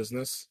Small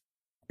Business,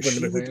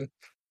 Linda McMahon.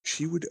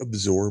 She would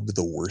absorb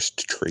the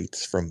worst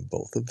traits from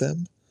both of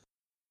them.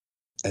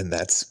 And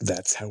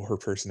that's how her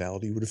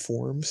personality would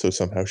form. So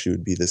somehow she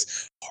would be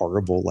this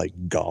horrible, like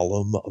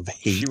golem of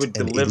hate. She would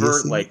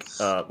deliver like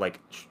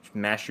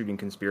mass shooting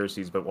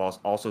conspiracies, but while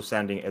also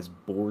sounding as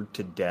bored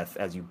to death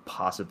as you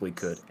possibly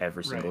could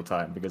every single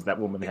time, because that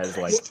woman has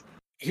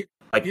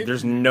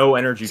there's no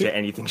energy to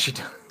anything she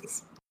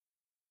does.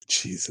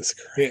 Jesus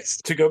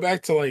Christ! Yeah, to go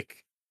back to like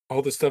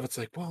all this stuff, it's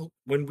like, well,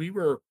 when we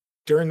were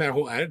during that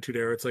whole Attitude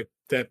Era, it's like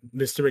that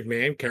Mr.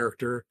 McMahon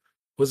character.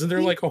 Wasn't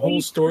there like a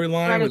whole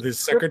storyline with his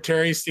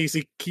secretary,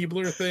 Stacy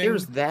Keibler thing?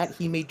 There's that.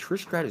 He made Trish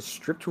Stratus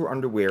strip to her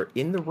underwear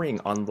in the ring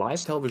on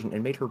live television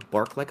and made her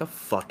bark like a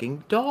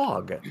fucking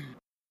dog.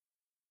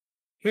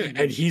 Yeah,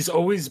 and he's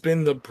always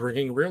been the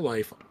bringing real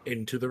life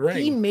into the ring.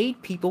 He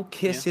made people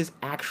kiss his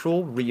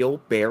actual real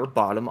bare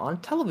bottom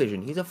on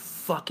television. He's a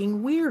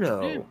fucking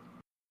weirdo. Yeah.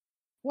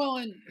 Well,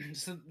 and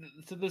so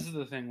this is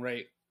the thing,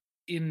 right?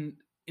 In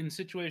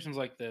situations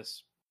like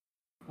this,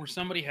 where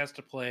somebody has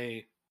to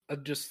play a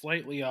just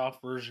slightly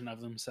off version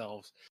of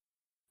themselves,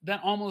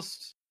 that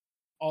almost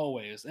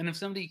always, and if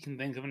somebody can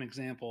think of an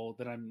example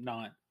that I'm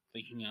not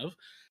thinking of,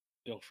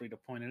 feel free to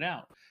point it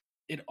out.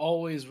 It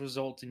always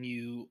results in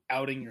you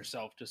outing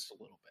yourself just a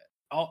little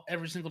bit,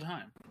 every single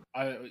time.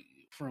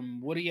 From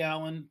Woody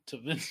Allen to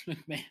Vince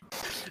McMahon,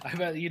 I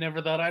bet you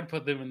never thought I'd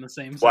put them in the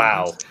same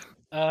sentence.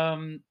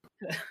 Wow.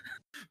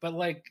 But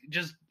like,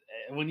 just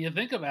when you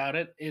think about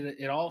it,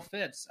 it all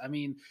fits. I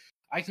mean,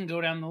 I can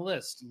go down the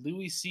list.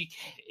 Louis C.K.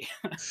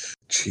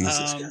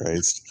 Jesus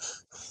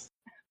Christ.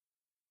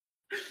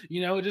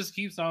 It just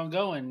keeps on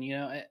going,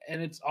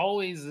 and it's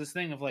always this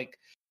thing of like,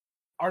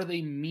 are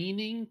they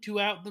meaning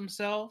to out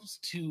themselves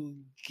to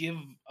give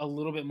a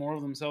little bit more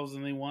of themselves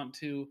than they want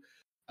to?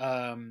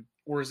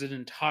 Or is it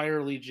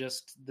entirely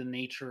just the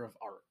nature of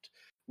art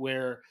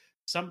where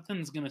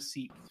something's going to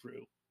seep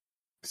through?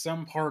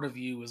 Some part of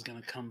you is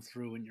going to come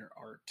through in your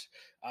art.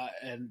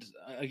 And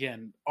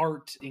again,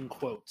 art in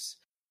quotes.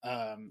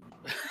 As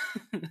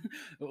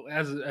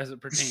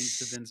it pertains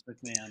to Vince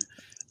McMahon,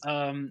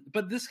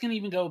 but this can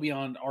even go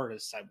beyond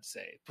artists. I would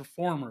say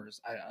performers,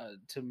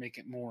 to make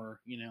it more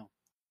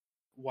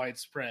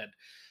widespread.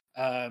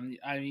 I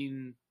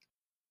mean,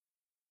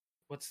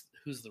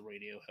 who's the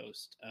radio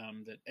host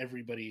that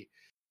everybody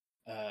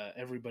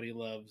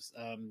loves?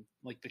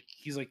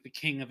 He's like the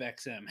king of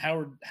XM.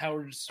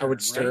 Howard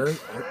Stern.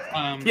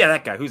 Right? Yeah,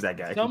 that guy. Who's that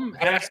guy?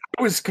 I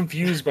was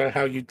confused by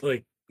how you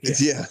like.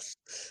 Yeah.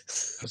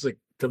 I was like,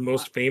 the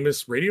most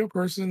famous radio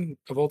person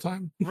of all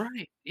time.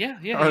 Right. Yeah.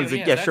 I was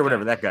like, sure,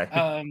 whatever, that guy.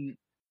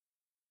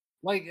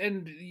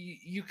 And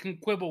you can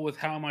quibble with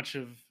how much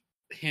of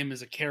him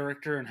is a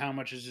character and how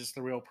much is just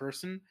the real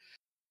person.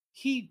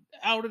 He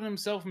outed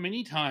himself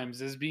many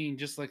times as being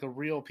just like a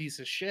real piece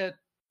of shit.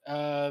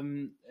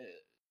 Over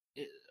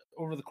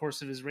the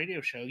course of his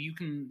radio show, you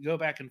can go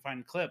back and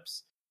find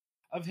clips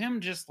of him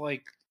just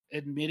like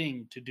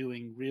admitting to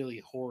doing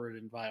really horrid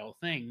and vile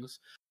things.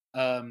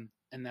 And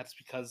that's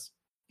because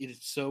it is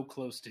so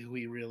close to who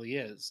he really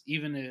is.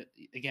 Even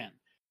again,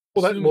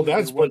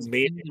 that's what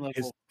made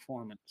his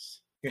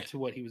performance to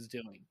what he was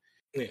doing.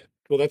 Yeah,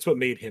 well, that's what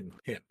made him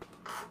him.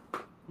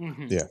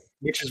 Mm-hmm. Yeah,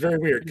 which is very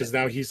weird because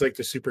now he's like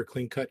the super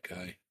clean cut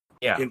guy.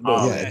 Yeah.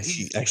 And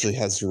she actually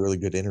has really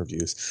good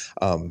interviews.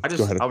 Go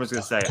ahead. I was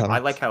gonna say, Connor? I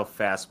like how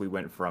fast we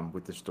went from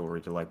with the story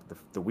to like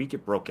the week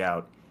it broke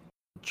out,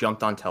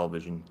 jumped on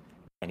television,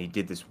 and he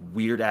did this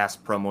weird ass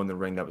promo in the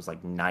ring that was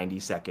like 90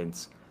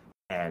 seconds,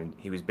 and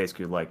he was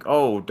basically like,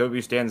 "Oh,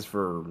 W stands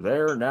for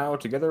there, now,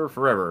 together,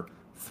 forever."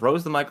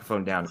 Throws the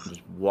microphone down and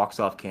just walks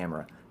off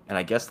camera. And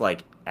I guess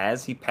like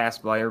as he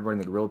passed by everybody in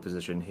the gorilla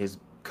position, his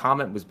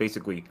comment was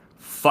basically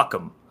 "fuck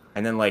him,"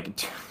 and then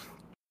like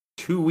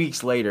 2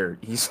 weeks later,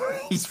 he's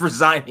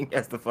resigning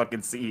as the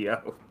fucking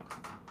CEO.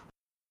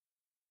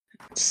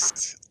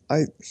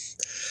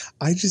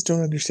 I just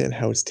don't understand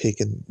how it's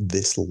taken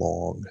this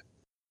long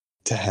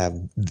to have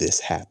this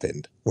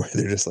happen, where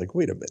they're just like,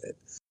 wait a minute.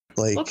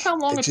 Like, look how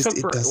long it took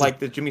for doesn't... like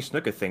the Jimmy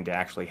Snuka thing to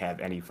actually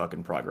have any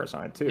fucking progress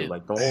on it too.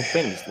 Like the whole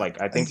thing is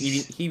like, I think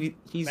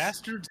he's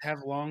bastards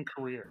have long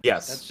careers.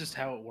 Yes, that's just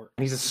how it works.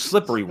 And he's a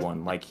slippery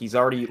one. Like he's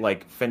already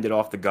like fended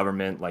off the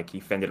government. Like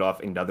he fended off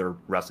another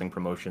wrestling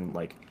promotion.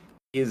 Like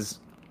is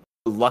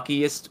the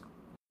luckiest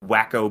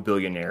wacko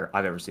billionaire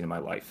I've ever seen in my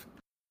life.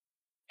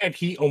 And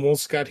he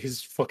almost got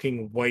his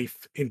fucking wife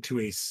into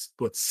a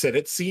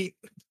Senate seat.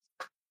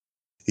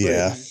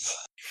 Yeah.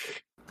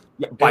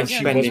 By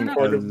spending a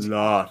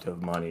lot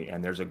of money.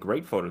 And there's a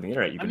great photo on the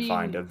internet you can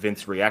find of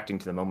Vince reacting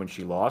to the moment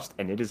she lost,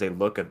 and it is a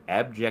look of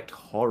abject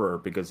horror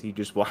because he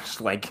just watched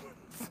like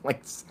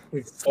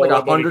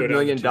 $100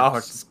 million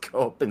just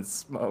go up in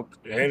smoke.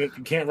 And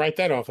you can't write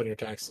that off on your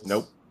taxes.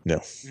 Nope.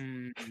 No.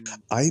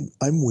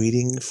 I'm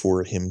waiting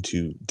for him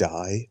to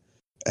die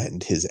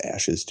and his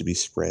ashes to be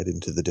spread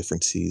into the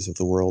different seas of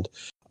the world.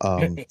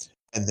 And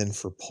then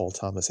for Paul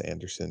Thomas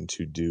Anderson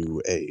to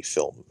do a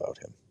film about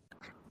him.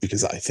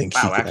 Because I think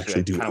he can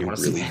actually do a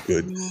really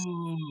good.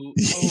 Ooh.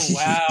 Oh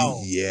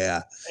wow!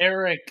 Yeah,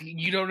 Eric,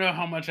 you don't know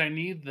how much I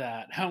need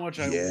that. How much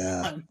I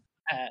want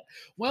that.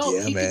 Well,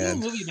 he could do a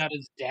movie about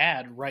his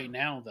dad right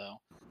now, though.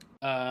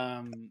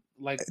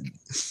 But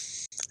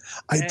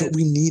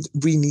we need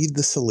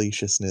the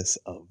salaciousness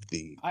of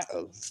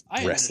wrestling.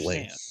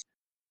 Understand.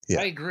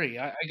 Yeah. I agree.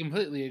 I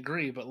completely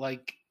agree. But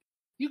like,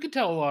 you could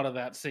tell a lot of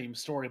that same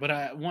story. But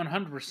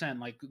 100%,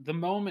 like the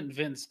moment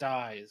Vince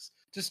dies,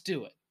 just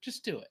do it.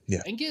 Just do it.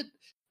 Yeah. And get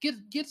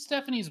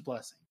Stephanie's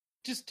blessing.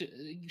 Just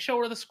show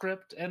her the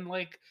script and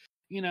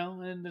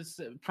and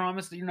just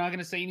promise that you're not going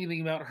to say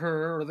anything about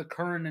her or the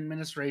current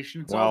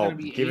administration. It's all going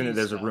to be given that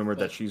there's a rumor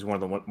that she's one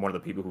of the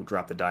people who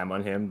dropped the dime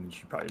on him,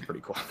 she's probably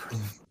pretty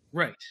cooperative.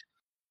 Right.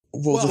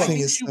 Well, the thing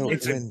is, though,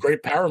 it's a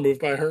great power move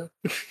by her.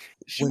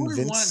 She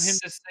wouldn't want him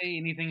to say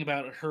anything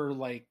about her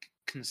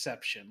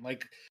conception,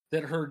 like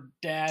that her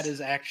dad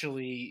is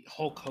actually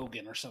Hulk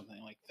Hogan or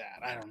something like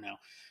that. I don't know.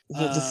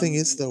 Well, the thing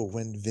is, though,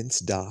 when Vince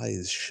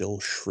dies, she'll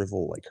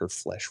shrivel, like her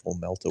flesh will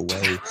melt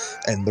away,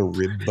 and the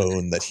rib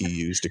bone that he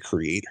used to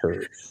create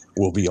her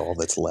will be all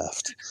that's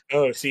left.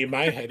 Oh, see, in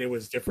my head, it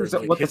was different.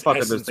 What the fuck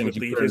are those things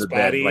you put in the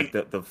bed? Like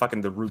the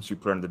fucking the roots you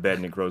put on the bed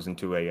and it grows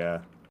into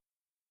a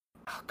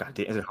God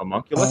damn, is it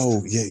homunculus?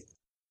 Oh, yeah.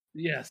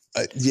 Yes.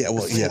 That's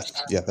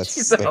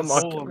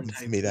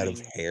made out of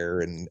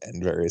hair and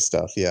various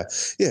stuff. Yeah,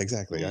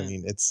 exactly. I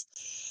mean, that's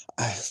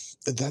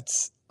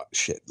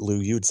shit.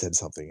 Lou, you had said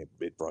something.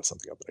 It brought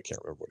something up, but I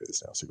can't remember what it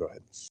is now. So go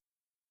ahead.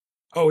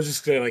 I was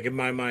just saying, like in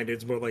my mind,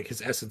 it's more like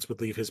his essence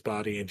would leave his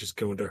body and just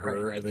go into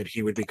her, and then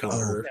he would become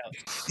her.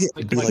 Yeah,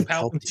 it'd be like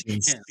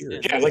Palpatine's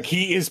spirit. Yeah, like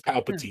he is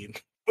Palpatine.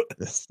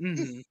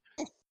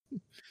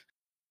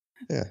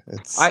 Yeah,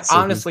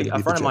 honestly, a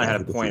friend of mine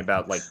had a point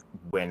about like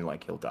when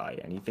he'll die,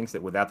 and he thinks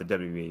that without the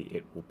WWE,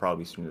 it will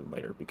probably be sooner than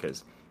later,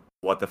 because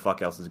what the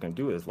fuck else is going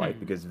to do with his life?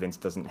 Because Vince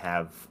doesn't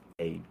have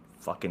a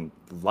fucking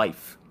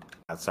life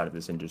outside of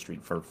this industry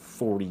for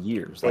 40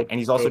 years, and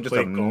he's also just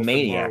a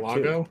maniac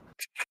too.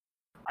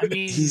 I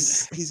mean,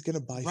 he's going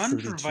to buy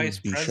 32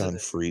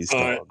 Bichon Freeze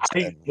dogs.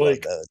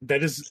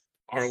 That is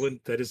Arlen.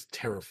 That is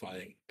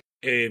terrifying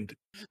and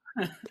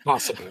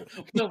possible.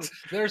 No,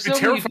 there's so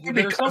terrifying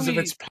because of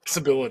its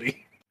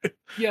possibility.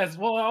 Yes,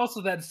 well, also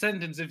that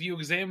sentence, if you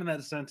examine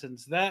that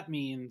sentence, that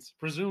means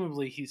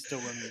presumably he's still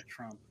running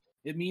Trump.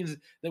 It means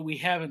that we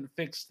haven't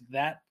fixed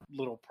that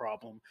little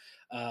problem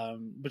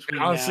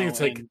between. Honestly, now it's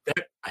like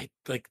that.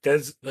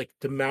 That's like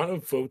the amount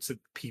of votes that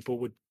people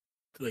would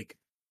like.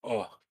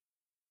 Oh,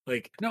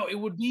 like no, it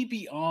would be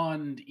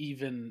beyond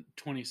even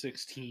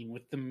 2016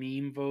 with the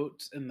meme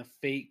votes and the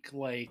fake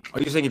like.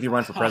 Are you saying if you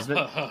run for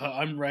president?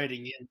 I'm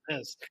writing in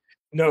this.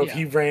 No, if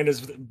he ran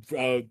as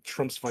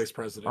Trump's vice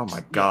president. Oh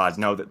my God!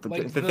 No, the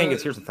thing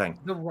is, here's the thing: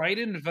 the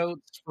write-in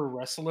votes for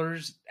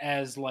wrestlers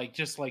as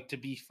just to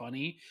be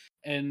funny,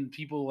 and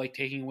people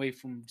taking away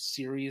from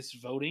serious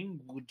voting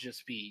would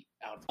just be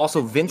out.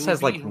 Also, Vince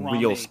has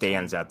real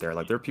stands out there.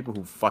 Like there are people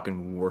who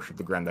fucking worship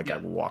the ground that guy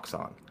walks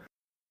on.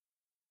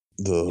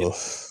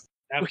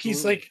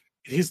 He's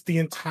the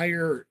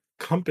entire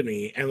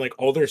company, and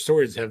all their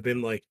stories have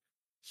been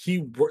he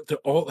worked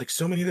all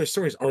so many of their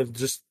stories are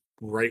just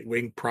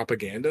right-wing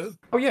propaganda.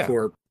 Oh yeah,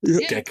 for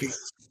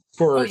decades,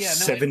 for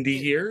 70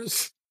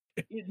 years.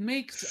 It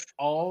makes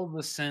all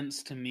the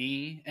sense to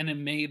me, and it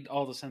made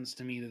all the sense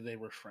to me that they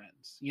were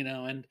friends,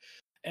 and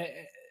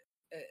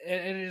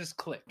it just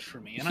clicked for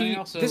me.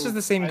 And this is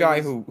the same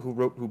guy who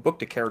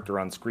booked a character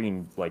on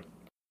screen like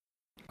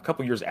a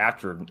couple years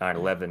after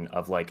 9/11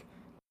 of like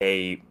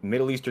a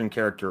Middle Eastern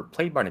character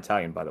played by an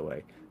Italian, by the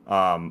way,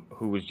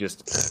 who was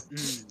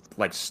just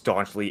like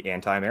staunchly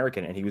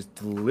anti-American, and he was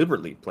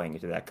deliberately playing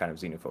into that kind of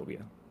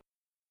xenophobia.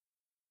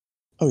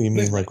 Oh, you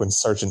mean like when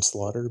Sergeant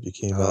Slaughter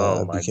became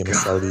a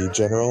Saudi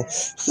general?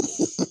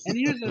 And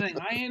here's the thing: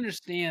 I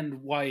understand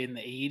why in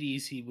the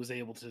 '80s he was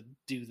able to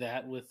do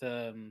that with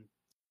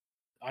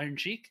Iron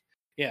Cheek,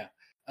 yeah.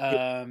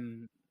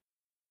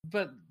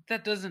 But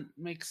that doesn't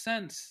make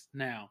sense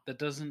now. That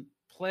doesn't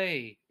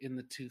play in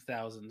the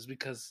 2000s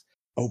because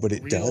but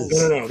it does.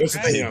 No. That's the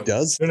thing. It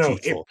does. No.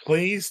 It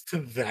plays to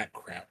that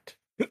crowd.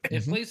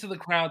 It plays to the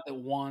crowd that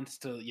wants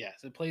to.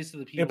 Yes, it plays to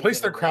the people. It plays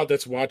to the crowd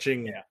that's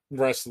watching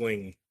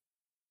wrestling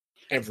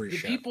every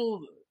show.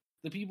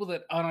 The people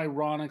that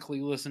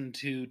unironically listen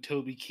to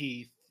Toby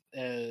Keith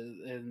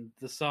and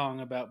the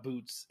song about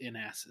boots in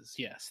asses.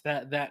 Yes,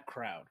 that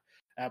crowd,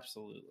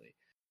 absolutely.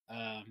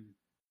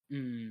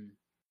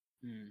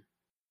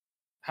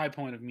 High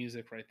point of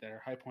music right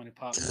there. High point of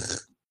pop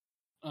music.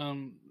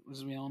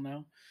 As we all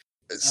know.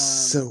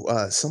 So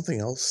something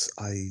else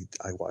I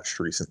watched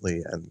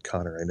recently, and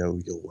Connor, I know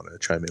you'll want to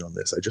chime in on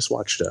this. I just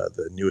watched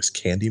the newest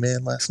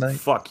Candyman last night.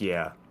 Fuck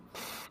yeah!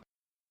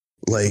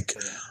 Like,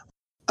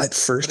 at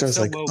first I was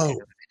like,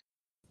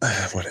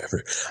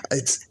 whatever.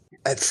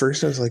 At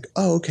first I was like,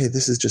 oh, okay,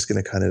 this is just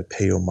going to kind of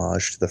pay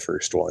homage to the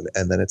first one,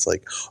 and then it's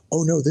like,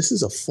 oh no, this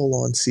is a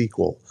full-on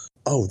sequel.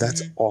 Oh,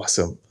 that's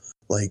awesome!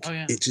 Like,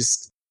 it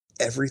just.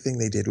 Everything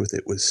they did with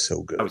it was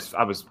so good. I was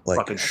like,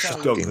 fucking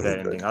stoked for that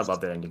ending. I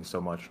love that ending so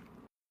much.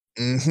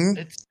 Mm-hmm.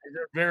 It's a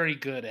very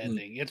good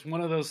ending. It's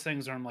one of those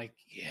things where I'm like,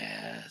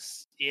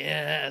 yes.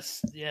 I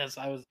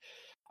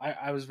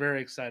was very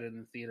excited in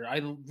the theater.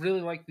 I really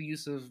like the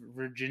use of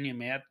Virginia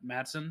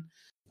Madsen.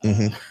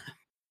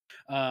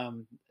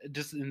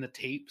 Just in the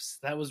tapes,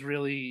 that was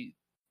really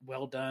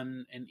well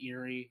done and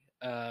eerie.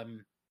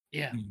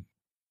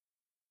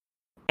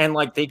 And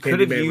like they could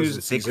have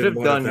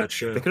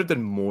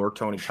done more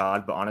Tony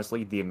Todd, but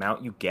honestly, the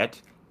amount you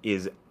get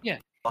is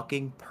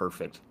fucking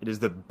perfect. It is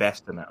the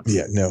best amount.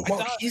 Yeah, no.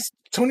 Well,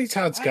 Tony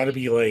Todd's got to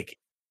be like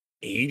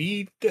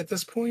 80 at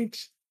this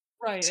point,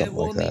 right? Something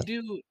like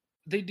that.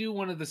 They do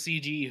one of the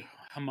CG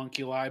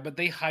homunculi, but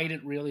they hide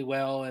it really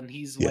well, and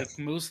he's like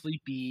mostly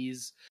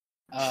bees.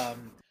 I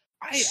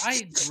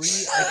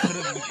agree. I could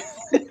have.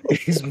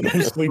 He's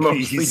mostly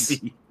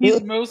bees.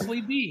 He's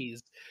mostly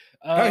bees.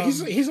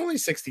 He's only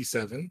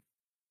 67.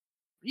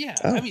 Yeah,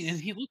 I mean, and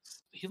he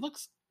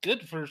looks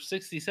good for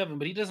 67,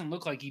 but he doesn't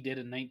look like he did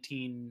in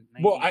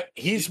 1990. Well,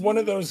 he's one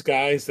of those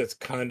guys that's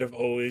kind of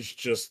always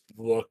just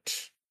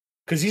looked,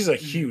 because he's a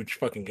huge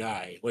fucking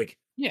guy. Like,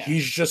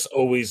 he's just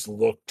always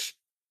looked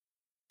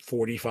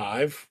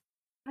 45.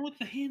 With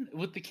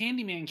the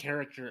Candyman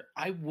character,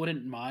 I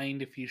wouldn't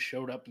mind if he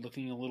showed up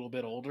looking a little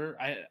bit older.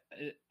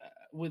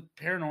 With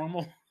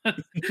Paranormal,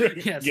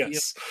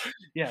 yes.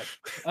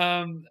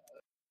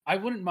 I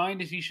wouldn't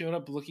mind if he showed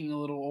up looking a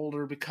little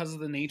older because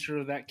of the nature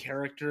of that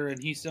character,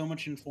 and he's so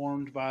much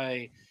informed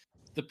by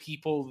the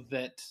people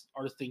that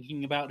are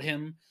thinking about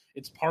him.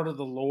 It's part of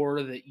the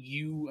lore that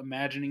you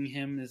imagining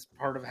him is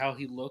part of how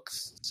he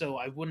looks. So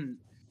I wouldn't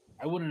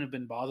have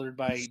been bothered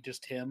by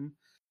just him.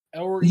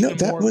 Or even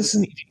that more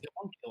wasn't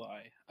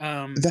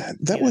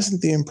that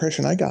wasn't the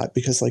impression I got,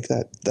 because like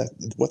that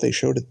what they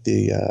showed at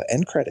the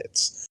end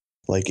credits,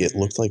 like it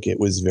looked like it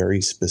was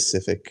very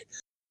specific.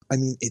 I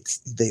mean,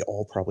 they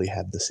all probably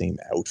had the same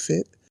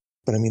outfit,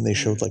 but I mean, they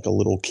showed like a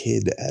little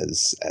kid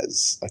as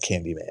a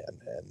Candyman,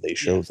 and they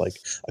showed like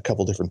a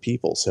couple different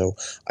people. So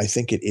I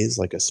think it is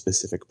like a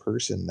specific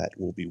person that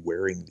will be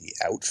wearing the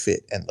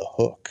outfit and the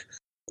hook.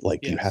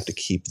 Like you have to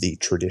keep the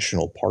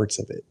traditional parts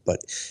of it,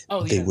 but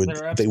they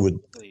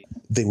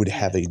would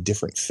have a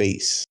different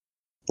face.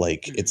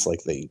 Like it's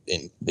like they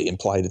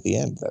implied at the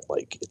end that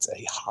like it's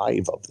a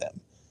hive of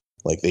them.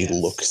 Like they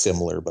look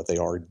similar, but they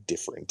are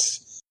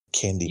different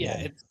Candymen.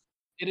 Yeah,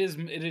 it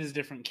is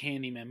different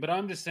Candyman. But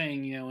I'm just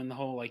saying, in the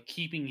whole like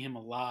keeping him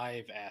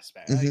alive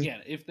aspect.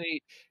 Again, if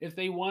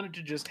they wanted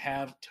to just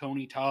have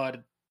Tony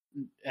Todd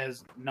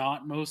as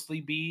not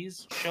mostly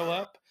bees show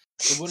up,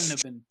 I wouldn't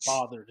have been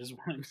bothered, is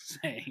what I'm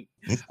saying.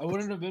 I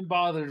wouldn't have been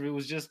bothered if it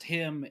was just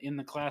him in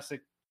the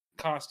classic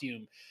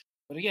costume.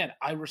 But again,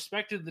 I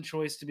respected the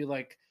choice to be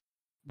like,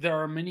 there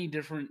are many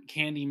different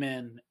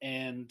Candymen,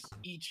 and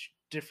each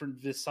different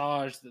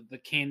visage that the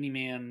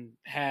Candyman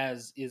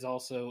has is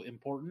also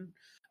important.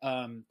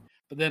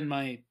 But then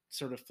my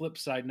sort of flip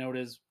side note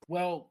is,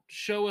 well,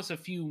 show us a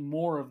few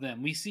more of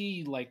them. We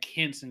see like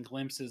hints and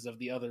glimpses of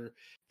the other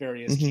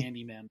various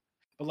Candymen.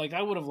 But like,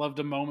 I would have loved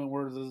a moment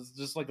where there's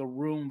just like a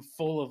room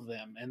full of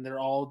them, and they're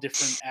all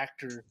different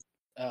actors.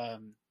 That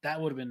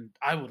would have been.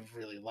 I would have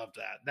really loved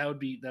that. That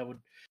would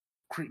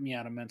creep me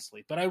out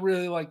immensely. But I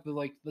really like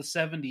the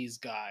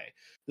 70s guy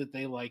that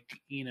they like.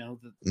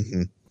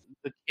 The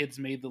kids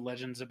made the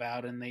legends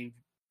about, and they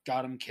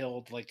got him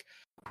killed. Like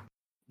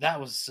that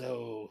was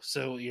so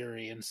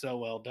eerie and so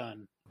well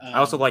done. I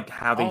also like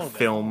how they all of it.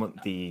 film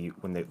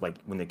when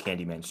the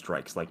Candyman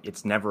strikes. Like,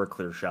 it's never a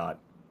clear shot,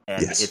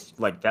 and Yes. it's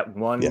like that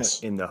one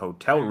Yes. in the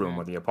hotel room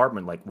or the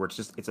apartment, like where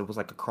it was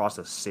like across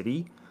a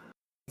city.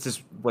 It's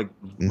this like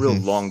real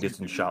long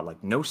distance shot,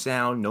 like no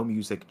sound, no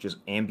music, just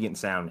ambient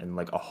sound, and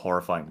like a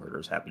horrifying murder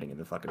is happening in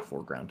the fucking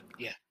foreground.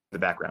 Yeah, the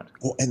background.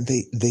 Well, and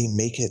they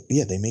make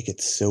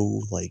it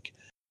so like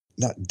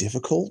not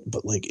difficult,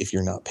 but like if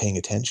you're not paying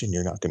attention,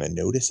 you're not going to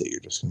notice it. You're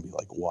just going to be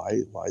like,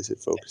 why is it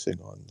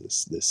focusing on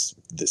this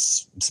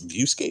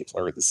viewscape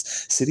or this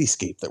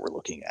cityscape that we're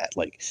looking at?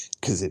 Like,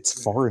 because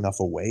it's far enough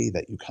away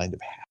that you kind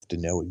of have to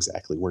know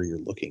exactly where you're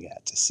looking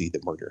at to see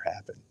the murder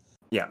happen.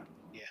 Yeah.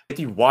 If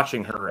you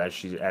watching her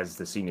as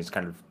the scene is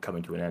kind of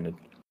coming to an end.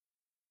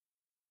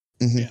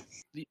 Mm-hmm. Yeah.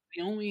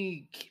 The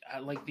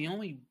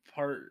only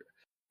part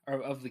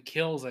of the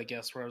kills, I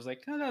guess, where I was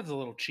like, oh, that's a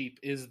little cheap,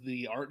 is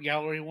the art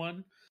gallery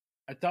one.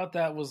 I thought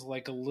that was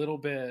like a little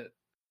bit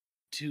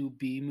too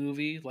B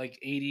movie, like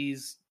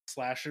 80s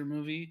slasher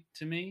movie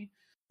to me.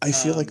 I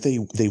feel like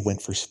they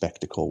went for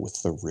spectacle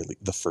with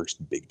the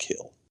first big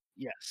kill.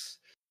 Yes.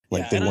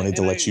 Like they wanted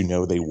to let you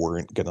know they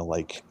weren't gonna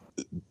like.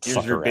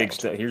 Here's your big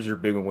stuff. Here's your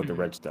big one with the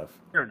red stuff.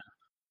 Fair enough.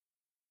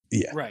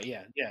 Yeah. Right.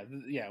 Yeah.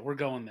 We're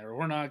going there.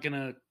 We're not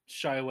gonna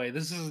shy away.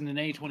 This isn't an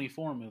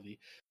A24 movie.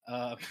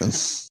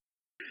 But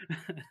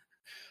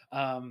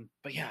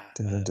yeah.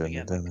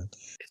 Again,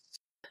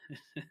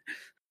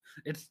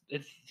 it's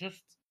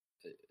just.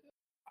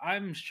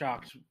 I'm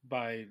shocked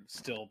by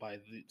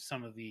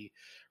some of the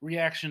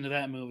reaction to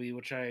that movie,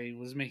 which I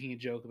was making a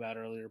joke about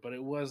earlier. But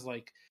it was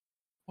like,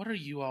 what are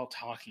you all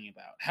talking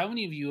about? How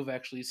many of you have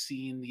actually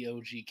seen the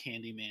OG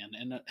Candyman?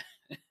 And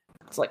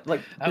it's like you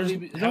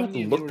don't have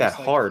to look that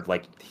hard.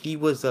 Like, he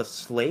was a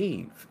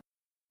slave.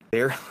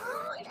 There.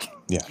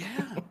 Yeah.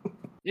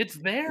 It's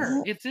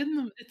there. It's in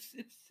the.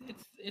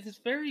 It is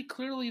very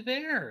clearly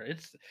there.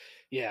 It's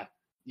yeah.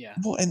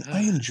 Well, and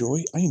I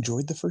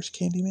enjoyed the first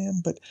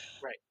Candyman, but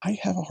I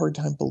have a hard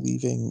time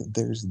believing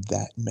there's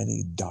that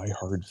many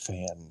diehard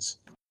fans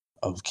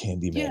of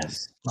Candyman.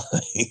 Yes.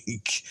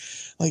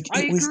 like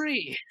I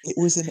agree. It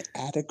was an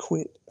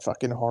adequate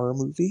fucking horror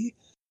movie,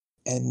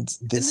 and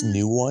this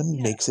new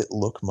one makes it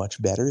look much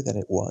better than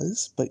it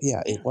was. But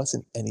it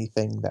wasn't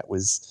anything that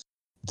was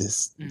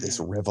this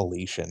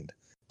revelation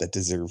that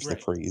deserves the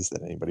praise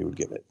that anybody would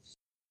give it.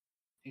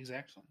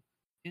 Exactly.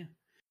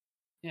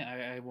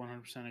 Yeah, I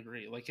 100%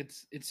 agree. Like,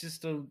 it's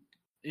just a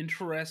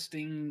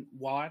interesting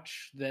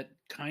watch that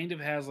kind of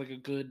has like a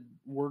good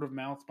word of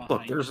mouth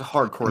behind. Look, there's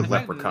hardcore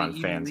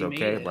Leprechaun fans,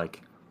 okay?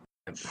 Like,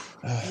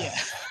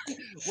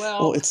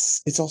 well,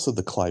 it's also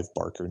the Clive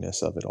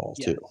Barker-ness of it all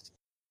too.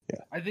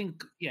 Yeah, I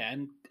think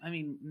and I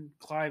mean,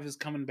 Clive is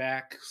coming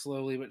back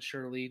slowly but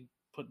surely,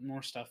 putting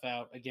more stuff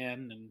out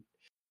again, and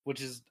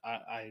which is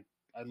I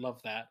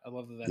love that. I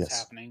love that that's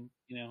happening.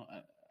 You know,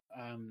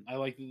 I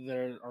like that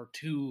there are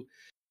two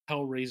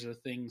Hellraiser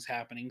things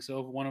happening. So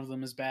if one of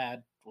them is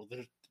bad, well,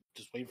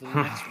 just wait for the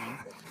next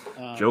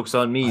one. Joke's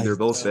on me. They're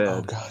both bad.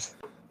 Oh God.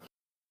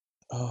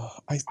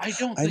 I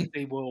don't think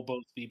they will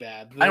both be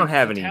bad. I don't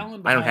have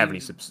any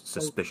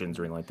suspicions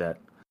or anything like that.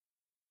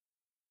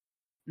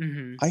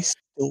 Mm-hmm. I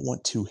still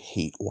want to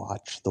hate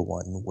watch the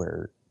one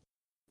where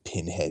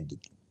Pinhead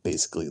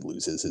basically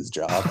loses his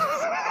job.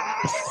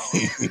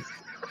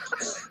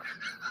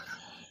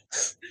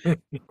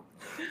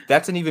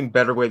 That's an even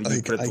better way than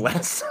you put it the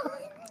last time.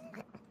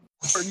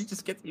 Or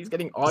he's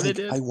getting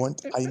audited. I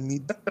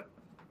need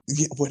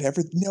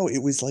whatever. No,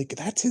 it was like,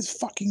 that's his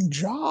fucking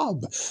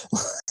job.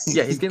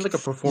 Yeah, he's getting like a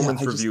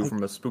performance review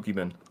from a spooky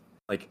man.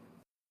 Like,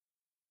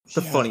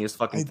 the funniest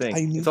fucking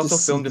thing. It's also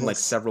filmed in like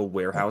several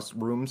warehouse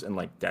rooms, and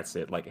like that's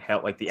it. Like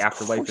hell, like the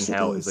afterlife in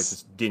hell is like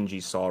this dingy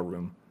Saw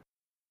room.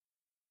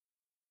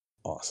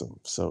 Awesome.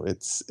 So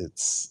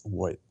it's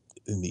what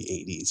in the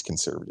 80s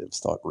conservatives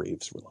thought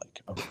raves were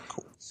like. Okay,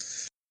 cool.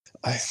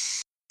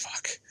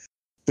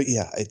 But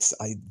yeah,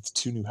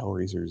 two new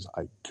Hellraisers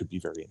I could be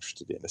very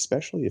interested in,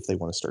 especially if they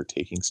want to start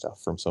taking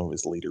stuff from some of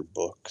his later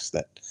books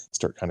that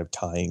start kind of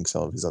tying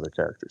some of his other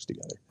characters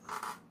together.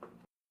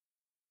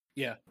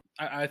 Yeah,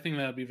 I think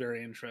that would be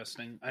very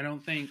interesting. I don't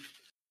think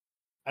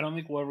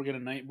we'll ever get a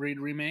Nightbreed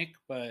remake,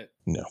 but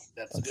no,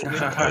 that's a good way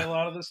to tie a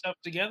lot of this stuff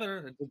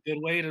together. It's a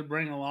good way to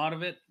bring a lot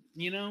of it,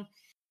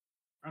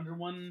 under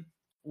one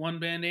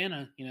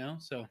bandana,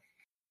 so.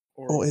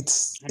 Well,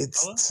 it's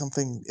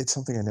something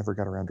I never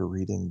got around to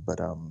reading, but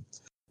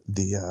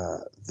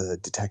the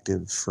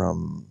detective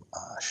from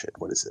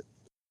what is it?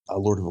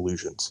 Lord of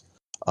Illusions.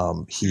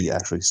 He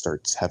actually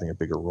starts having a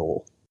bigger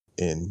role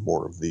in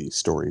more of the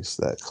stories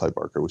that Clive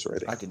Barker was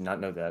writing. I did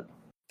not know that.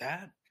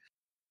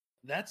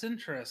 That's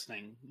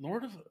interesting.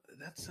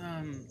 That's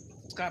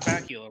Scott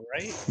Bakula,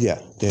 right? Yeah.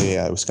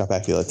 It was Scott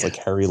Bakula. It's like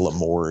Harry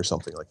Lamour or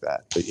something like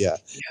that. But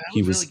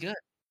he was really good.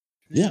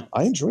 Yeah,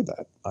 I enjoyed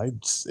that.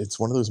 It's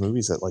one of those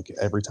movies that like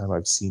every time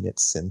I've seen it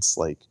since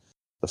like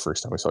the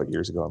first time I saw it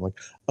years ago, I'm like,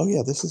 oh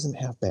yeah, this isn't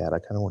half bad. I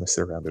kind of want to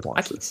sit around and watch.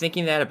 I keep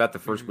thinking that about the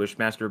first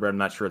Wishmaster, but I'm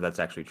not sure that's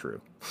actually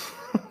true.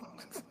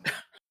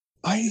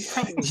 I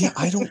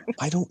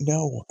don't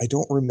know. I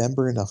don't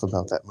remember enough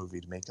about that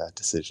movie to make that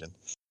decision.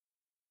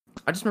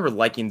 I just remember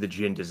liking the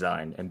gin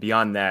design, and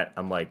beyond that,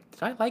 I'm like,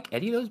 did I like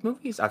any of those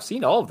movies? I've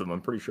seen all of them.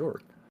 I'm pretty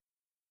sure.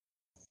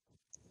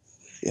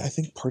 Yeah, I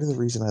think part of the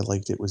reason I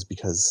liked it was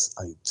because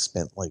I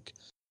spent like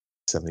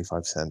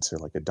 75 cents or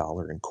like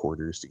 $1 in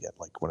quarters to get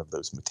like one of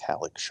those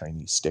metallic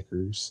shiny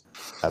stickers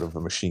out of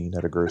a machine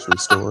at a grocery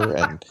store,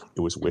 and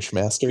it was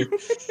Wishmaster.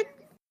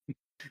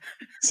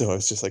 So I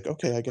was just like,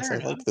 okay, I guess Fair I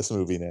enough. like this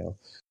movie now.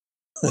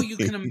 Well, you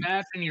can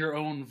imagine your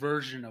own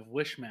version of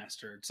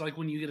Wishmaster. It's like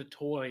when you get a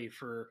toy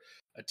for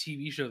a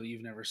TV show that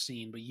you've never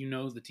seen, but you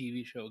know the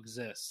TV show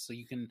exists, so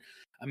you can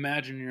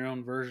imagine your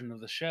own version of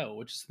the show,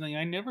 which is something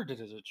I never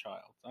did as a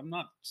child. I'm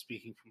not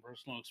speaking from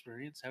personal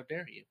experience. How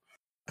dare you?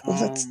 Well,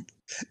 that's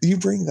you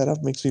bring that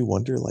up makes me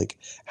wonder, like,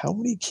 how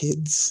many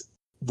kids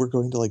were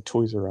going to like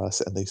Toys R Us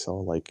and they saw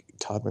like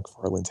Todd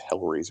McFarlane's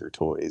Hellraiser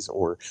toys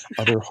or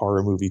other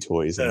horror movie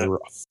toys, and they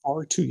were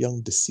far too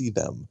young to see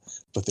them,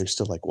 but they're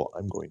still like, well,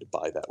 I'm going to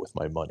buy that with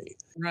my money.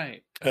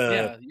 Right. Me?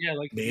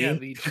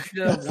 The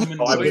Cheetah woman.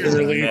 Oh, I was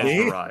Literally me.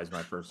 mesmerized when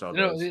I first saw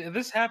No, those.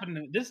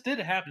 this did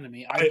happen to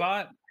me.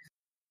 I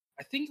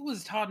think it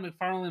was Todd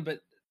McFarlane, but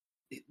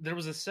there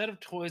was a set of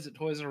toys at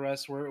Toys R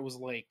Us where it was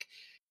like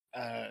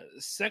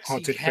sexy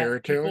Haunted cat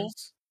fairy people.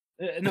 tales.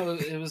 No,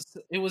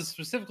 it was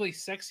specifically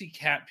sexy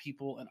cat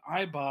people, and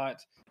I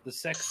bought the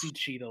sexy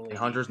cheetah lady. And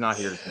Hunter's not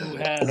here. Who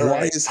had,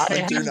 Why is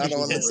Hunter have not to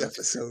on do this it.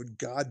 episode?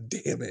 God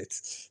damn it.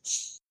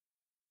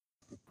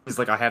 He's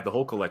like, I have the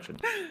whole collection.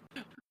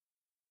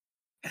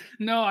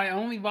 No, I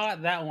only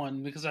bought that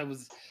one because I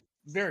was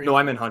very. No,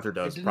 I meant Hunter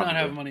does. I did probably.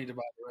 not have money to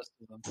buy the rest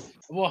of them.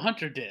 Well,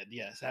 Hunter did,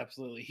 yes,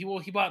 absolutely.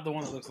 He bought the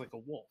one that looks like a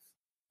wolf.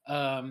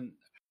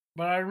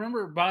 But I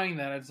remember buying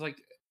that. It's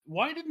like,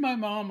 why did my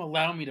mom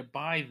allow me to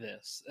buy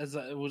this?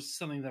 It was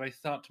something that I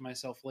thought to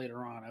myself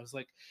later on. I was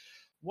like,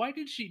 why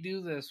did she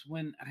do this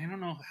when, and I don't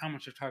know how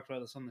much I've talked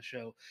about this on the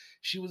show,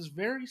 she was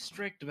very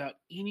strict about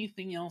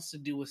anything else to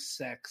do with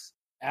sex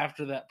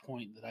after that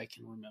point that I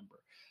can remember.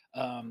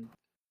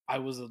 I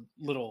was a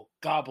little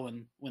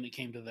goblin when it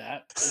came to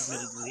that,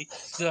 admittedly,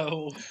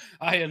 so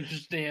I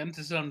understand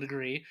to some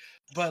degree.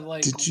 But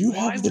like, Did you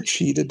why have the would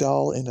cheetah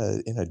doll in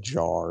a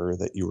jar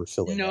that you were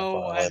filling No,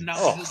 up I on?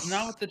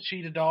 not with the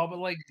cheetah doll, but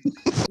like,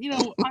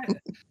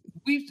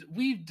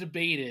 we've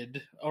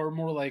debated, or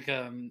more like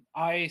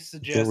I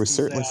suggest There was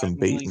and certainly say some I'm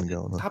willing baiting to.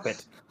 going on. Stop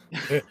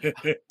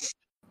it.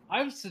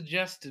 I've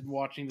suggested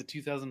watching the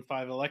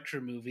 2005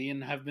 Elektra movie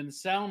and have been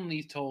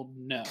soundly told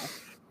no,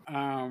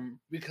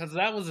 because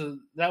that was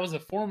a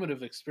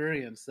formative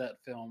experience.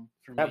 That film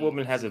for me. That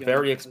woman has a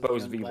very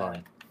exposed V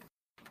line.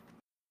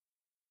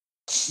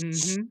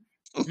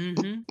 Mm-hmm.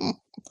 Mm-hmm.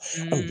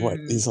 Oh, what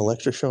is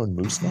Elektra showing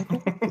Moose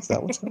Knuckle? Is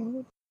that what's going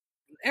on?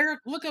 Eric,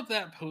 look up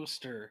that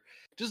poster.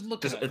 Just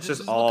look it up. It's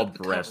just look all up the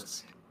cover.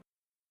 breasts.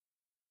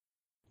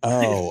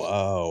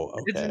 Oh,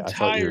 okay. It's I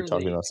thought you were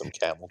talking entirely- about some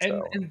camel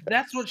toe. And Okay.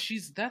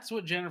 that's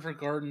what Jennifer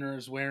Gardner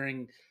is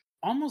wearing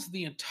almost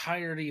the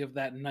entirety of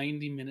that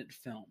 90-minute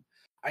film.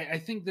 I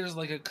think there's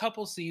like a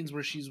couple scenes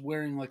where she's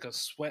wearing like a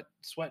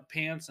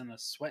sweatpants and a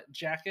sweat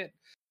jacket.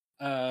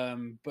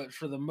 But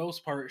for the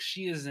most part,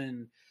 she is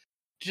in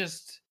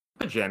just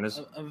Pajamas.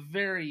 a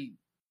very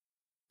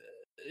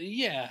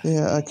yeah.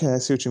 Yeah, okay, I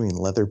see what you mean.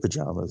 Leather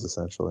pajamas,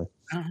 essentially.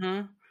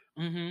 Uh-huh.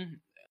 Mm-hmm.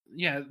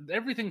 Yeah,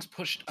 everything's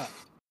pushed up.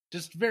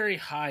 Just very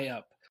high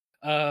up.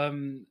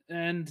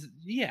 And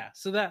yeah,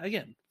 so that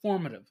again,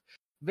 formative.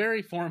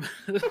 Very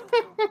formative.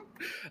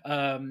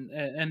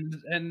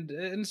 And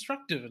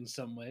instructive in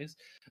some ways.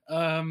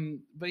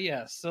 But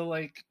yeah, so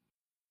like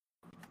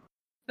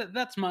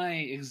that's my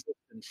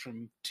existence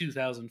from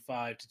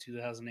 2005 to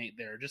 2008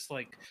 there. Just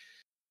like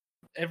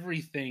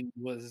everything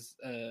was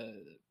a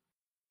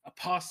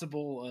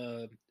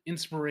possible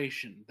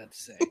inspiration,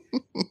 let's say.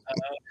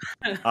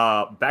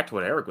 Back to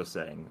what Eric was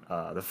saying.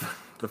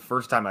 The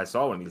first time I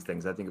saw one of these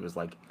things, I think it was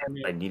like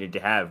I needed to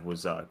have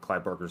was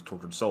Clive Barker's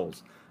Tortured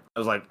Souls. I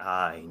was like,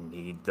 I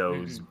need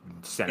those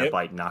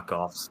Cenobite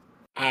knockoffs.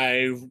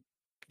 I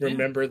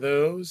remember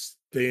those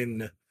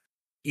in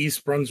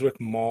East Brunswick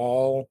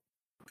Mall.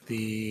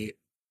 I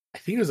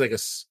think it was like a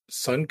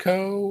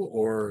Sunco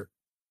or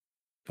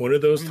one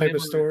of those type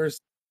of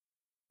stores.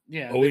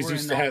 Yeah, always they were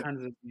used in to all have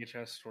kinds of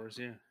VHS stores.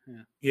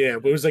 Yeah,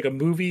 but it was like a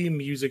movie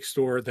music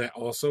store that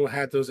also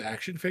had those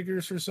action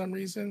figures for some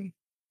reason.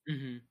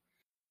 Mm-hmm.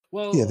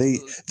 Well, Yeah,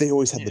 they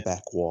always had the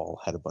back wall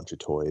had a bunch of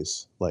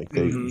toys. Like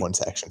Mhm.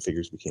 once action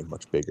figures became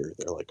much bigger,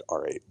 they're like, all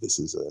right, this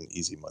is an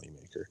easy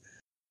moneymaker.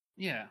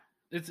 Yeah,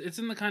 it's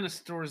in the kind of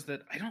stores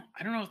that I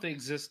don't know if they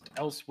exist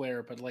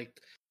elsewhere, but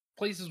like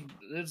places,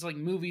 it's like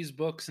movies,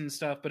 books, and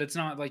stuff. But it's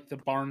not like the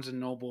Barnes and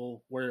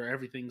Noble where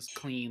everything's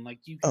clean. Like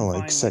you can like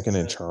find Second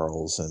like and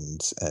Charles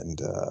and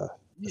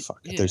fuck.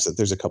 Yeah.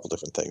 There's a couple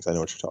different things. I know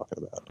what you're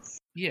talking about.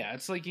 Yeah,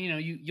 it's like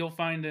you'll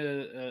find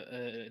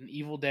an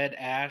Evil Dead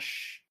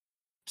Ash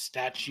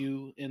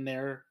statue in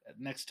there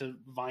next to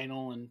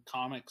vinyl and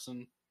comics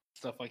and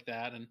stuff like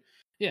that, and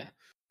yeah.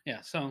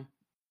 So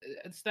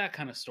it's that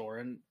kind of store,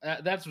 and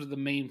that's the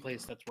main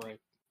place. That's where I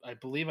I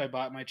believe I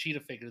bought my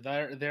cheetah figure.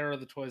 There are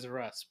the Toys R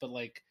Us, but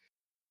like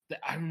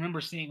I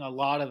remember seeing a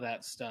lot of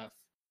that stuff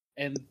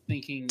and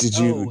thinking, Did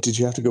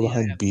you have to go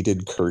behind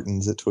beaded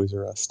curtains at Toys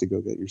R Us to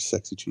go get your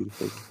sexy cheetah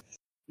figure?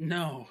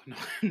 No,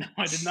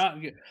 I did not.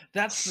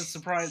 That's the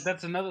surprise.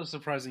 That's another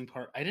surprising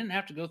part. I didn't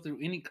have to go through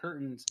any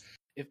curtains.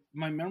 If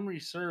my memory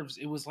serves,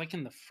 it was like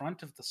in the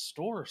front of the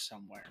store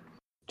somewhere.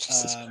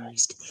 Jesus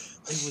Christ!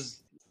 It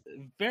was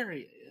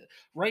very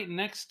right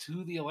next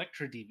to the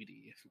Electra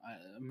DVD.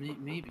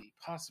 Maybe,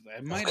 possibly.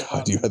 I might have.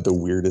 God, you had the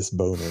weirdest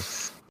boner.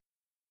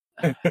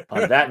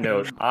 On that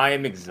note, I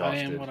am exhausted.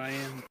 I am what I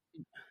am.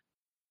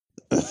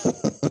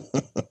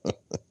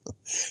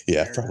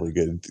 Yeah, probably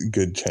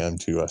good time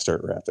to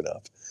start wrapping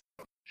up.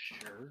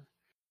 Sure.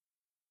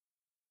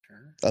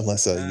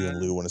 Unless you and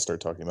Lou want to start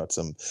talking about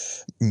some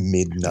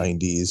mid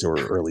 '90s or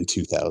early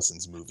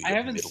 2000s movie. I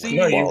haven't seen.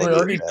 No, you were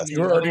already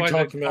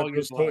talking about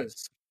those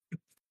toys.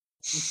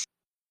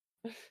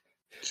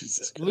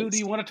 Jesus Christ. Lou, do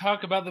you want to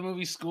talk about the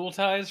movie School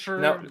Ties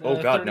for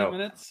 30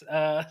 minutes?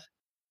 I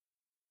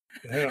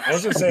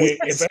was gonna say,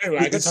 if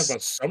anyway, I could talk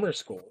about Summer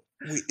School.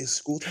 Wait, is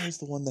School Ties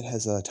the one that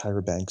has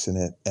Tyra Banks in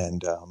it,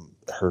 and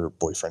her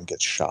boyfriend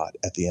gets shot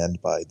at the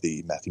end by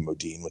the Matthew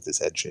Modine with his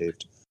head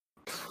shaved?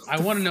 I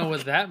want to know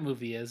what that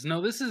movie is.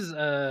 No, this is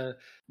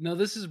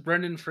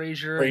Brendan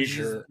Fraser. He's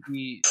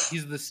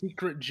the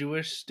secret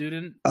Jewish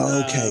student.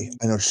 Oh, okay,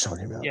 I know what you're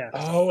talking about. Yeah.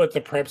 Oh, at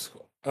the prep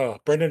school. Oh,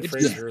 Brendan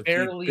Fraser,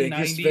 the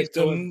biggest 90s,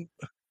 victim.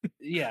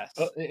 Yes,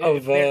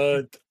 of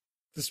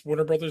this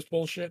Warner Brothers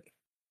bullshit.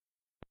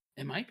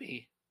 It might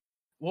be.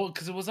 Well,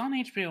 because it was on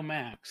HBO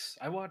Max.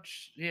 I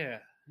watched. Yeah.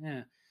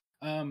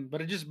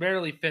 But it just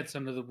barely fits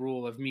under the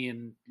rule of me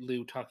and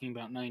Lou talking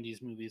about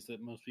 90s movies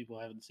that most people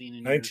haven't seen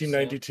in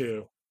 1992.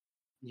 Years, so.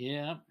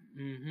 Yeah.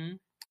 Mm-hmm.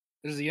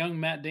 There's a young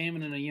Matt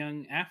Damon and a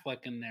young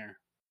Affleck in there.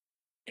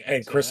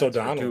 And so Chris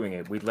O'Donnell. Doing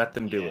it. We let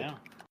them do it.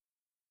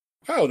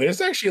 Oh,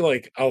 there's actually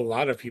like a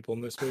lot of people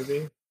in this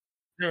movie.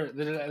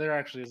 There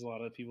actually is a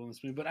lot of people in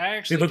this movie, but I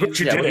actually look what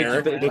you did,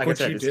 Eric. Look what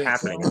you did.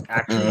 Happening. It's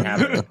actually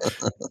happening.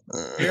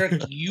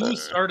 Eric, you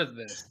started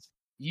this.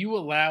 You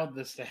allowed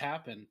this to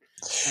happen.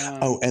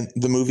 And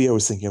the movie I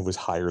was thinking of was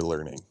Higher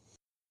Learning.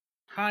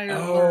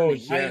 Learning.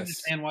 Yes. I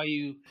understand why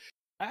you.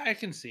 I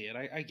can see it.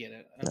 I get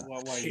it.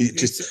 Why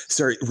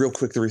sorry, real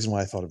quick. The reason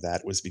why I thought of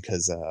that was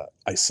because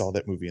I saw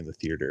that movie in the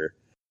theater,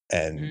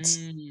 and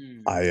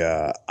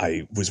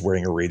I was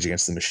wearing a Rage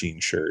Against the Machine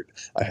shirt.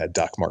 I had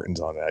Doc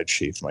Martens on, and I'd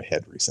shaved my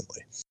head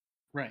recently.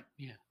 Right.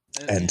 Yeah.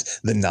 And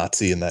the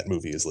Nazi in that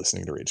movie is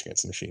listening to Rage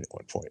Against the Machine at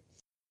one point.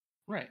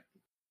 Right.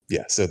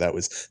 Yeah, so that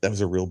was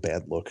a real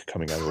bad look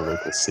coming out of the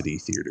local city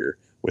theater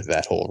with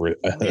that whole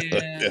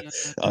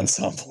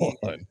ensemble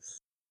on.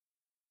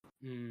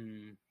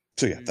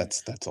 So yeah,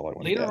 that's all I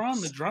want to get. Later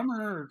on, the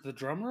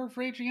drummer of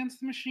Rage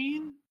Against the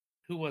Machine,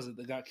 who was it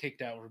that got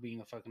kicked out for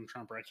being a fucking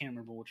Trumper? I can't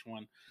remember which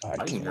one. I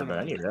didn't remember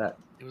any of that.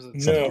 It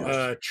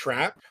was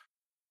Trap.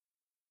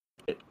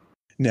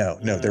 No,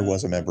 there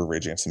was a member of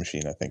Rage Against the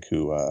Machine, I think,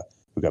 who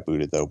got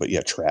booted though. But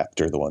yeah, Trapped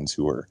are the ones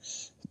who were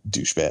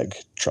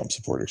douchebag Trump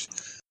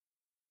supporters.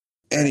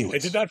 Anyway, I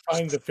did not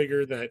find the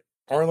figure that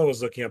Arlen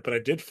was looking at, but I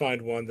did find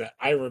one that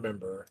I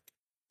remember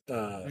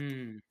that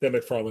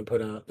McFarlane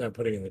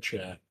putting in the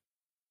chat.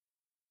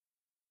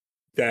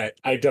 That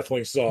I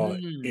definitely saw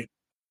it,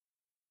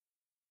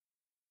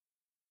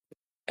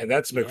 and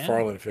that's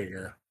McFarlane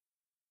figure.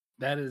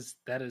 That is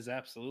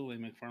absolutely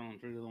McFarlane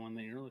figure, the one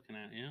that you're looking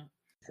at. Yeah,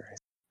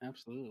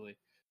 absolutely.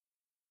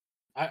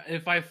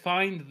 If I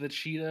find the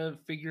cheetah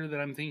figure that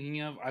I'm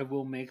thinking of, I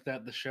will make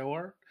that the show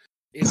art.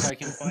 If I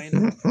can find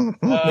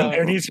it.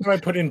 Anytime I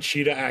put in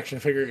cheetah action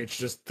figure, it's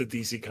just the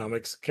DC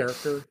Comics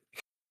character.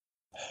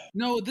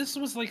 No, this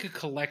was like a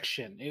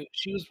collection.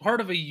 She was part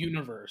of a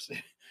universe.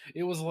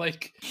 It was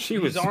like she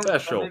was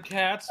special.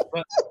 Cats,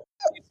 but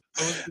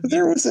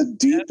there was a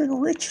deep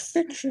and rich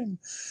fiction.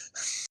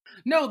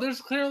 No,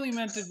 there's clearly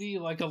meant to be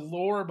like a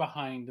lore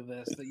behind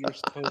this that you're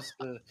supposed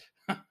to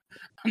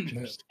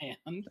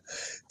understand.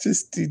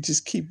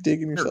 Just keep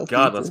digging yourself.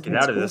 God, let's get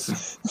out of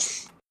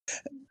this.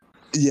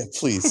 Yeah,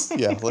 please.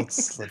 Yeah,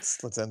 let's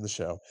end the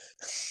show.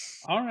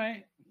 All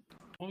right.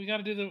 Well, we got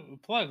to do the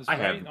plugs. I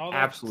right? have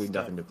absolutely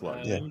nothing to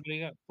plug.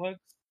 Anybody got plugs?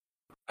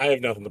 I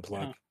have nothing to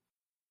plug.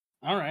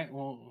 All right.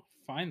 Well,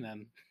 fine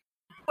then.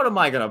 What am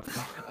I gonna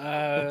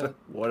plug?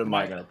 What am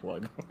I gonna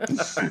plug?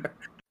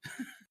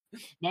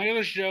 My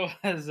other show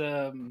has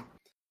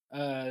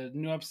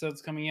new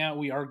episodes coming out.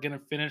 We are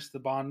gonna finish the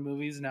Bond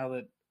movies now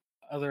that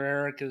other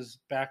Eric is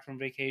back from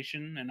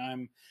vacation and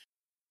I'm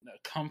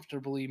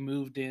comfortably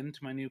moved into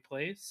my new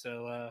place.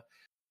 So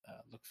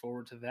look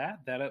forward to that.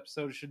 That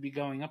episode should be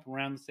going up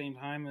around the same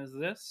time as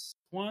this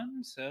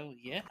one. So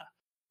yeah,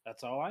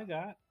 that's all I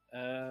got.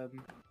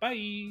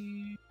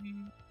 Bye.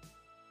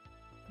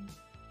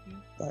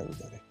 Bye,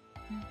 everybody.